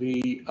effect.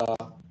 The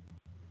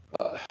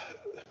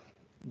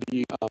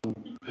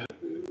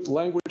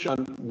language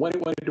on when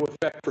it went into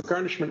effect for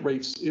garnishment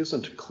rates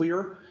isn't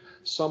clear.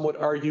 Some would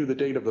argue the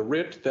date of the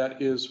writ.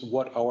 That is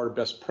what our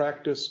best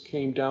practice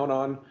came down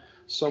on.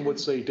 Some would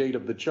say date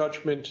of the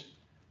judgment.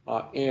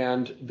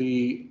 And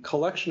the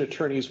collection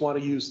attorneys want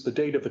to use the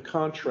date of the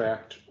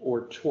contract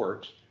or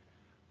tort.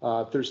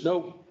 There's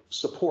no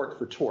support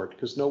for tort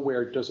because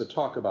nowhere does it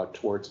talk about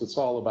torts. It's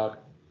all about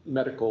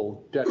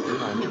medical debt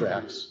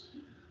contracts.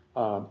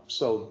 But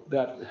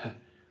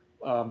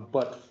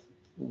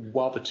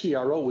while the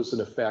TRO was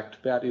in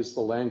effect, that is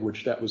the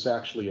language that was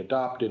actually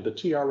adopted. The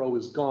TRO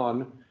is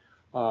gone.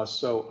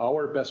 So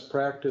our best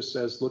practice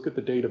says look at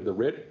the date of the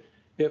writ.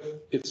 If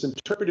it's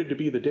interpreted to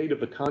be the date of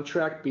the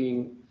contract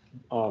being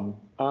on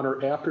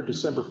or after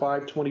December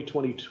 5,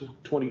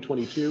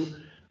 2022,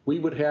 we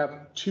would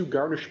have two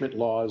garnishment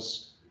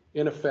laws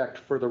in effect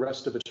for the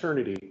rest of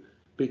eternity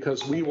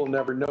because we will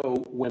never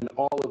know when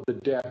all of the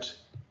debt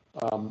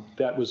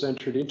that was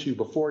entered into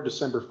before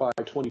December 5,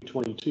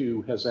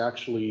 2022 has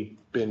actually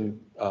been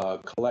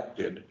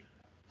collected.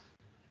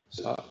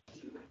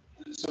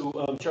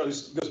 Charlie,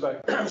 this goes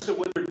back. So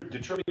when they're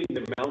determining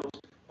the amount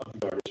of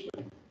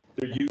garnishment,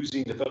 they're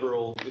using the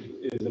federal.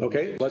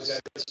 Okay,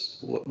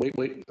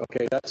 wait.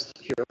 Okay, that's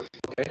here.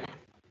 Okay.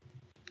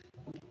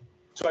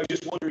 So I'm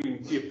just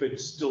wondering if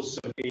it's still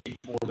 780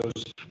 for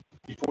those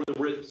before the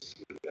writs,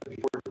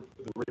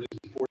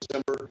 before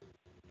December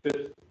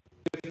 5th.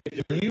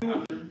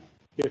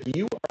 If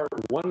you are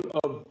one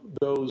of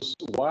those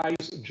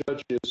wise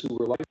judges who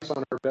relies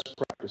on our best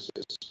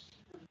practices,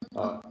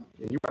 and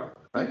you are,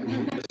 right?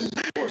 Then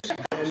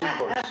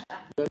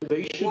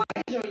they should.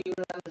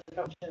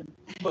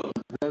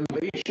 Then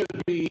they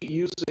should be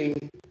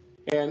using,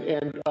 and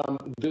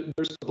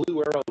there's the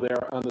blue arrow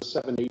there on the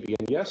 780.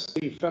 And yes,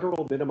 the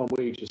federal minimum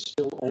wage is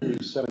still only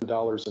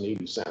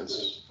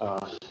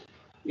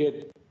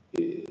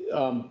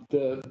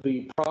 $7.80.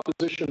 The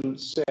proposition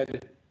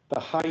said the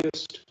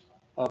highest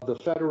of the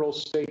federal,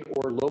 state,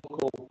 or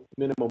local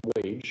minimum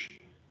wage.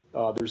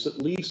 There's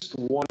at least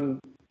one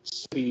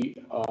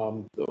city,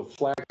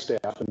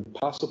 Flagstaff, and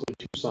possibly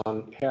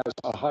Tucson, has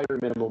a higher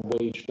minimum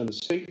wage than the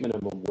state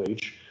minimum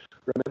wage.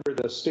 Remember,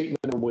 the state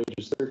minimum wage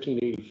is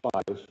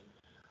 $13.85.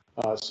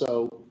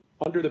 So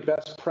under the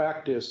best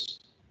practice,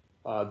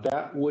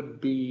 that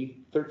would be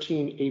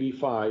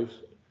 $13.85.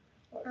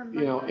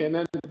 And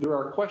then there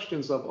are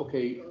questions of,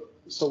 okay,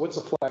 so what's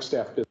a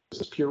Flagstaff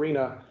business?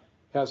 Purina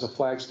has a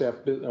Flagstaff,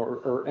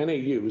 or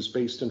NAU is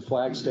based in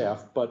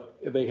Flagstaff, but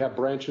they have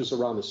branches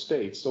around the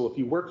state. So if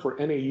you work for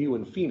NAU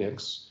in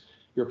Phoenix,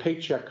 your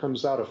paycheck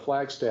comes out of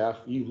Flagstaff,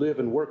 you live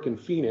and work in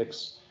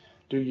Phoenix,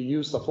 do you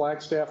use the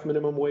Flagstaff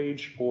minimum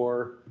wage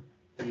or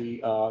the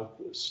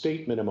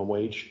state minimum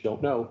wage?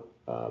 Don't know.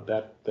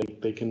 That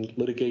they can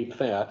litigate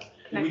that.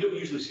 We don't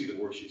usually see the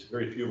worksheets.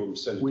 Very few of them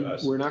send it to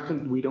us. We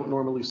don't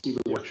normally see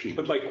the worksheet.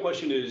 But my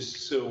question is,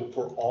 so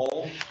for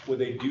all, when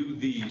they do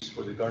these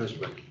for the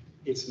garnishment,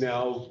 it's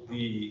now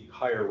the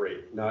higher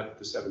rate, not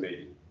the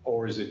 780?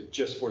 Or is it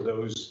just for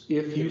those?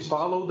 If you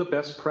follow the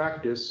best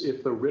practice,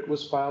 if the writ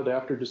was filed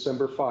after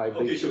December 5,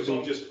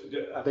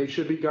 they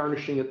should be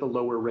garnishing at the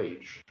lower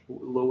rates.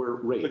 But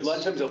a lot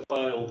of times they'll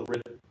file the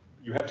writ,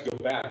 you have to go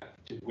back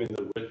to when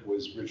the writ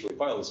was originally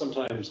filed. And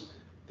sometimes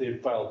they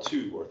file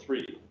 2 or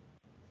 3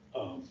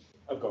 of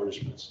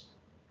garnishments.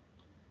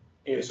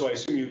 And so I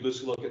assume you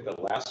just look at the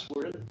last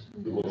writ?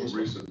 The most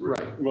recent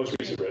writ. Right. Most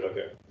recent writ,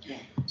 okay.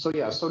 So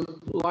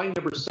line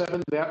number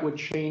 7, that would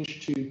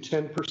change to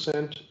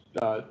 10%,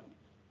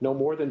 no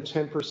more than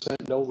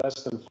 10%, no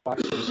less than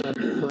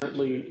 5%.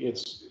 Currently,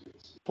 it's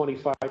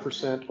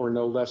 25% or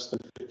no less than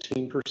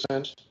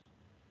 15%.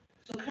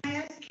 So can I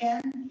ask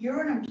Ken,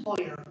 you're an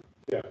employer.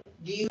 Yeah.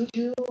 Do you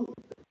do,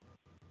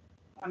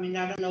 I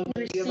don't know,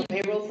 do you have a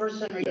payroll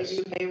person or Yes.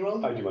 you do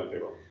payroll? I do my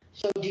payroll.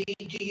 So do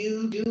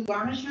you do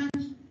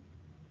garnishments?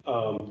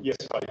 Yes,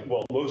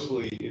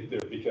 mostly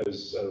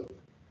because of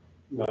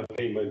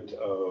non-payment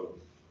of,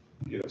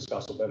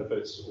 spousal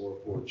benefits or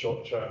for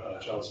child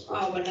support.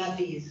 Oh, but not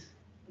these.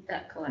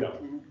 Debt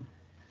collecting.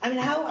 I've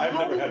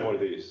never had one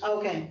of these.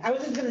 Okay, I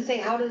was just gonna say,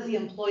 how does the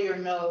employer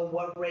know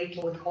what rate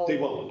to withhold? They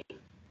won't.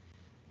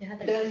 Yeah,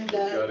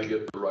 Gotta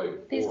get the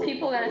right. these form.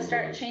 people gotta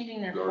start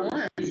changing their forms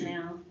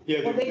now.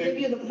 Yeah, Will they give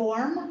you the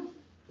form?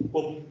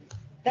 Well,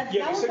 That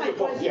yeah, they was send my you a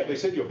form. question. Yeah, they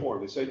send you a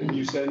form. They said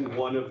you send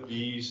one of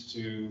these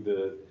to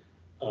the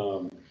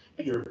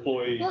your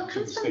employee Well, it to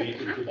the comes from the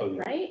state.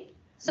 packet, right?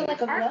 So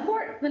like our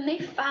court, when they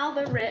file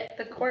the writ,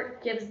 the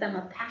court gives them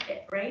a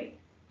packet, right?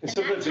 And that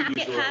sometimes they use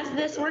packet their has own,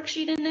 this yeah.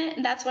 worksheet in it,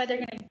 and that's why they're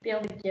gonna be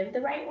able to give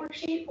the right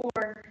worksheet?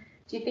 Or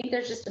do you think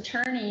there's just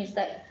attorneys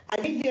that, I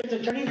think there's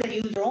attorneys that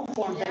use their own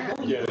forms that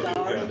don't Yeah, use they do,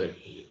 ours.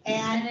 yeah.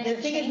 And And the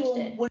they thing is, changed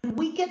it. when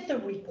we get the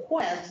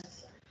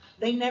requests,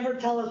 they never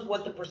tell us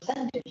what the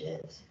percentage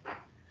is.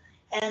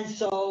 And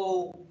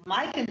so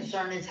my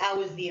concern is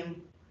how is the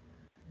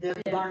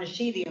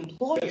garnishee, the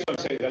employer, That's what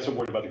I'm saying, that's what I'm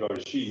worried about the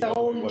garnishee.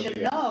 going What to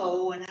they-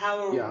 know and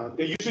how? Yeah,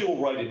 They usually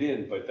will write it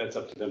in, but that's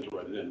up to them to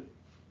write it in.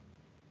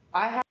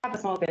 I have a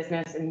small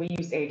business and we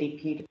use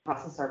ADP to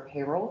process our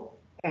payroll,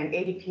 and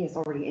ADP has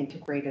already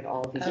integrated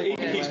all of these. So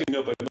ADP's gonna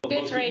know, but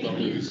Good most for people don't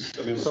ADP. use,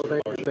 I mean. so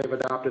they've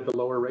adopted the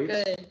lower rates?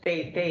 good,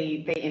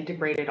 They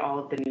integrated all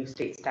of the new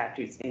state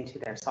statutes into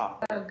their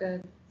software. oh,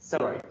 good. So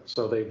Right,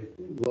 so they've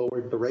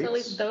lowered the So at least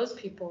rates? those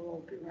people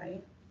will be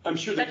right. I'm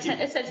sure they But keep.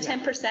 it says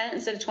 10%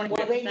 instead of 25%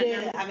 Well, they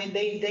did, now. I mean,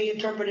 they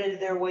interpreted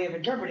their way of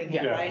interpreting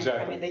it, Yeah, right? I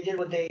exactly. mean, they did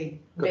what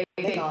they, they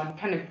Hang on.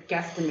 kind of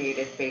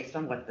guesstimated based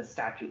on what the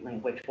statute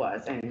language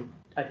was and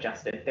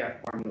adjusted their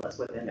formulas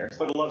within their.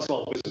 But a lot of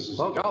small businesses.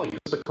 Well, golly,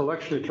 the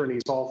collection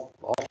attorneys all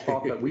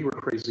thought that we were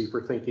crazy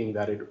for thinking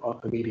that it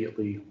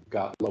immediately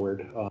got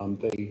lowered.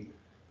 They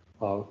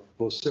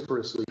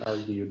vociferously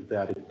argued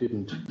that it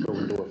didn't go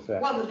into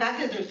effect. well, the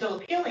fact is they're still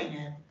appealing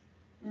it.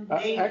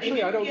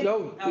 Actually, I don't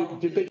know. Oh,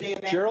 Did they,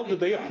 abandoned Gerald, did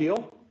they it?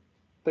 appeal?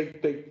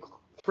 They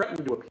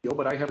threatened to appeal,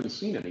 but I haven't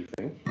seen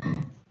anything.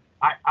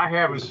 I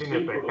haven't seen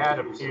if they had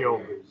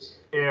appealed.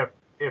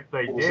 If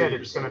they did,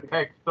 it's gonna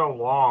take so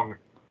long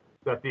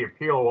that the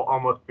appeal will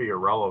almost be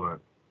irrelevant.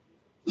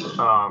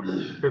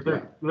 Because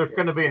there's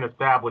gonna be an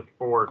established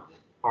force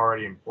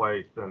already in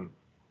place, and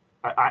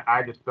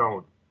I just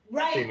don't see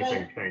Right,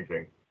 anything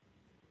changing.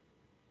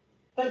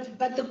 but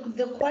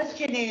the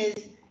question is,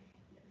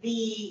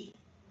 the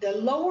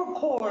lower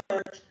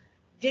court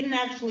didn't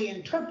actually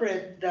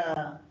interpret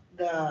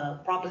the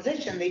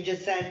proposition. They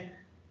just said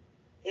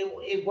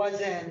it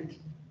wasn't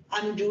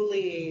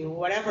unduly,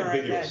 whatever I said,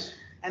 Ambiguous.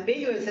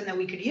 ambiguous, and that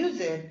we could use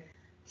it.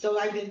 So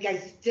I think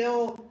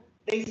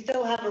they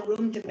still have a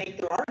room to make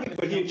their arguments,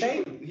 But he don't they?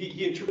 interpreted,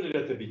 he interpreted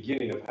at the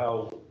beginning of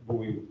how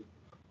moving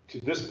to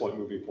this point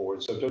moving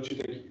forward. So don't you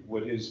think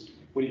when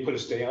he put a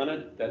stay on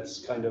it, that's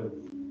kind of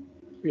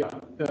Yeah,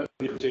 the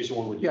interpretation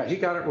one would use? yeah, he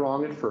got it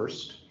wrong at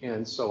first,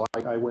 and so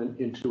I went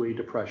into a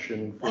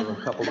depression for a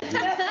couple of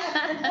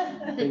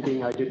weeks,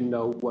 thinking I didn't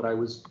know what I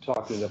was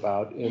talking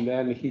about. And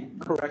then he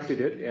corrected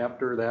it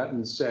after that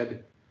and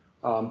said,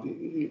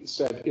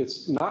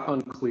 it's not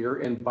unclear.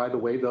 And by the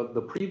way,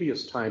 the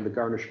previous time the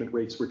garnishment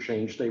rates were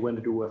changed, they went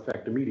into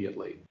effect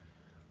immediately.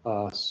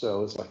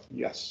 So it's like,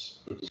 yes.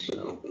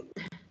 So,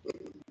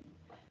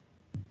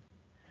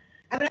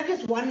 I mean, I'm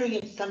just wondering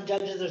if some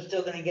judges are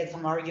still gonna get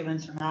some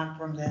arguments or not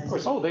from this. of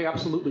course, oh, they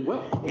absolutely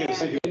will. Yeah.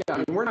 Yeah, I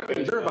mean, we're not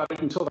going to hear about it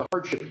until the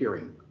hardship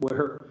hearing,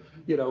 where,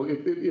 you know,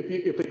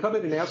 if they come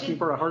in and ask you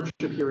for a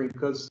hardship hearing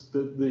because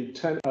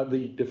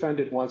the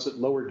defendant wants it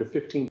lowered to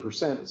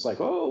 15%, it's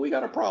like, oh, we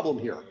got a problem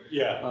here.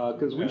 Yeah.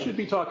 Because we should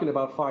be talking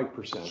about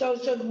 5%. So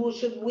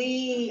should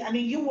we, I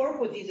mean, you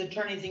work with these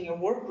attorneys in your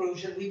work group,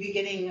 should we be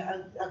getting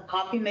a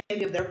copy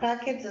maybe of their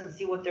packets and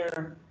see what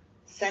they're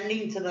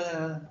sending to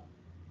the,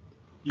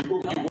 You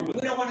work with.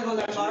 we don't wanna go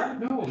that far?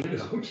 No, we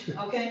don't.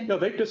 Okay. No,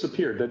 they've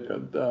disappeared.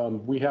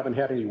 We haven't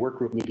had any work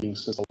group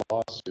meetings since the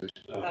lawsuit.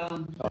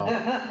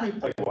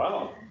 Like,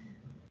 wow.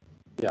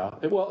 Yeah,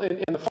 well,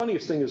 and the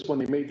funniest thing is when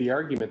they made the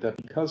argument that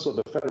because of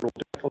the federal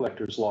debt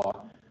collectors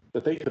law,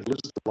 that they could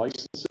list the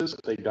licenses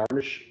if they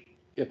garnish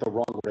at the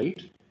wrong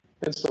rate.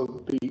 And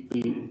so the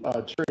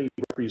attorney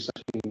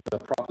representing the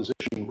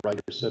proposition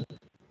writer said,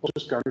 well,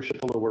 just garnish at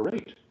the lower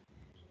rate.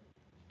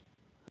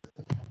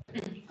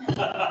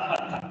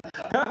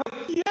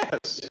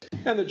 Yes,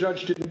 and the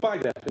judge didn't buy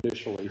that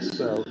initially,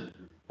 so,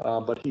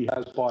 but he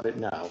has bought it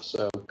now.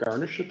 So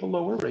garnish at the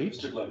lower rate.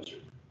 Mr.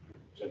 Blanchard,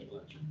 Judge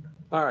Blanchard.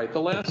 All right,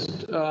 the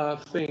last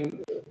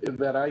thing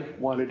that I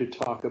wanted to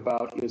talk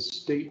about is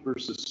State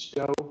versus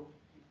Stowe,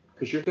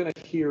 because you're going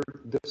to hear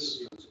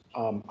this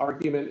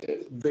argument.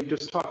 They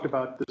just talked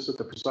about this at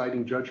the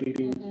presiding judge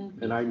meeting,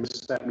 and I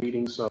missed that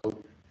meeting, so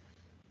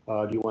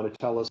do you want to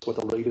tell us what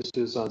the latest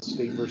is on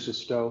State versus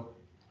Stowe?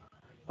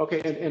 Okay,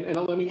 and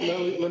let me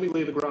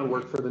lay the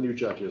groundwork for the new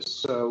judges.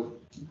 So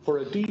for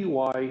a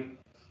DUI,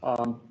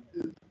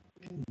 the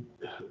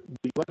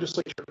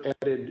legislature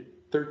added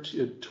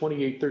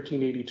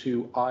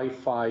 1382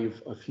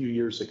 I-5 a few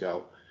years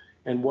ago.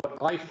 And what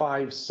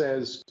I-5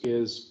 says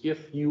is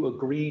if you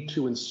agree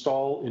to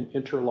install an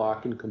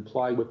interlock and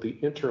comply with the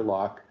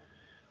interlock,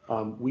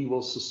 we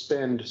will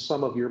suspend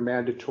some of your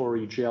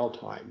mandatory jail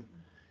time.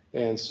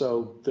 And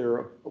so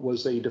there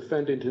was a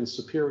defendant in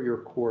Superior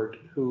Court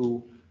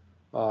who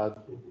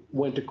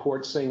went to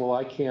court saying, well,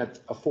 I can't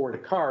afford a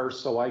car,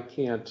 so I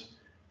can't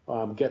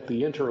get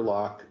the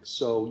interlock,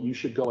 so you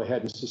should go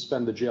ahead and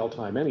suspend the jail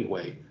time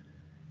anyway.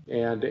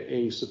 And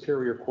a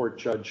Superior Court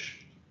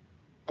judge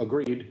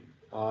agreed,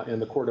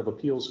 and the Court of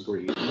Appeals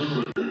agreed.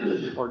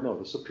 Or no,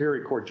 the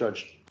Superior Court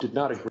judge did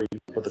not agree,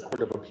 but the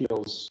Court of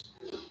Appeals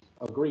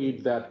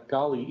agreed that,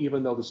 golly,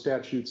 even though the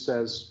statute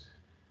says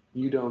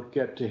you don't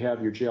get to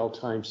have your jail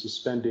time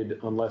suspended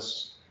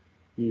unless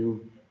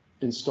you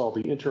install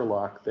the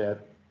interlock,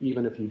 that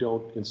even if you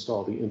don't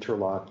install the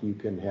interlock, you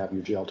can have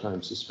your jail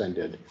time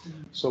suspended.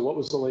 So what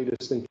was the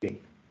latest thinking?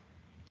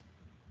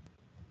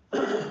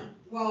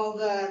 Well,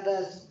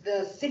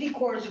 the city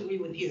courts agree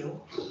with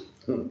you.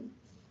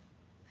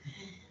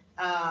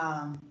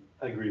 I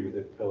agree with the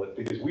appellate,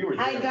 because we were.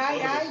 I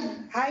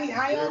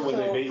There when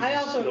they made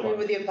also these agree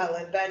with the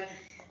appellate, but,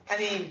 I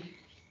mean,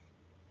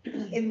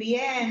 in the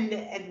end,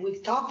 and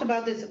we've talked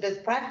about this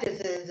best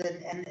practices,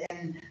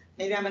 and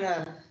maybe I'm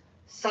gonna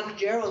suck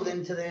Gerald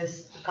into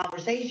this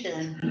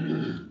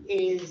conversation,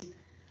 is,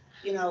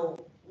 you know,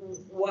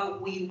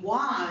 what we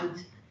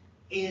want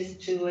is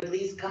to at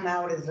least come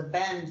out as a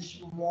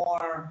bench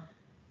more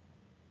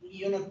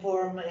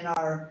uniform in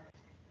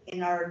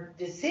our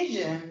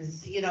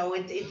decisions. You know,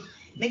 it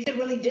makes it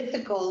really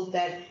difficult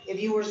that if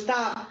you were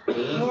stopped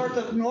north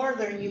of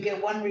Northern, you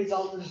get one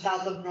result, and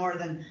south of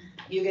Northern,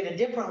 you get a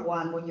different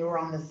one when you're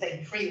on the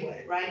same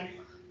freeway, right?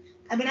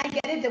 I mean, I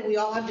get it that we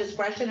all have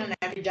discretion and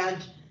every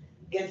judge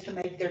gets to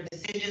make their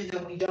decisions,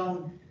 and we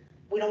don't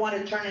want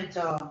to turn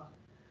into,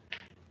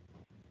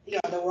 you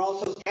know, that we're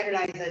also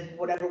standardized that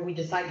whatever we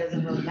decide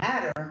doesn't really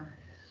matter.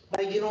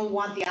 But you don't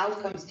want the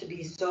outcomes to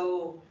be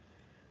so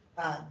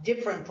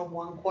different from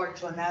one court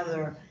to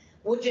another,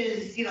 which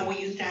is, you know, what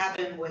used to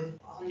happen with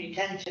home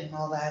detention and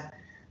all that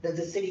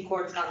the city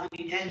courts got home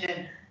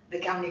detention, the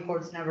county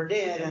courts never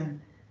did,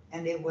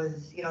 and it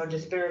was, you know, a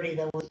disparity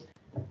that was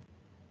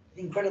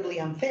incredibly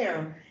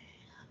unfair.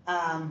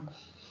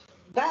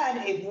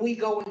 But if we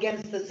go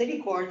against the city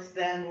courts,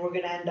 then we're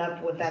gonna end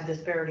up with that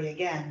disparity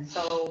again.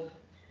 So,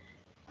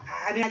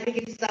 I mean, I think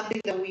it's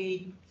something that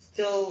we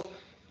still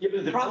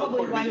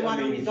probably might want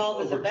to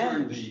resolve as a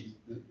bench.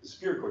 The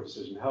Superior Court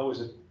decision, how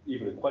is it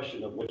even a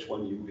question of which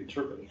one you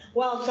interpret?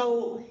 Well,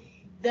 so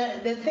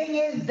the thing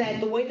is that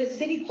the way the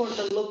city courts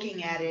are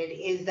looking at it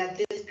is that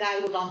this guy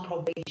was on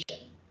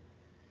probation.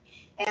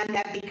 And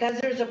that because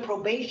there's a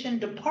probation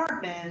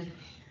department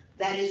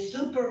that is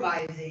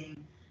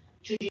supervising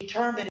to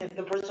determine if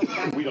the person is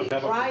actually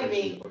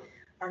driving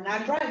or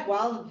not driving,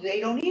 well, they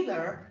don't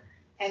either.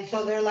 And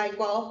so they're like,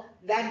 well,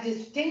 that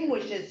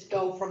distinguishes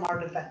Stowe from our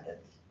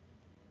defendants.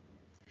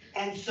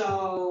 And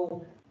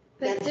so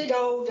that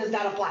Stowe does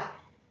not apply.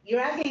 You're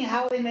asking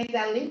how they make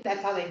that leap?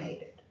 That's how they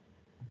made it.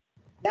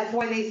 That's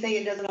why they say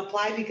it doesn't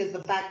apply, because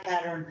the fact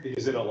pattern.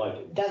 Because they don't like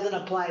it. Doesn't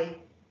apply.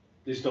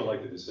 They just don't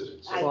like the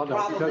decisions. Well,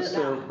 no, because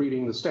they're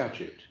reading the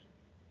statute.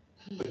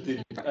 But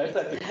I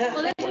thought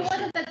Well, then it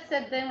wasn't that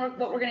said, then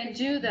what we're gonna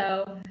do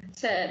though,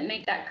 to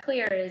make that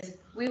clear, is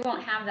we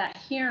won't have that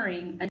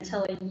hearing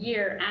until a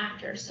year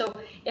after. So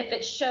if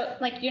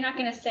it like, you're not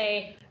gonna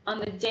say on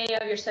the day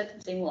of your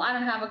sentencing, well, I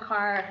don't have a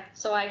car,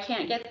 so I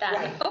can't get that.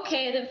 Right.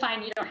 Okay, then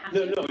fine, you don't have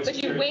No, to. no, it's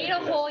But you a wait a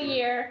year. whole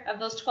year of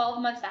those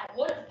 12 months that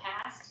would have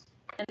passed,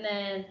 and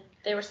then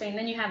they were saying,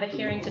 then you have a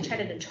hearing to try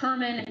to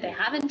determine if they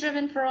haven't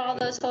driven for all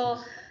those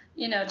whole,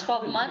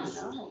 12 months.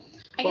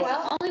 I guess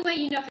the only way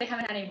you know if they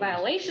haven't had any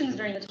violations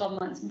during the 12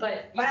 months,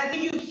 but. But I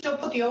think you still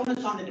put the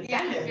onus on the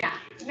defendant. Yeah.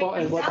 Well,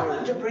 and what Tell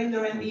them to bring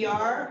their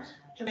MVR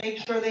to make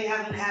sure they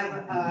haven't had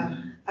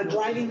a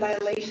driving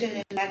violation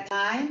in that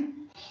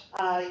time.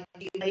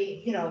 You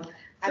may,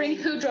 I Bring mean,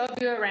 who drove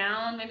you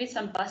around, maybe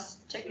some bus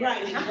ticket.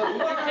 right, did you go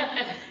to work?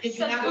 Did you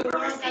Some have to Uber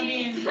work? I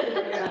mean,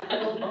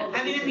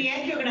 in the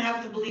end, you're gonna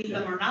have to believe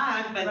them or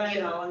not, but,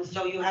 and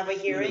so you have a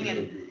hearing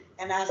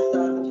and ask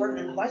the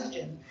pertinent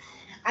question.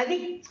 I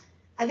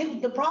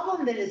think the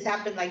problem that has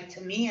happened, like,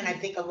 to me, and I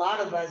think a lot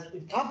of us,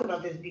 we've talked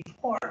about this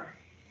before,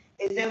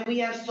 is that we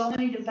have so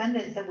many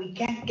defendants that we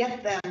can't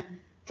get them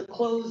to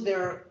close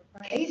their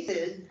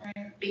cases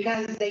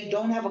because they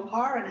don't have a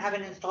car and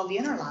haven't installed the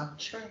interlock.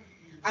 Sure.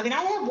 I mean,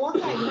 I have one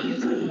guy who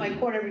used to come to my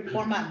court every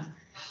 4 months.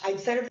 I'd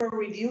set it for a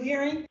review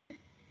hearing,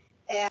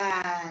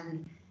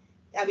 and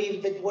I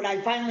mean,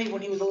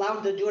 when he was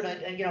allowed to do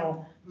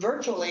it,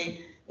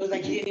 virtually, it was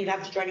like he didn't even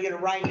have to try to get a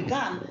ride to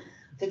come,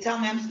 to tell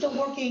me, I'm still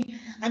working,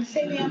 I'm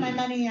saving on my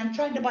money, I'm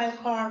trying to buy a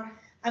car.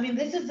 I mean,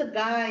 this is a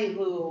guy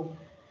who,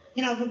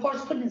 of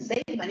course, couldn't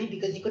save money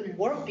because he couldn't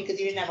work because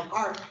he didn't have a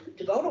car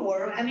to go to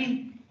work. I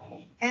mean,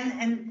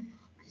 and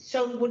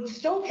so when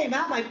Stowe came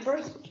out, my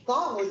first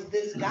thought was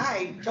this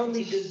guy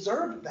totally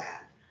deserved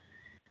that,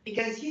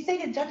 because he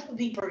stayed in touch with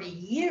me for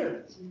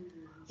years.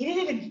 He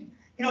didn't even,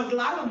 a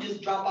lot of them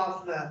just drop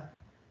off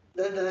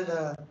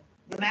the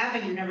map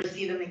and you never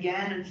see them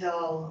again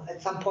until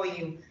at some point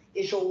you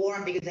issue a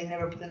warrant because they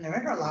never put in their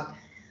interlock.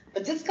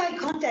 But this guy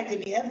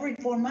contacted me every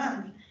 4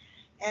 months,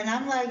 and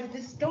I'm like,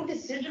 this Stowe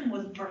decision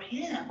was for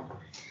him.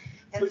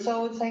 And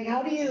so it's like,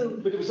 how do you?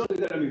 But it was only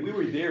that, we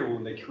were there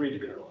when they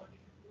created interlock.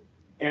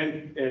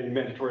 And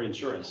mandatory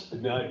insurance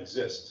did not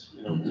exist,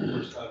 the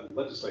first time in the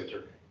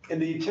legislature.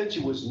 And the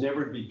intention was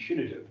never to be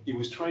punitive. It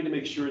was trying to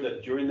make sure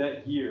that during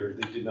that year,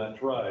 they did not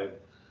drive,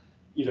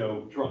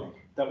 drunk.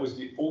 That was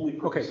the only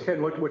purpose. Okay,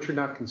 Ken, what you're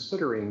not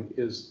considering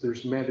is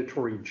there's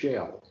mandatory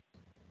jail.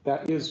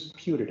 That is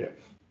punitive.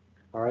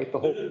 All right, the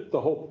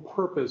whole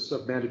purpose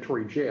of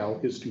mandatory jail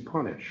is to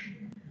punish.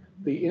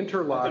 The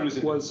interlock it was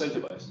was,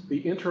 incentivized. the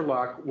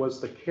interlock was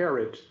the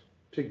carrot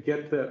to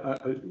get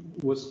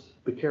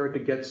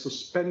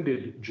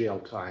suspended jail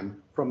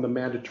time from the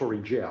mandatory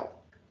jail.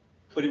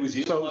 But it was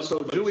the So, interlock so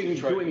companies doing who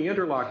tried- the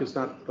interlock is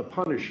not the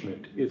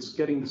punishment, it's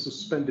getting the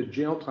suspended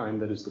jail time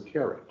that is the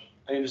carrot.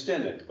 I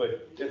understand that,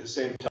 but at the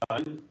same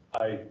time,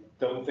 I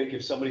don't think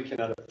if somebody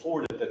cannot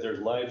afford it, that their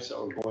lives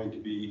are going to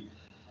be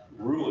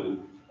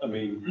ruined. I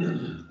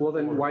mean, Well,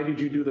 then why did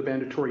you do the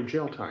mandatory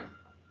jail time?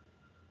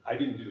 I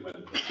didn't do the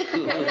mandatory.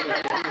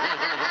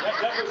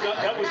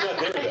 That was not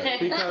there then.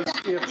 Because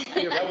if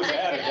That was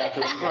added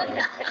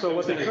after. So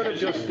what they could have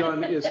just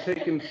done is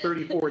taken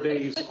 34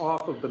 days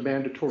off of the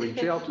mandatory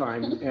jail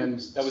time and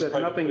That was said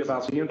private nothing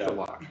about the prisons.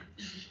 interlock.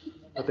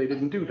 But they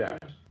didn't do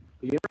that.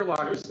 The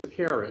interlock is the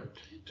carrot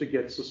to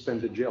get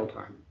suspended jail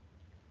time.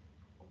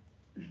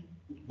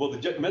 Well,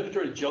 the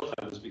mandatory jail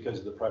time was because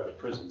of the private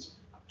prisons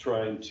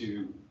trying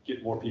to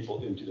get more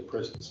people into the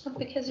prisons.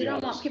 Because you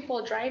don't want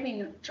people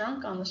driving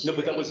drunk on the street. No,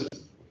 but that was,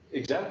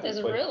 exactly. Is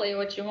but- really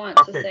what you want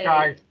to Okay, say.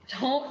 guys.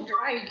 Don't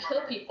drive and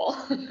kill people.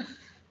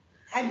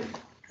 I mean,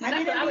 That's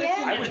in what I would the do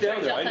end, I was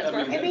down there. I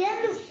mandatory mean, in the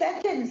end, the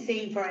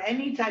sentencing for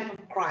any type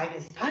of crime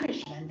is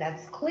punishment,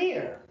 that's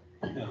clear.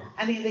 No.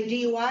 I mean, the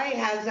DUI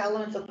has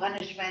elements of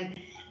punishment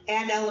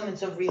and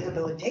elements of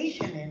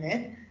rehabilitation in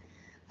it,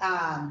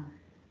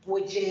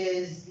 which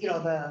is, you know,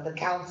 the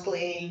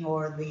counseling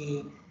or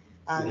the,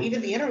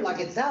 even the interlock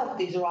itself,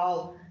 these are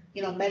all,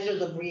 you know,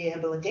 measures of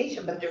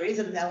rehabilitation, but there is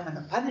an element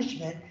of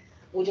punishment,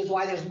 which is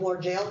why there's more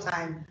jail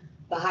time,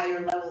 the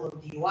higher level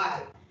of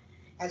DUI.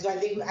 And so I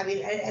think, I mean,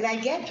 and I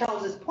get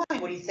Charles's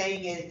point, what he's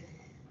saying is,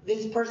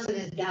 this person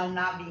is now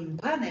not being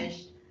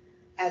punished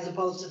as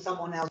opposed to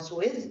someone else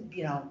who is,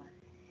 you know.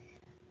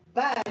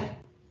 But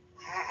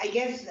I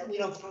guess, you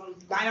know,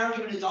 my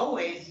argument is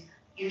always,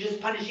 you're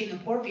just punishing the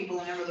poor people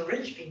and never the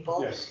rich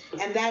people. Yes.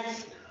 And that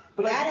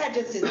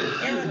just is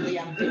inherently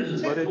unfair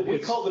too. But we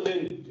call them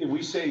in and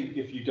we say,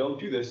 if you don't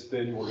do this,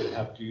 then you're gonna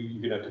have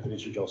to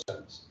finish your jail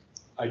sentence.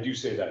 I do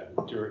say that,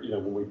 you know,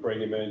 when we bring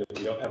them in, if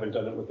we haven't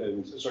done it within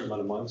a certain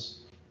amount of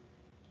months,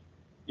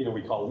 you know,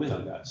 we call them in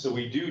on that. So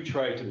we do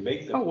try to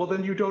make them. Oh, well,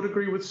 then you don't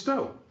agree with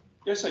Stowe.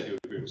 Yes, I do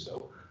agree with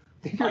so.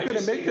 You're I gonna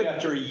just make think them. that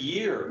after a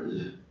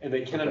year and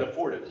they cannot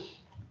afford it,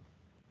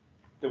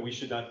 that we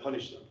should not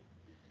punish them.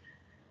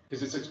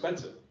 Because it's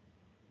expensive.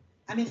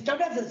 I mean, Stowe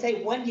doesn't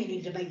say when you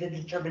need to make the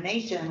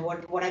determination.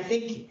 What I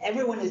think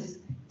everyone is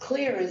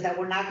clear is that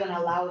we're not gonna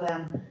allow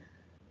them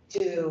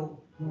to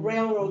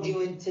railroad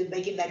you into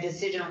making that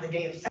decision on the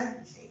day of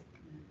sentencing.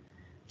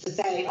 To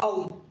say,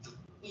 oh.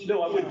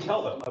 No, I wouldn't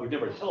tell them. I would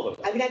never tell them.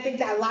 I mean, I think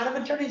that a lot of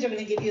attorneys are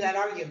gonna give you that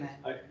argument.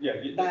 Yeah,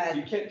 But-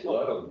 you can't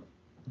tell them.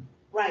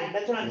 Right,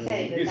 that's what I'm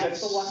saying, that Because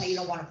that's the one that you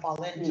don't wanna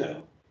fall into.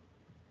 No.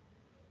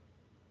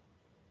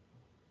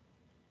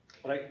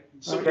 But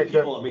so Okay, many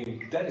people, I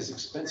mean, that is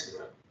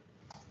expensive.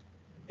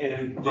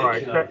 And they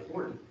Right, cannot that-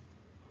 afford it.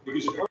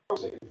 Because of car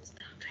savings.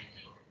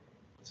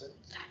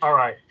 All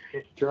right.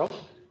 Gerald?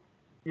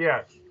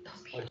 Yes.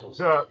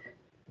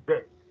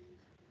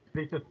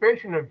 The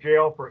suspension of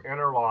jail for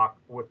interlock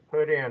was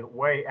put in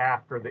way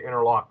after the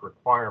interlock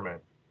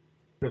requirement.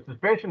 The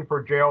suspension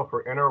for jail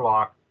for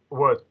interlock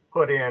was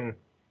put in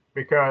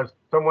because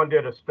someone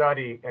did a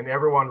study and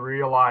everyone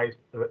realized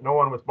that no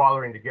one was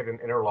bothering to get an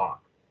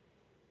interlock.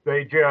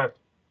 They just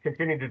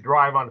continued to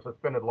drive on a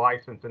suspended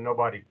license and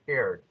nobody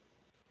cared.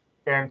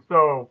 And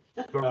so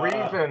the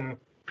reason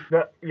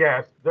that,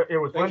 it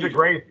was Thank Linda you.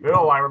 Gray's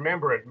bill, I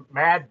remember it.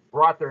 MAD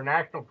brought their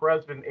national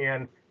president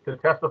in to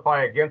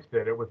testify against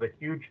it. It was a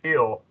huge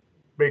deal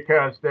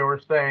because they were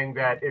saying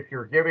that if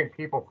you're giving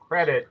people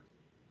credit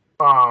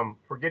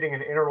for getting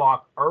an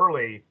interlock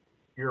early,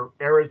 your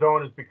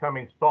Arizona is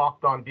becoming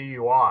soft on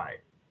DUI.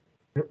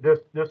 This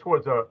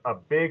was a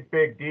big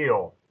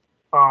deal.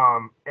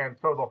 And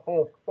so the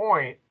whole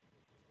point,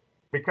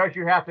 because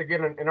you have to get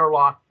an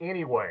interlock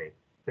anyway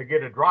to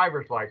get a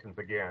driver's license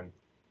again,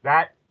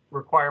 that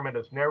requirement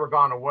has never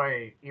gone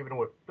away, even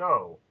with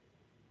Stowe.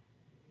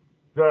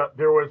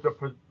 There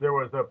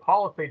was a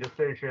policy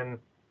decision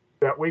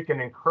that we can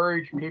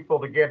encourage people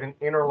to get an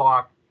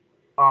interlock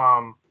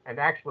and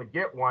actually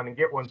get one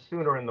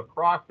sooner in the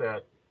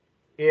process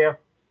if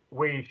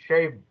we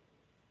shave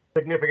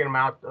significant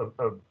amounts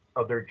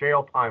of their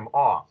jail time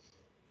off.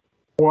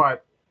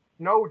 What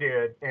Snow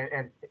did,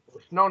 and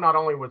Snow not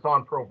only was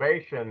on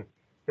probation,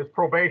 his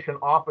probation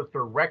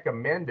officer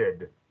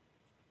recommended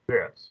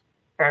this.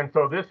 And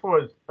so this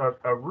was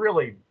a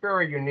really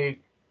very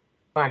unique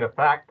kind of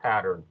fact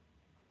pattern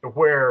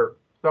where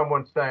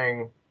someone's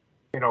saying,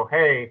 you know,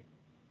 hey,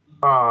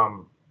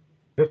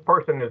 this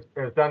person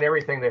has done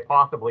everything they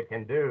possibly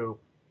can do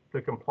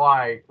to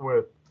comply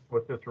with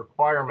this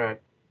requirement.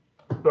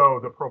 So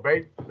the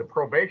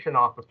probation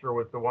officer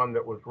was the one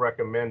that was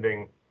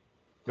recommending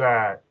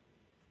that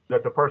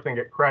the person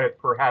get credit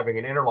for having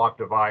an interlock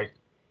device,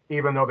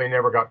 even though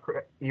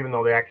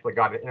they actually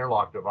got an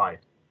interlock device.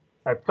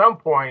 At some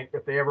point,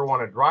 if they ever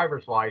want a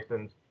driver's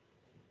license,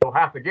 they'll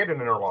have to get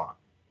an interlock.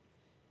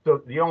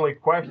 So the only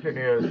question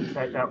is,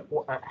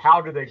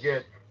 how do they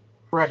get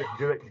credit?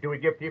 Do we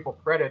give people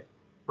credit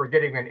for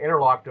getting an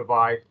interlock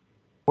device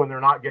when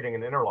they're not getting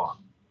an interlock?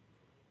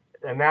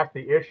 And that's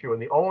the issue.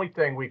 And the only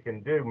thing we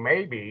can do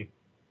maybe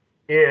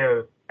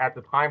is at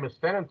the time of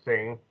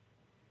sentencing,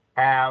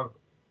 have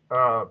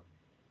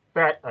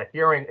set a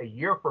hearing a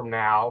year from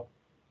now,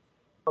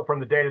 from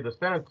the date of the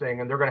sentencing,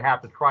 and they're going to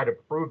have to try to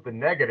prove the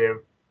negative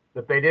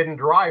that they didn't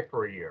drive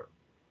for a year.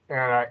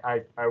 And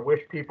I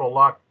wish people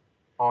luck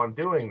on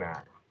doing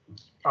that.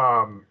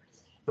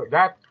 So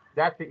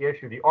that's the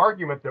issue. The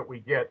argument that we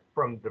get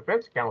from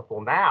defense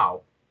counsel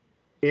now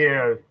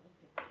is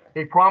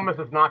he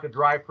promises not to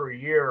drive for a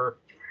year,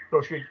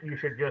 so you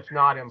should just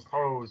not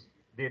impose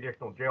the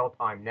additional jail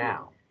time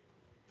now.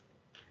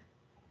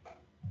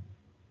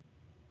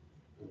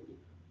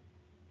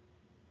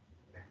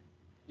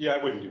 Yeah,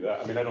 I wouldn't do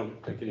that. I mean, I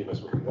don't think any of us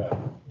would do that.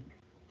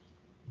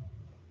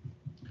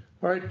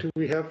 All right, do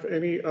we have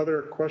any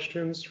other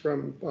questions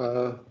from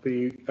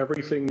the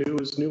Everything New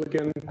is New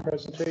Again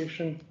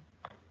presentation?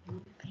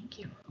 Thank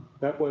you.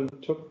 That one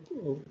took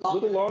a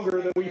little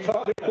longer than we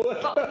thought it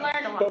would,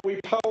 but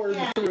we powered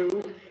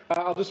through.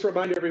 I'll just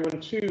remind everyone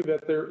too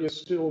that there is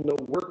still no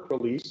work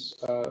release.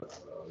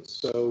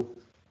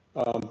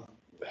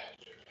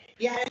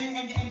 Yeah,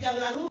 and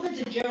a little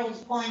bit to Gerald's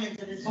point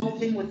into this whole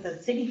thing with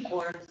the city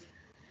courts.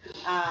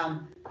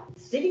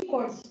 City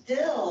courts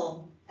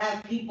still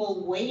have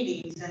people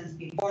waiting since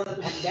before the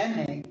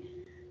pandemic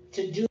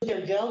to do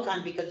their jail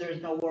time because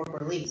there's no work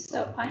release.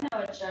 So I know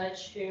a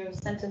judge who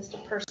sentenced a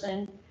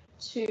person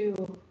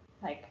to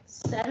like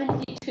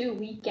 72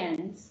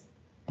 weekends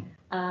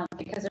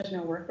because there's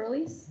no work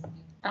release.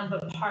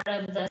 But part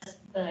of the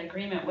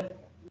agreement with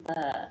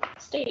the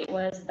state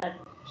was that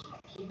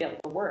he'd be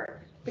able to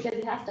work because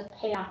he has to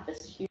pay off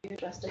this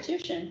huge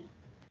restitution.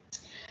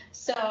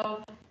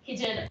 So he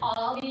did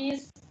all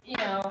these,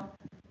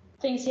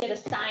 things he had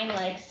to sign,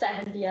 like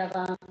 70 of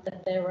them,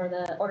 that they were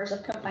the orders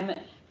of confinement,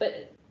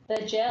 but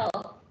the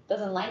jail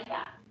doesn't like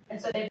that. And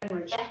so they've been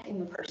rejecting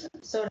the person.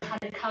 So it had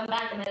to come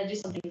back and they had to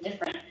do something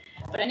different.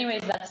 But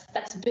anyways,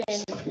 that's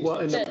been. Well,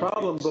 and the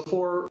problem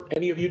before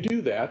any of you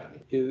do that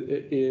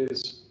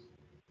is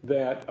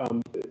that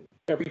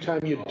every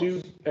time you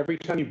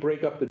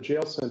break up the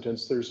jail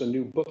sentence, there's a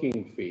new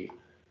booking fee.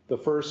 The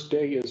first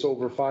day is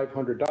over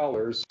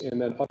 $500,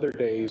 and then other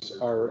days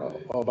are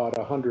about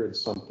 100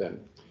 something.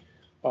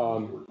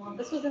 Well,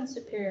 this was in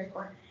Superior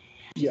Court.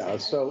 Yeah,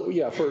 so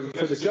yeah, for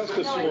the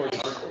justice court.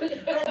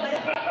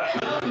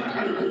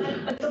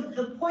 But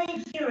the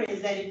point here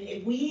is that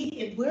if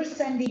we're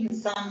sending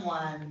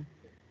someone,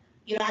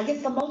 I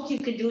guess the most you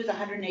could do is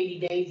 180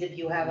 days if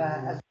you have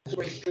a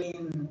super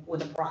extreme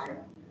with a prior.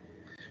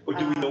 But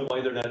do we know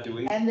why they're not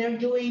doing? And they're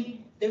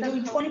doing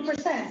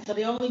 20%, so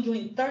they're only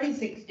doing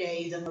 36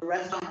 days and the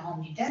rest on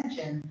home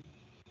detention.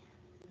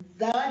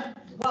 The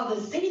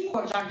city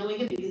courts aren't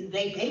doing it because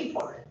they pay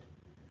for it.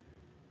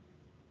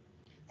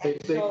 They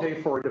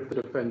pay for it if the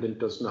defendant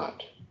does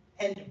not.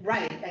 And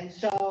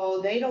so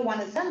they don't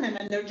want to send them,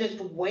 and they're just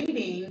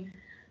waiting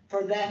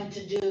for them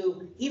to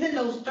do, even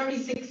those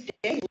 36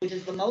 days, which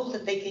is the most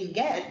that they can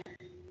get,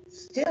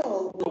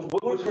 still.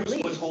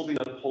 What's holding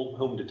up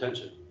home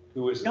detention?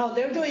 Who is? No,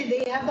 they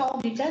have the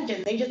home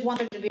detention. They just want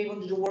them to be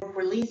able to do work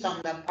release on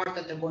the part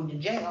that they're going to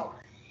jail.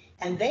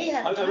 And they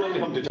have. I'm not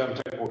home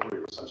detention, work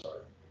release, I'm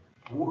sorry.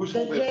 Who's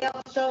the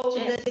jail? So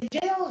the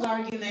jail's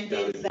argument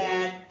is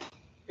that.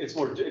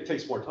 It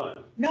takes more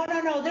time. No.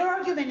 Their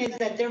argument is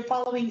that they're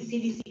following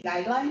CDC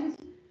guidelines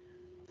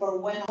for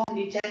when home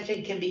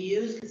detention can be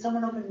used. Can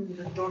someone open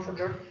the door for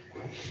Dirk?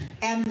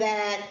 And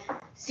that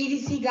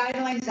CDC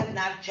guidelines have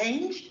not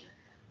changed,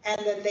 and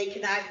that they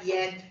cannot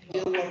yet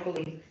do work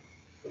release.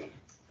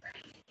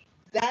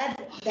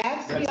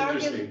 That's the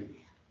argument.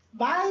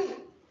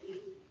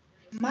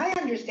 My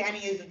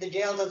understanding is that the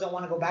jail doesn't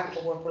want to go back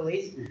to work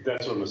release.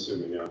 That's what I'm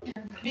assuming, yeah.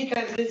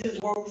 Because this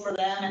is work for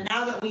them, and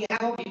now that we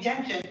have home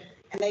detention,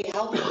 and they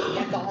help us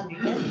get the home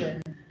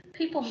detention.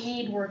 People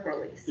need work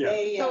release.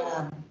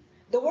 Yeah.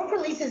 The work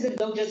release isn't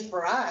though just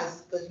for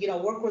us, because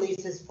work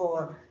release is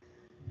for,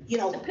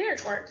 Superior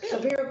Court.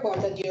 Superior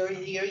Court, that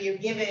you're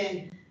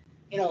given,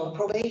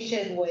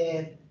 probation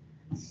with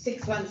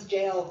 6 months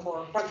jail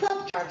for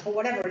theft charge, for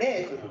whatever it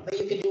is, but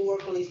you can do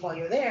work release while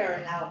you're there,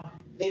 and now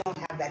they don't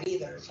have that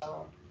either,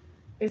 so.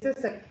 Is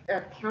this a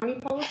county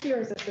policy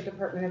or is this the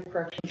Department of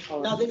Corrections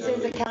policy? No, this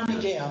is the county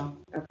jail.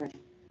 Okay.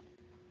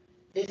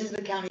 This is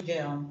the county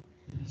jail.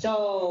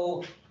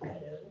 So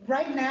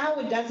right now,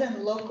 it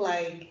doesn't look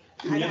like.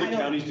 In the other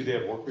counties, do they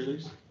have work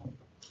release?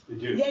 They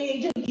do. Yeah,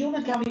 they do.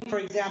 Human County, for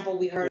example,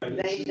 we heard,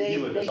 they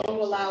do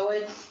allow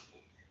it.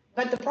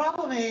 But the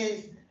problem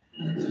is,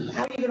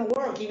 how are you gonna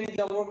work? Even if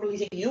you have work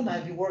release in Yuma,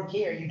 if you work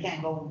here, you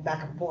can't go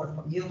back and forth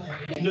from Yuma.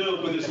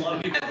 No, but there's a lot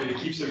of people, when it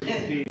keeps them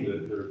contained,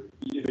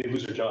 they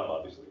lose their job,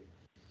 obviously.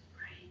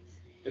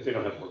 If they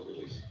don't have work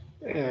release.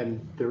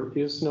 And there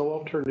is no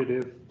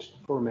alternative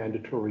for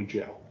mandatory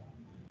jail.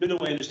 No,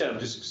 I understand. I'm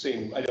just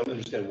saying, I don't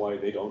understand why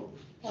they don't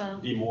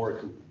be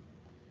more.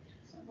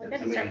 We're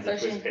gonna I mean, start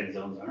that's what pushing.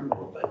 Penzone's arm,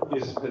 but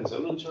Is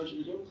Penzone in charge of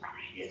the jail?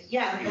 yes.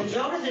 Yeah, and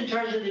Zona's in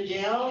charge of the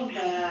jail,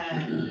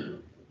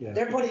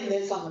 they're putting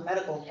this on the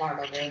medical part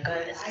of it,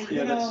 but I, you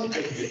Yeah, know.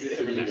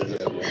 everything does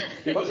that, yeah.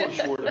 They must be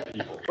short of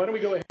people. Why don't we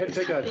go ahead and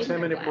take a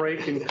 10-minute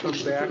break and come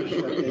back,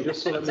 and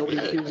just so that nobody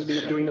accuses me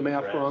of doing the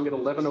math wrong, at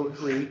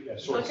 11:03. Yeah,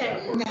 sort of.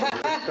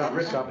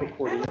 Okay. Stop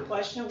recording. I have a question.